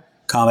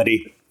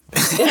comedy.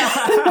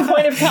 The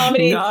point of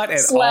comedy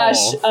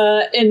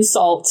 /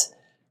 insult.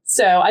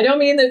 So I don't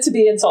mean that to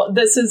be insult.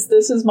 This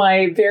is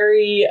my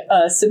very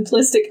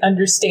simplistic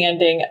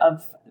understanding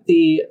of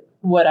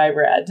what I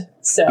read.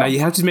 So now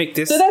you have to make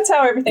this. So that's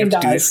how everything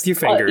dies. Do this with your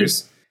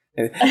fingers.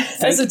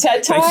 As a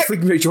TED Talk.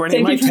 Thank you for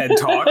joining my TED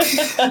Talk.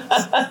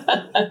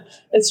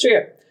 It's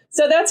true.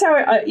 So that's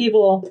how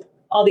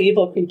all the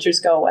evil creatures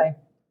go away.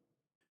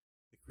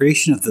 The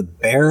creation of the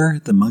bear,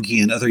 the monkey,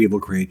 and other evil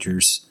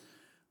creatures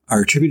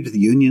are attributed to the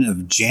union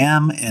of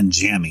Jam and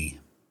Jammy.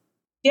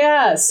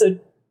 Yeah, so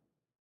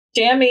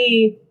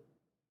Jammy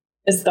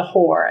is the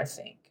whore, I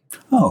think.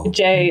 Oh.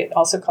 Jay,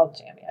 also called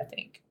Jammy, I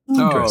think.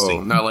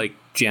 Interesting. Oh, not like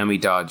jammy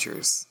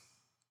Dodgers.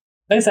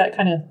 Is that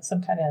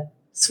some kind of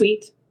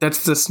sweet?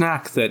 That's the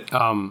snack that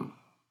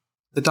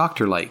the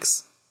doctor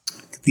likes.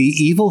 The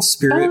evil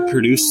spirit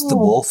produced the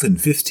wolf in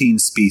 15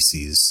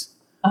 species.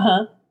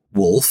 Uh-huh.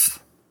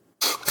 Wolf,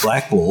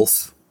 black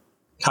wolf,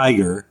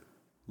 tiger,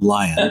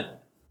 lion,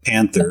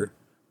 panther,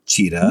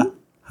 cheetah,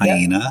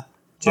 hyena,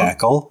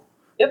 jackal,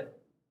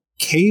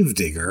 cave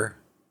digger,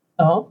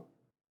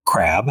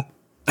 crab,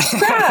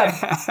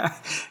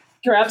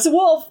 Crab's a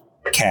wolf,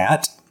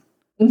 cat,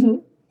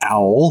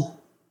 owl,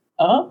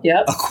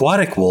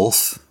 aquatic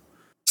wolf,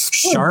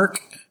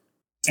 shark,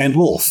 and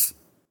wolf.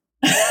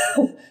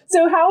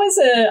 So how is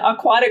an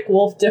aquatic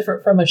wolf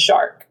different from a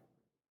shark?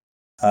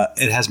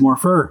 It has more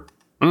fur.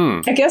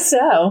 I guess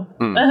so.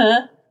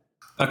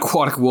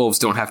 Aquatic wolves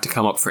don't have to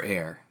come up for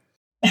air.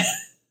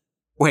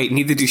 Wait,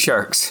 neither do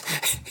sharks.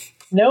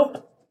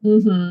 Nope.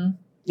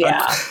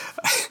 Yeah.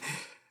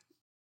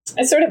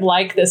 I sort of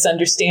like this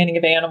understanding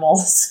of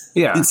animals.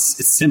 Yeah. It's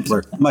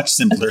simpler, much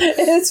simpler.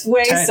 It's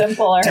way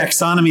simpler.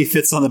 Taxonomy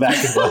fits on the back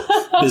of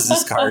the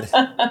business card.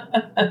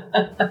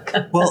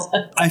 Well,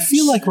 I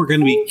feel like we're going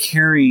to be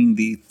carrying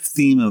the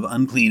theme of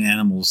unclean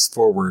animals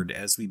forward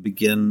as we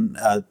begin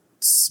a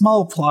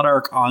small plot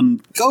arc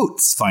on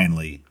goats,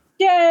 finally.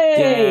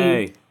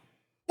 Yay!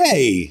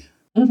 Hey!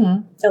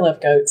 I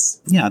love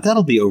goats. Yeah,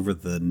 that'll be over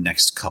the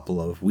next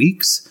couple of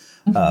weeks.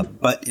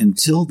 But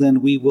until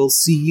then, we will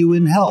see you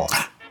in hell.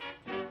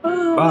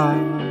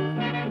 Bye.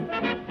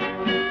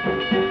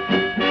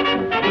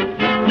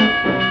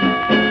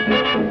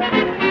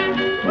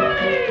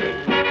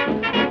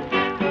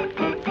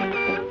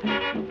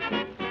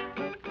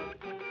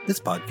 This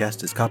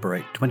podcast is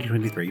copyright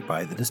 2023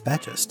 by The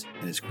Dispatchist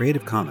and is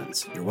Creative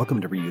Commons. You're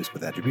welcome to reuse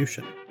with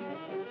attribution.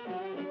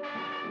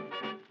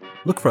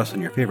 Look for us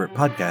on your favorite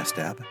podcast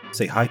app.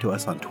 Say hi to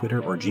us on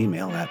Twitter or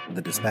Gmail at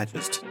The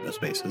Dispatchist, no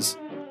spaces.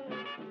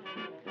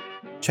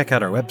 Check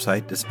out our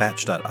website,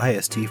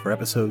 dispatch.ist, for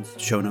episodes,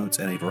 show notes,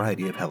 and a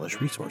variety of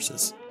hellish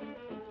resources.